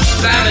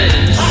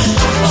Savage.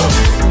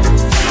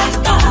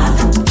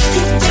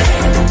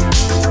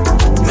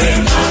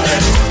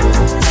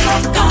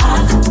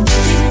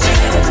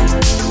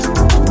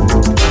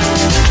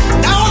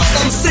 Now that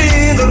I'm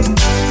single,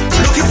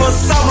 looking for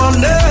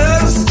someone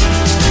else,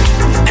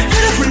 a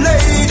beautiful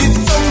lady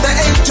from the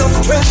age of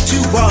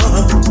 21.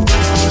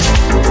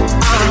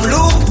 I'm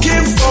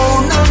looking for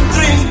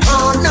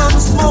non-drinker,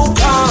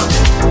 non-smoker.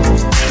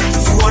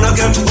 If you wanna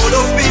get hold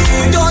of me,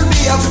 don't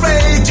be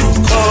afraid to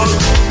call.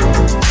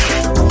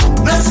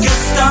 Let's get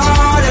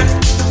started.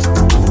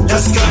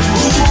 Let's get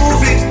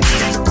moving.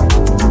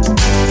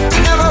 I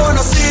never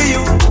wanna see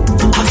you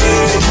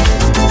again.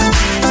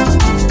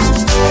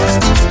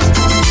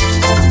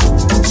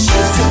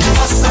 She's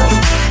impossible,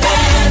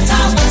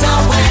 better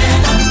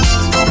winner.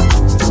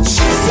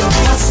 She's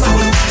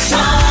impossible,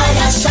 shy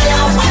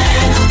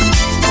winner.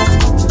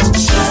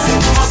 She's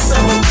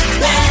impossible,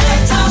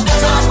 better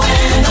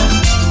winner.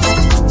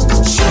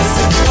 She's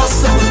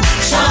impossible,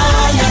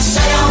 shy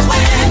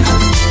winner.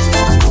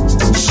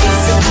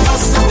 She's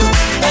impossible,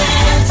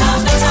 better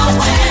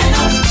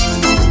winner.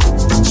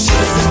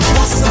 She's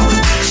impossible,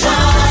 shy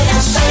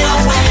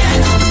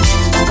winner.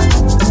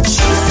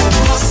 She's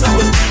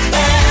impossible,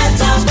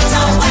 better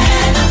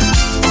winner.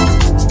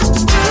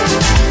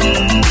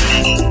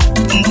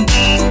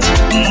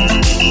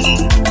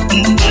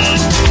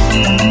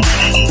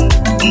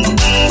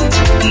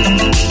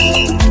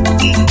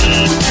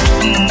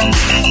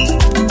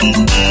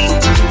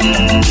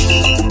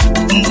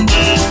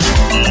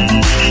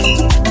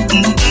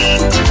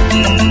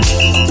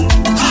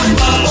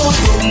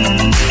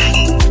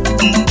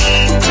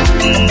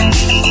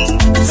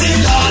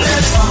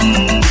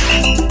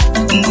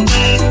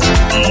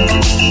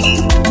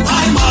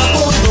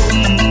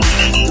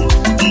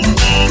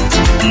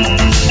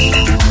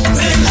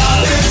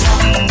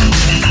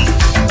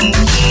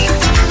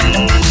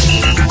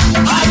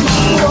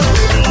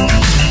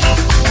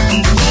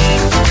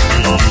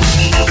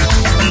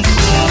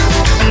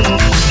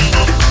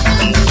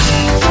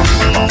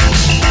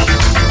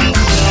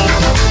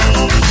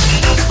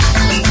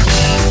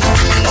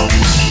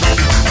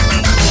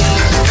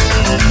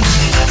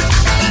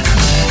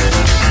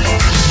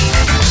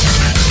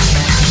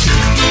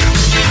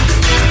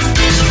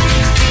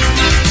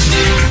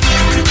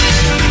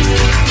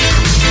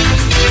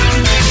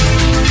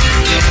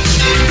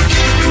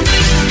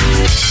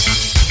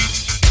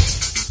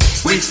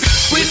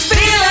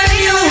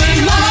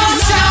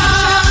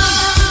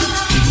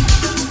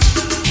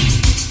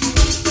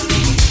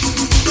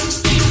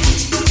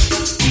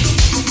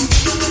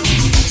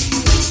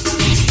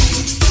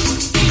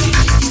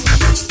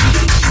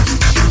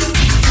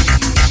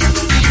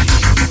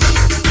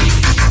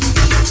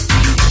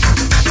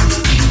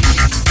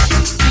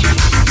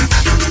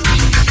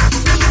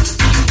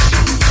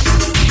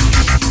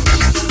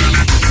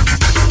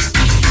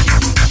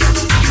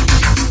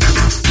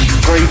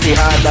 Greasy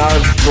hot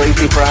dogs,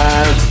 greasy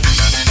fries.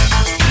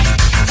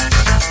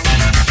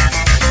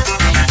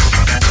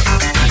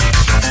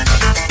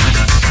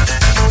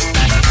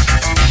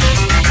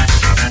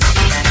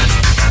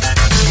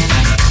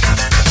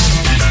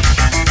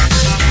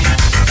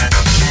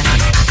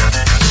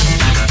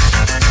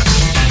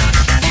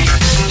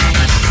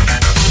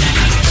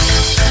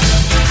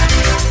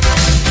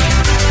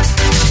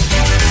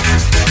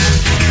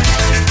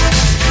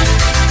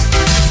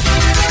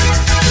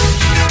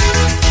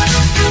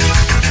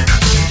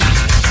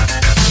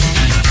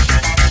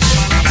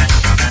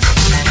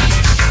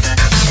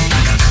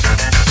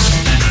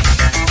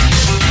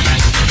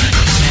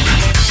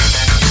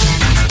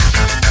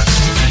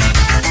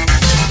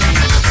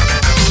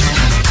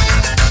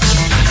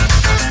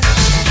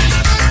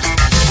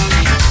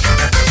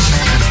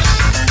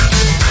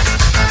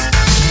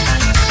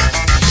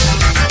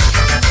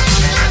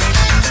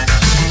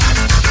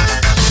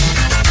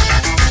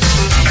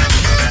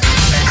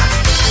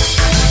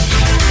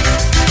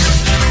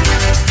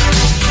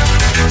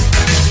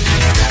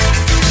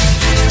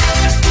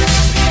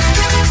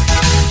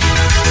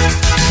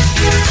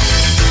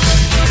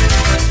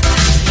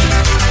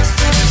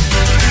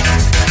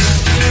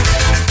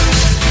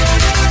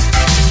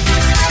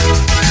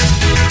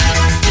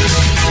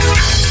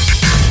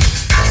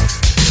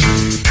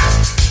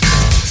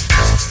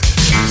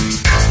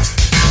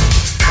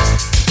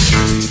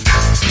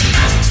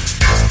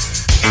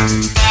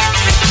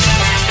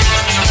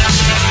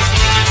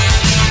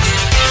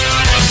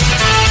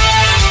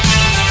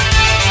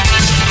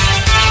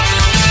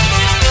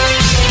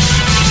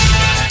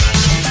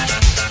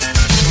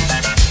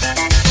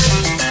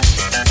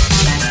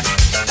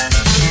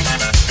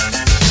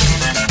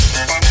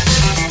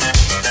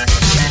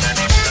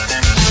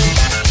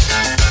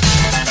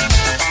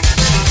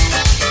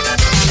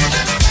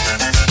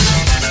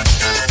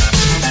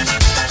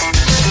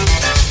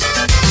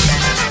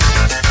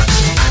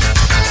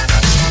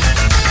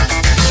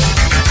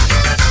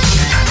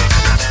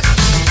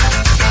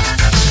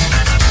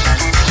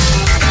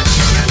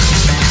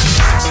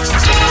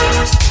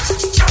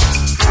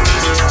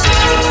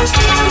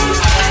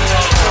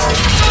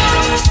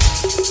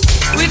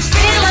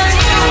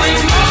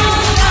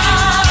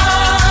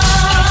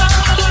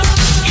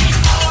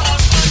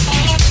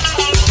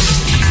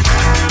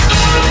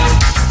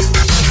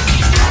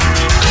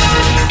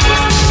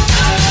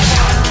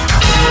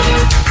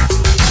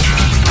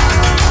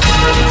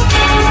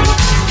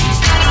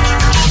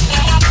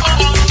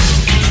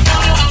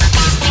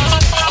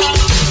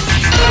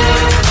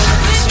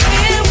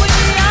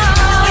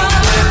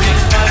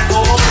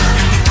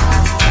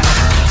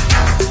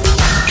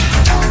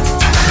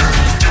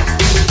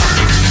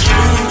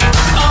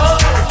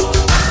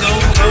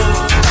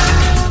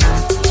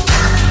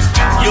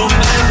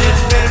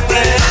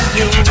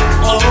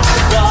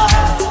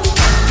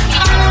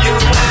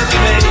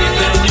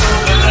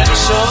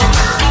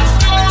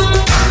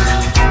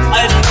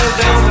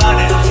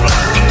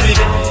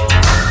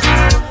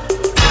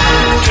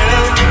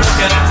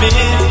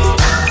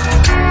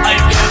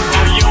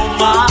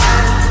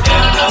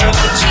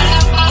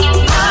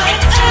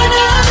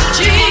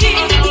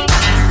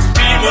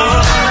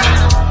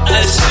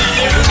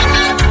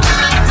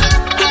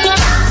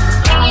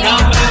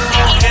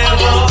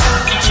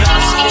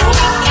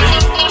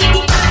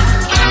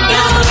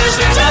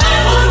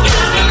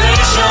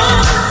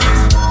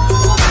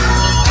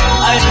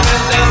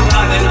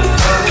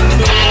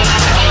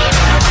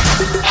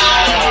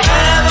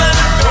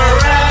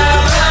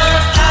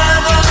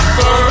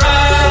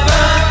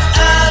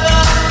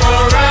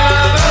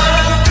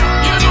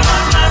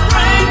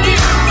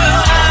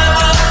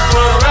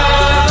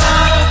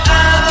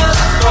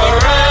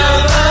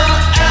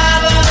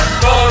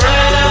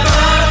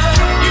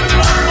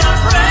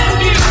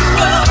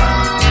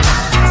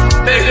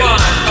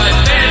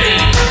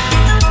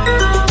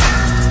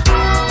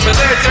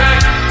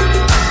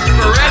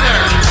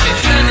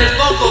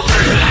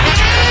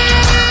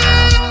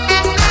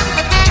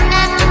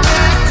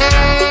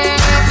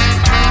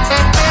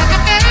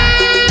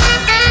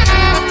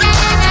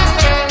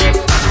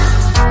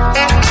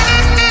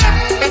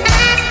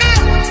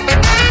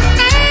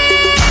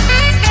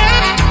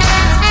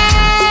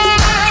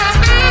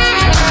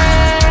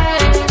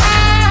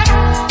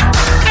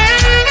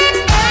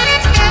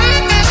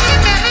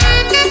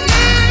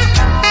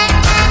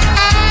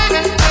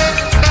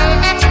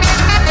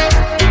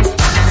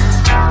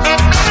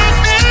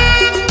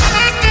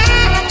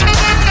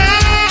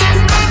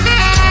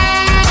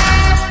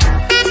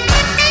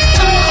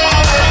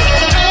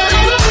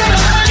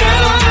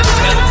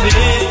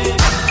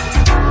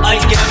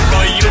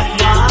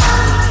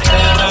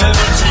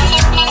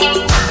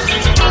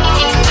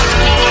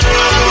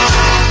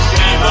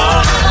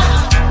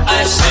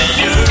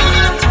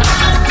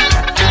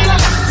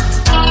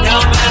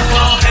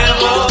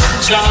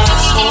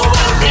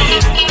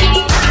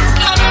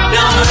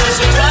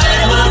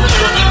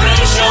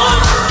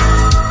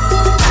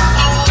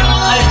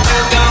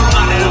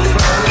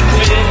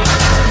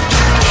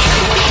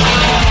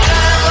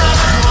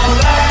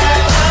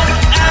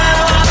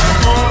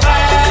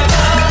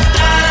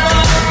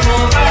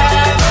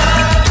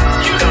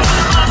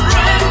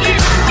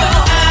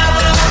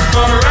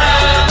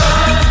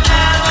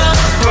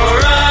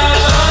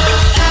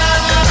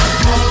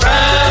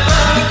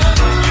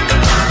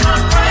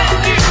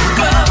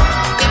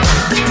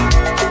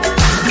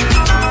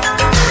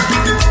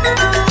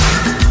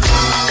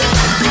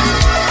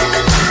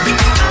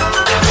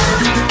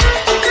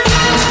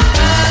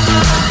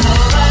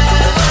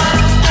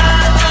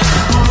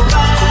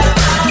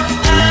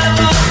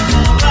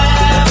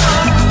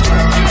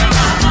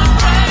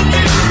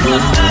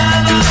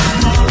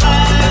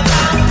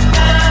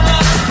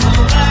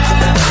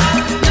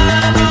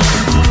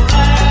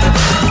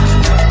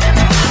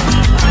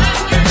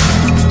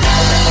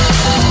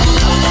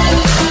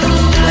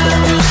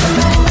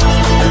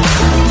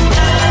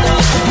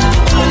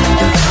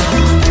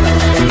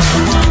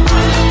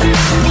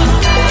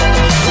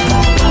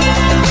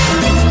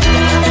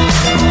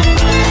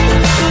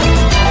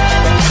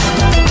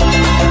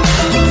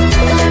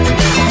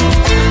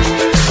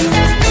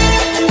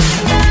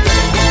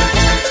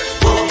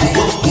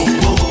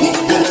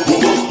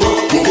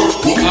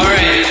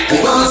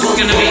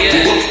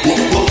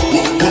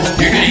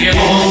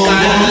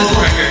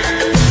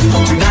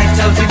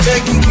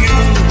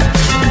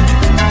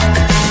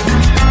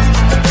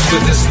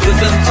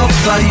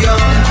 fire.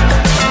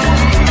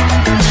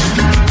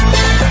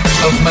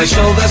 Off my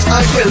shoulders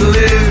I will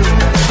live.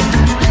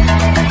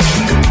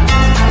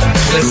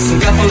 Listen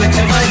carefully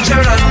to my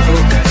charango.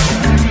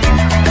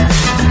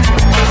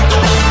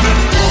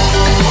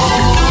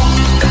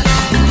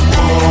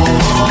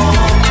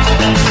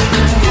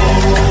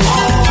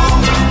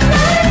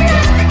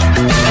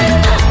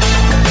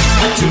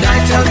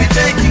 Tonight I'll be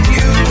taking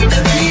you to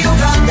Rio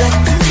Grande,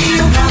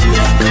 Rio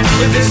Grande,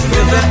 with this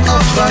rhythm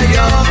of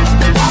fire.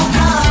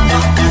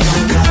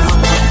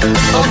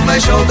 On my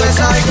shoulders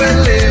I will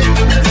live.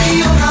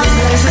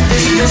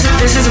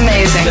 This is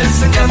amazing.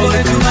 Listen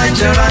carefully to my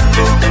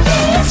charango.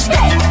 Dance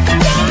great,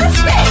 dance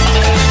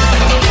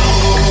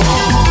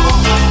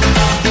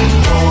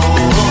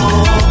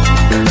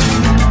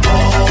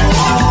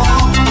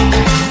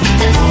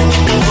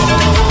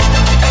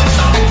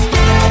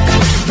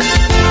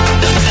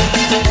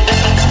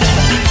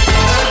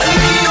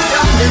Rio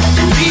Grande,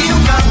 Rio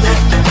Grande,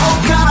 oh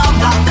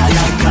caramba, ay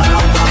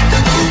caramba,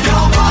 move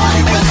your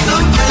body with the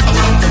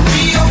rhythm.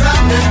 Rio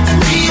Grande,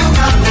 Rio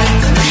Grande,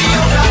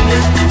 Rio Grande,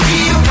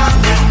 Rio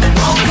Grande,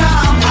 oh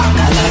caramba,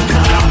 ay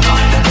caramba,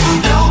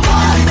 move your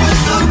body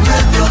with the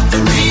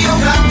rhythm. Rio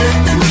Grande,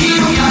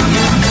 Rio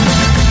Grande.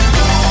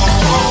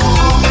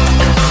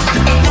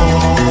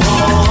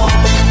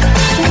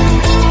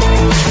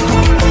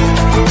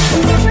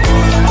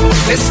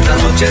 Esta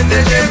noche te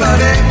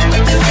llevaré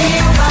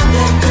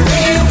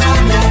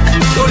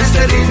por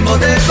este ritmo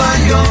de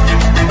baño.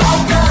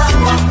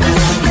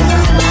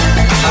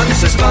 A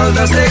mis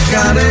espaldas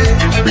dejaré,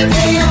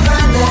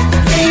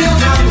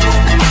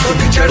 con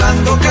mi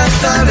charango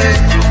cantaré.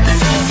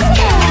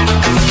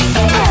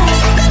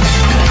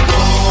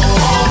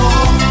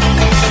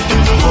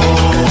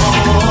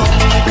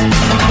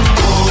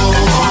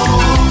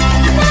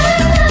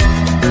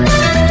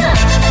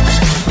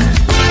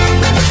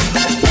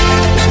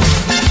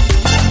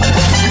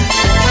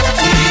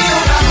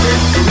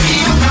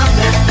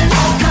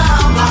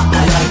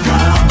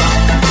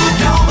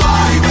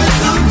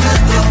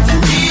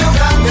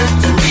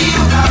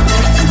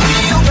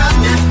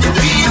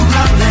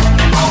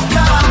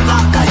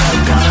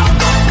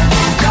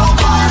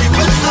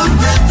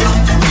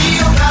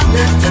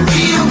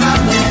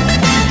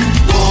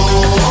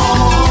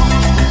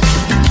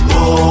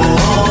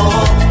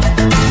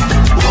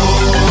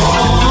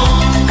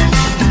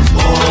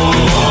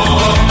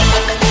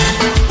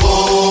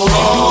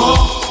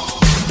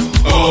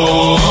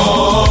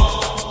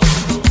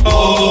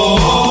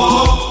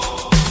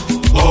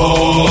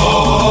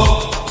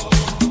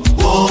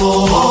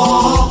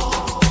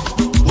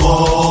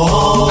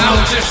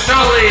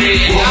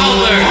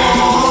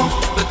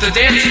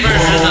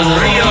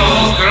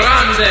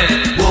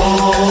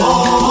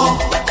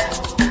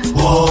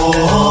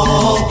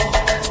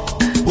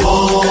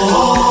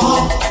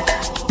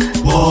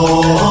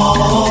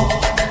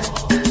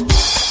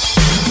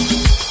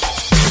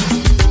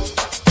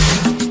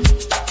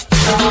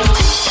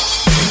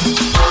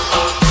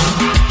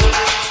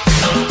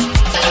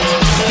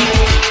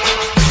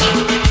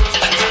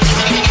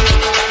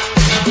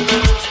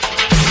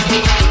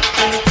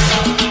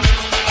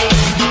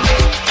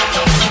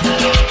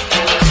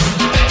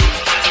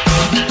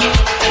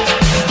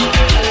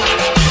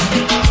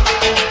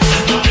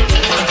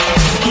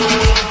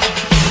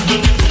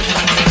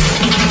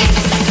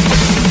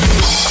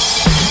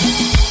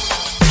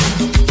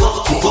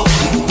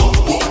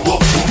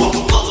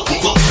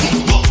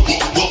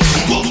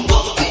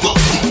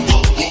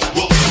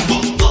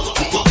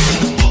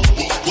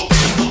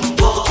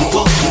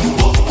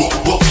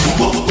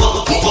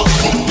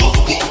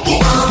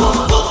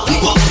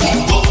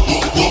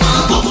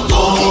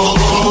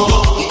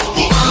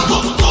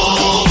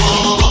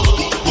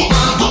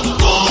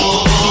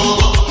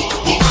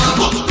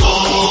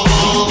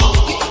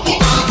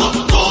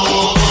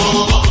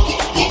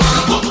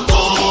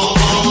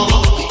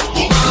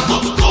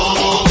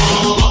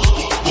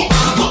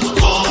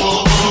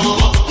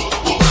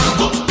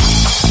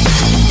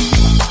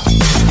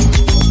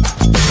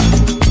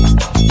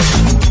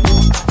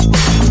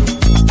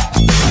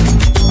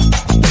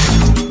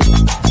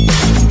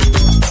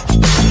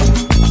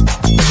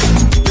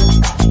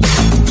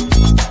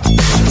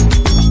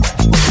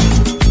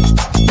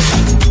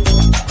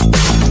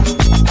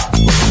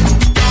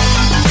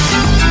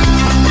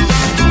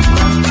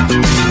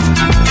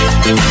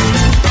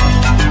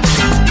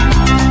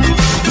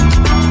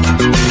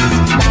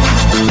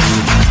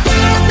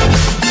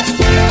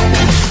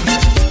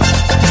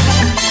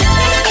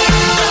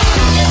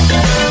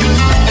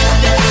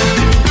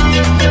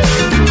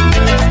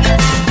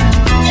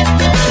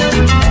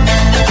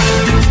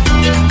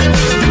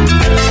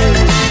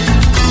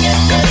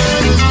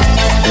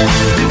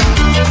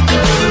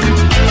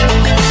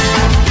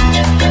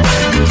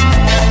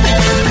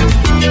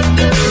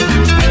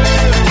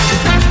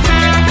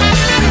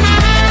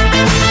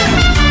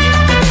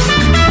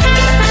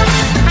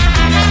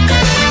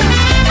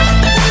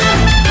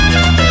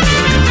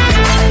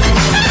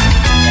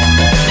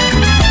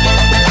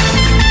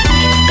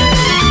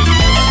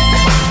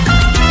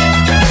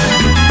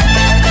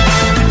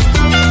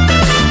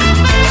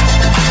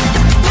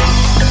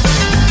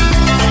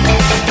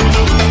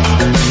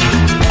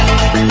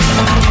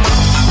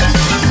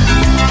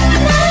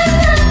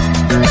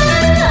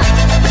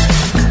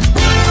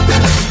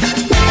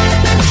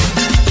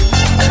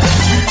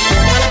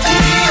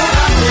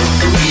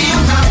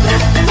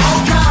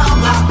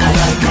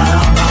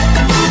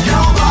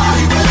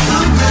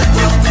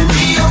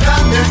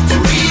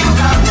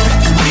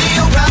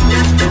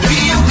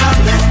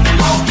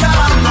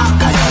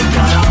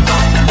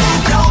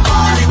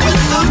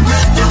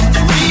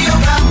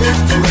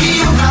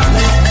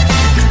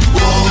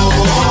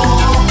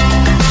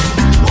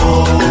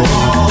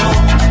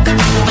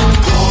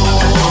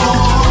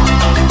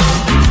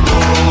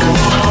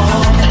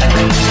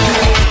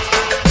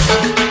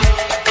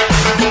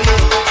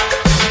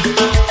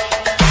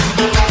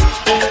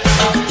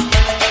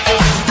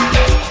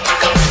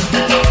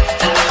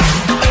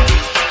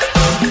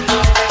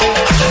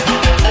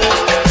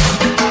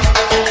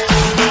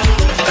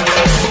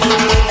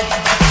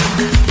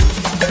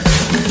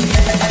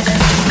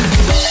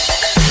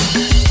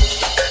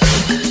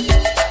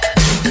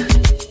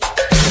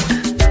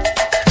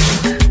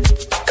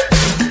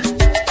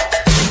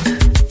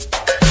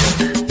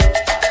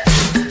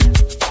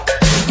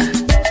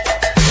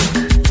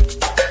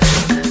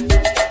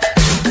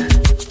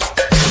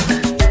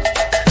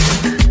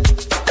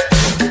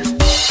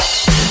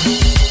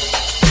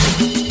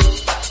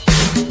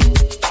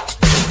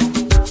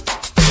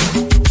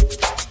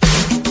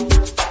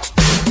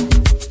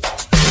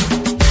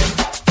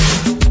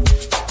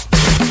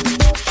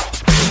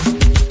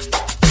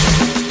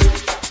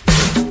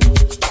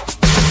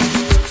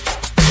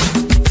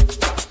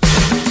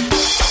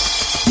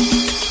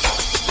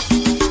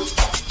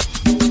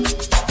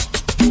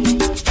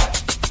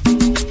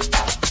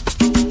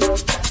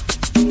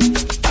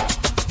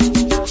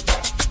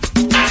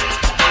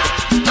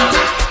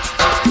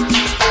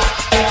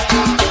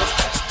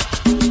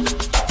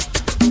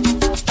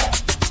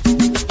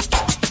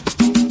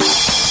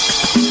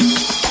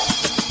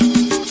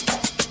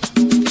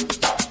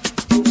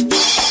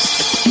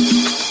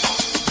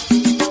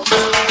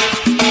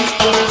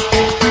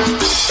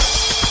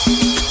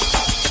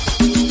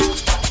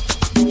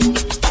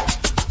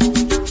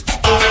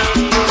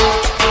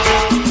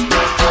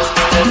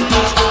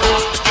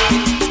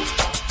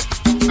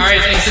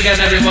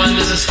 again, everyone.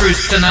 This is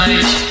Fruits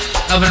Tonight.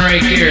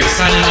 Ovenrake here,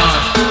 signing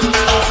off.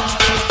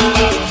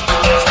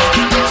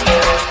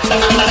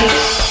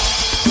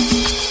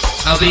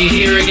 I'll be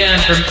here again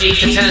from 8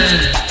 to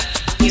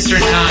 10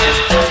 Eastern Time.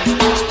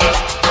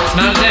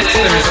 Not next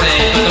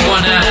Thursday, but the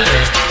one after.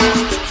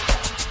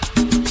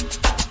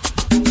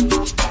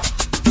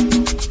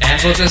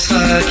 And we'll just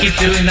keep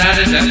doing that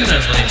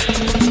indefinitely.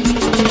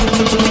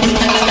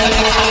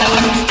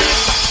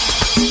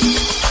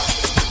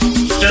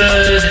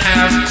 Should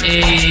have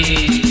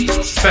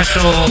a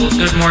special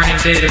Good Morning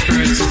Data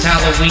Fruits. It's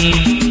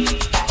Halloween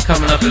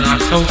coming up in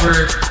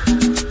October.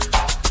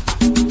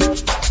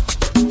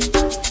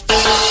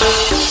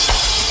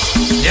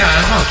 Yeah,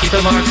 I don't know, keep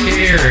it locked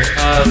here.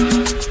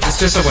 It's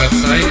just a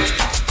website,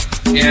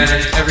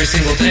 and every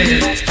single day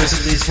there's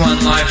at least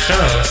one live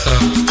show, so,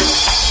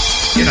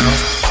 you know,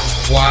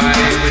 why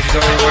would you go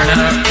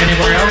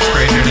anywhere else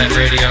for internet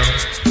radio?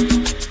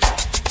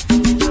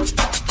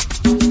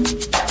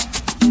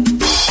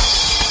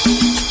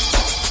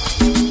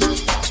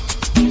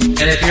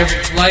 And if you're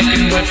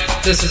liking what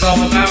this is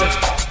all about,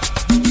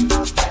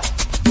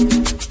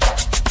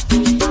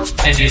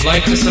 and you'd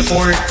like to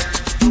support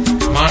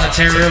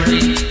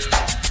monetarily,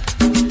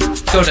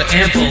 go to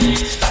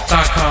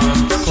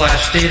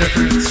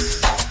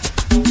ample.com/datafruits.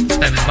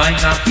 That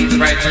might not be the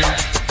right link,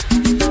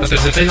 but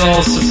there's a big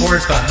old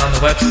support button on the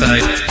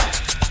website.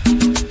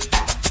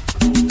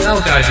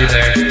 That'll guide you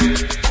there.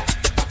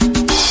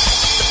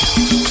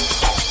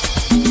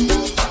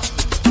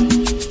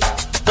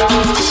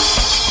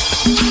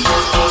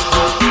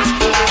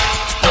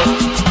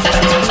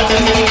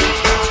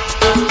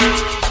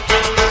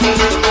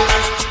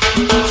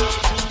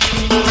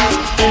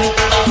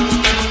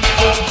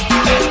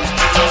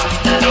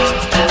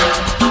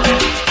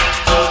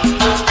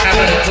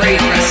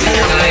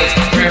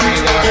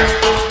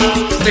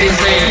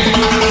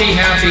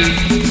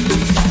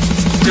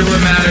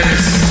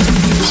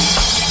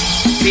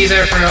 Be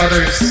there for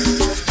others.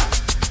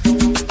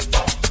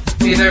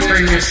 Be there for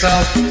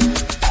yourself.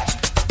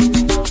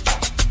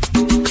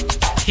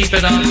 Keep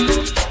it up.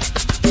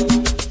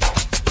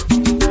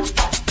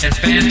 And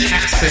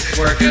fantastic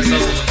work as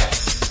always.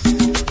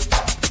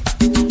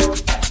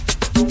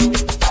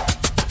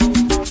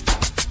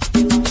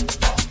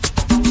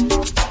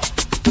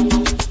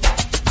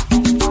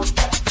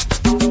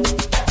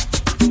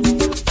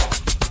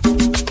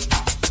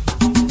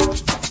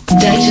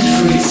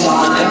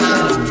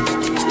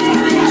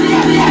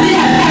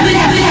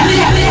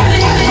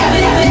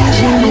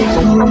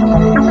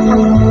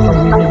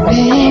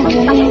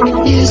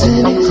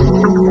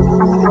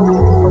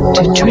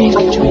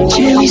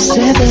 Cherry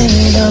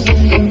 7-Up,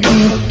 can't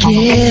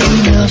get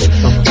enough.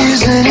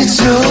 Isn't it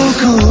so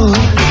cool?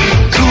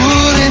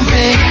 Cool and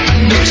pink,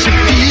 makes you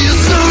feel